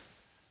call.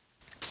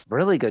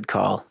 Really good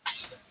call.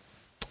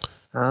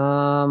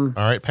 All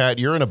right, Pat,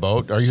 you're in a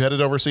boat. Are you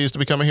headed overseas to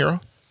become a hero?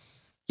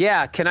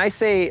 Yeah. Can I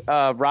say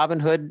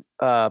Robin Hood,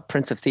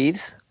 Prince of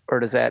Thieves?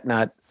 Or does that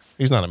not?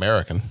 He's not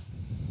American.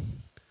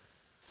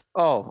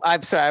 Oh,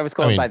 I'm sorry. I was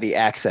going by the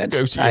accent.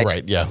 You're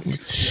right. Yeah.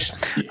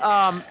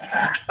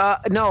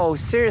 No,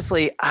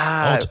 seriously.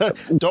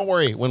 Don't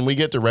worry. When we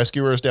get to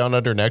Rescuers Down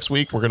Under next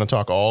week, we're going to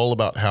talk all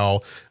about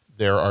how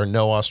there are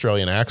no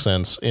Australian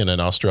accents in an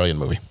Australian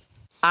movie.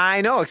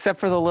 I know, except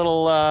for the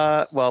little,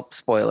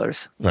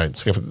 spoilers. Right.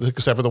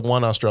 Except for the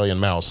one Australian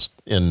mouse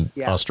in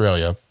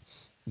Australia.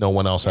 No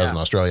one else has an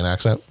Australian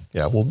accent.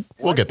 Yeah,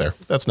 we'll get there.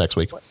 That's next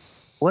week.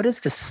 What is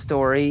the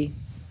story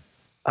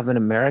of an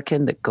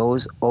American that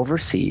goes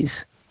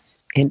overseas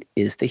and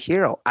is the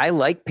hero? I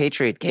like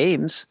Patriot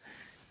Games.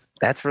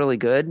 That's really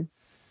good.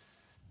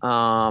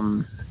 Let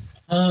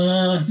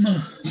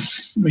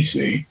me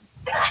see.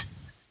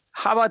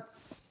 How about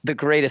The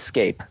Great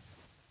Escape?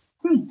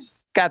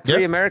 Got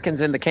 3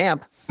 Americans in the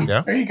camp.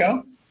 Yeah. There you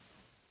go.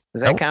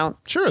 Does that count?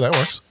 Sure, that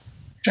works.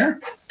 Sure.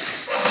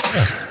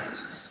 Yeah.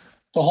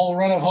 The whole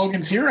run of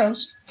Hogan's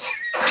Heroes.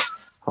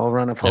 Whole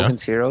run of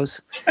Hogan's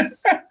Heroes.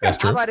 That's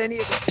true. How about any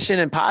of the Mission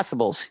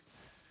Impossibles?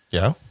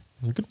 Yeah,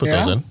 you could put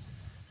those in.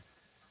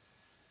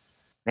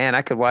 Man,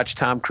 I could watch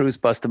Tom Cruise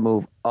bust a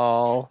move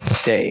all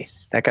day.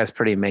 That guy's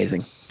pretty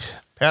amazing.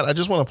 Pat, I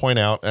just want to point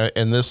out,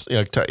 and this,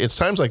 it's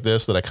times like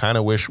this that I kind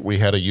of wish we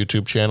had a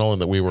YouTube channel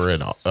and that we were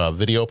in a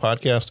video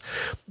podcast.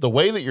 The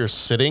way that you're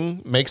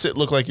sitting makes it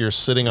look like you're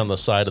sitting on the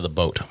side of the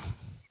boat.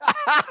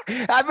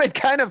 I've been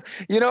kind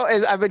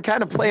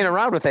of playing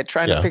around with it,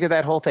 trying to figure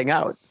that whole thing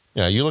out.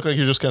 Yeah, you look like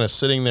you're just kind of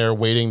sitting there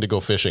waiting to go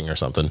fishing or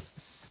something.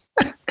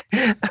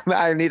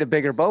 I need a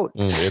bigger boat.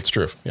 It's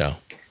true. Yeah.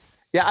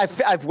 Yeah,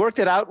 I've worked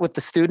it out with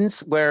the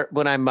students where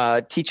when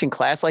I'm teaching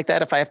class like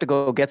that, if I have to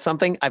go get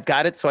something, I've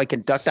got it so I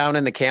can duck down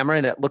in the camera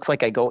and it looks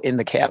like I go in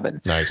the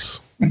cabin. Nice.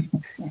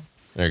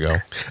 There you go.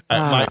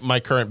 My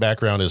current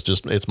background is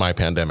it's my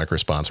pandemic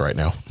response right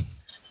now.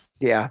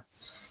 Yeah.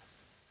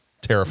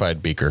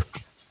 Terrified beaker.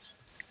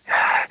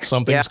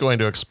 Something's going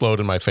to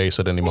explode in my face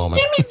at any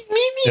moment.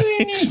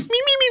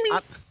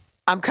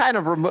 I'm kind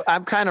of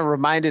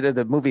reminded of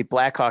the movie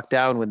Black Hawk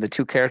Down when the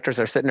 2 characters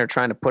are sitting there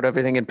trying to put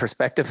everything in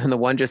perspective, and the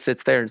one just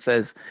sits there and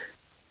says,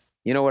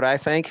 "You know what I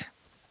think?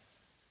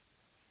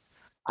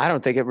 I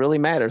don't think it really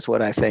matters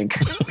what I think."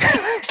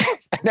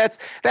 That's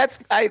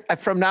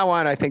from now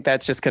on, I think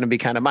that's just going to be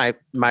kind of my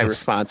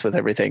response with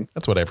everything.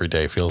 That's what every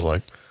day feels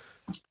like.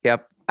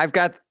 Yep. I've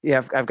got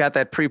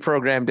that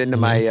pre-programmed into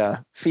my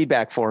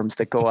feedback forms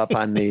that go up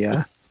on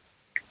the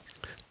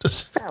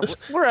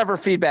wherever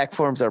feedback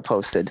forms are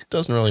posted.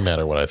 Doesn't really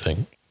matter what I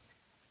think.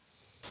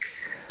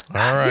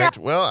 All right. Yeah.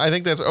 Well, I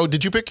think that's. Oh,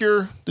 did you pick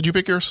yours?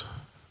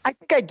 I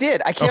think I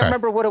did. I can't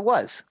remember what it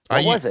was.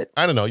 What was it?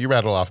 I don't know. You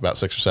rattled off about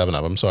 6 or 7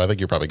 of them, so I think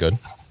you're probably good.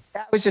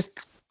 I was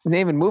just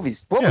naming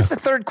movies. What was the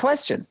third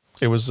question?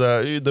 It was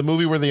the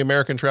movie where the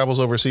American travels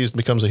overseas and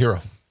becomes a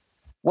hero.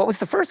 What was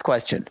the first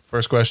question?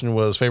 First question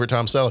was favorite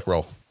Tom Selleck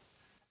role.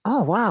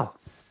 Oh, wow.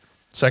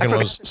 Second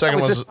was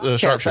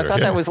Sharpshooter. I thought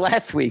that was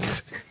last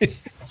week's.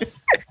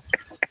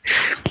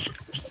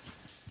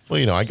 Well,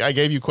 you know, I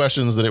gave you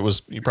questions that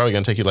you're probably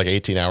going to take you like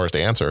 18 hours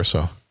to answer.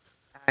 So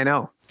I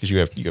know, because you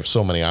have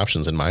so many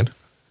options in mind.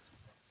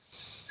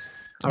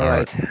 All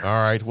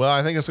right. Well,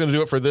 I think that's going to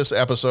do it for this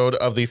episode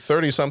of the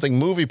 30-something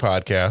movie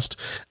podcast.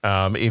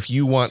 If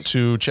you want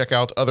to check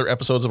out other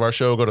episodes of our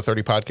show, go to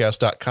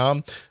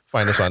 30podcast.com.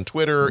 Find us on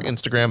Twitter,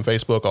 Instagram,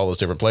 Facebook, all those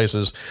different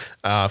places.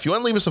 If you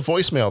want to leave us a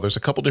voicemail, there's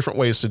a couple different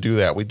ways to do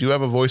that. We do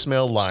have a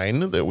voicemail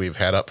line that we've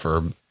had up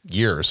for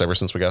years, ever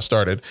since we got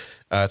started.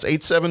 It's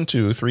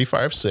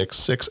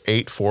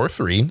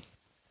 872-356-6843.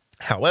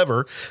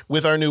 However,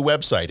 with our new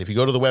website, if you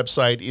go to the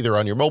website, either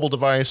on your mobile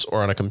device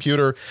or on a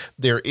computer,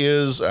 there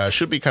is,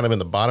 should be kind of in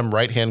the bottom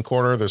right-hand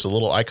corner, there's a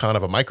little icon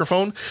of a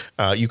microphone.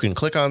 You can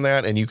click on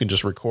that and you can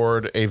just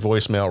record a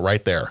voicemail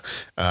right there.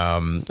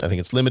 I think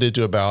it's limited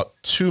to about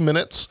 2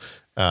 minutes,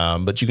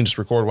 but you can just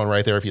record one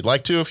right there if you'd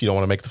like to. If you don't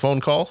want to make the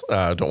phone call,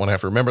 don't want to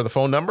have to remember the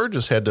phone number,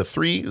 just head to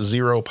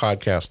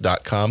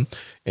 30podcast.com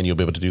and you'll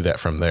be able to do that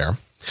from there.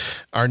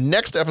 Our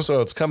next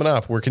episode's coming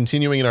up. We're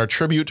continuing in our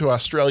tribute to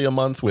Australia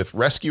month with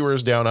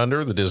Rescuers Down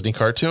Under, the Disney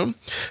cartoon.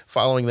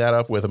 Following that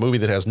up with a movie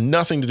that has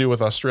nothing to do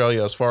with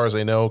Australia as far as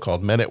I know,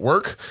 called Men at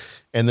Work.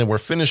 And then we're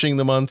finishing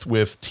the month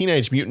with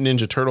Teenage Mutant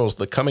Ninja Turtles,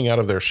 the Coming Out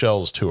of Their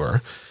Shells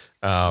tour.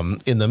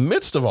 In the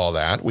midst of all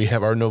that, we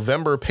have our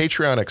November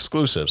Patreon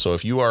exclusive. So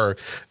if you are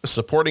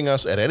supporting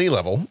us at any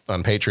level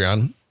on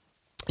Patreon,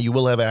 you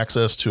will have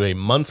access to a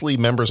monthly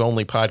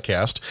members-only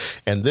podcast,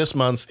 and this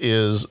month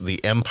is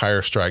the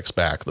Empire Strikes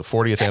Back, the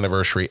 40th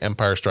anniversary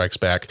Empire Strikes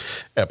Back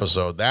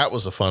episode. That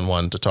was a fun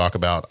one to talk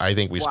about. I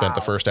think we spent the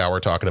first hour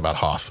talking about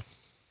Hoth.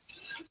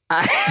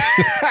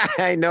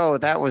 I know,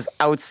 that was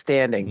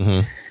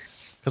outstanding.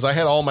 Because I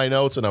had all my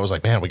notes, and I was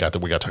like, man, we got to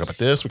talk about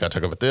this, we got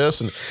to talk about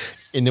this,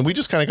 and then we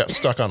just kind of got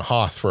stuck on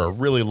Hoth for a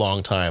really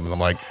long time, and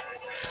I'm like,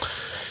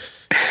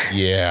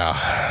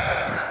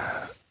 yeah.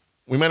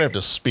 We might have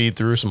to speed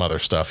through some other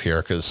stuff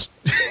here because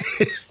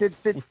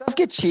did stuff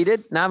get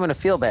cheated? Now I'm going to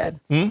feel bad.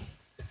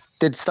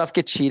 Did stuff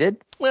get cheated?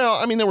 Well,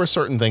 I mean, there were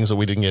certain things that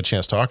we didn't get a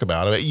chance to talk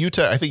about. I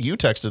think you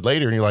texted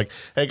later and you're like,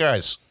 "Hey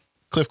guys,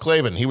 Cliff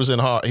Clavin, he was on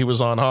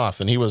Hoth,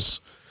 and he was,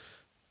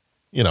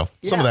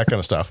 some of that kind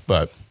of stuff."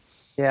 But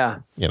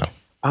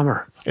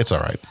bummer. It's all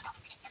right.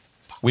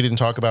 We didn't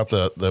talk about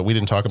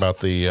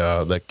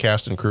the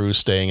cast and crew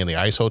staying in the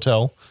ice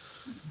hotel.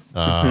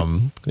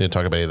 Didn't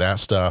talk about any of that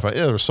stuff.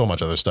 There was so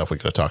much other stuff we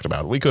could have talked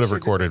about. We could have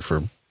recorded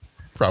for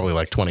probably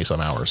like 20 some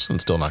hours and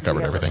still not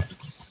covered everything.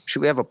 Should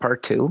we have a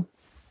part 2?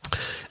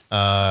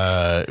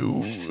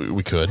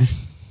 We could.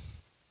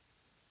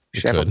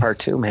 Have a part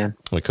 2, man.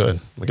 We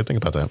could think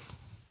about that.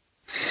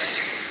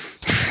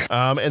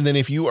 And then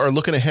if you are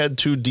looking ahead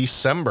to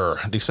December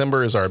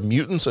is our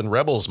Mutants and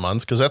Rebels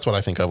month, because that's what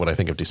I think of when I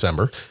think of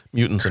December,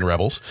 Mutants and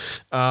Rebels.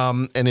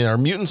 And in our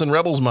Mutants and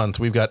Rebels month,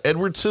 we've got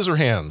Edward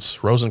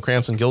Scissorhands,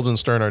 Rosencrantz and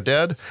Guildenstern Are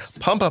Dead,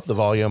 Pump Up the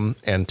Volume,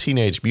 and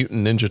Teenage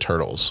Mutant Ninja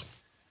Turtles.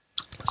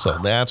 So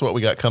that's what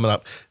we got coming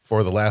up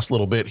for the last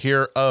little bit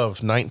here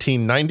of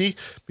 1990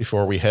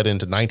 before we head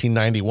into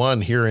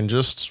 1991 here in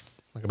just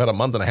like about a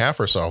month and a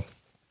half or so.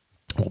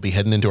 We'll be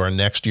heading into our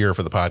next year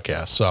for the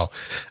podcast. So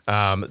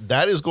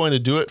that is going to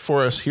do it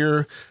for us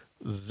here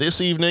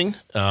this evening.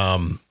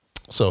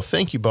 So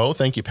thank you, Bo.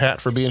 Thank you, Pat,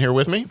 for being here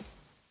with me.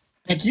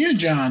 Thank you,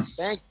 John.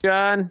 Thanks,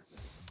 John.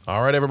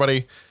 All right,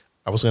 everybody.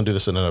 I was going to do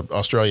this in an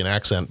Australian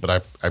accent,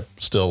 but I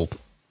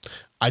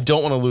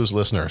don't want to lose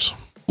listeners.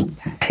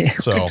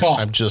 So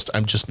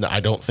I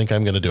don't think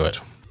I'm going to do it.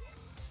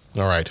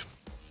 All right.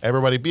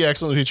 Everybody be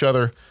excellent with each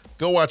other.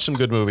 Go watch some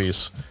good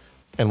movies,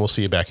 and we'll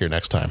see you back here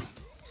next time.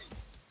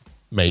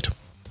 Mate.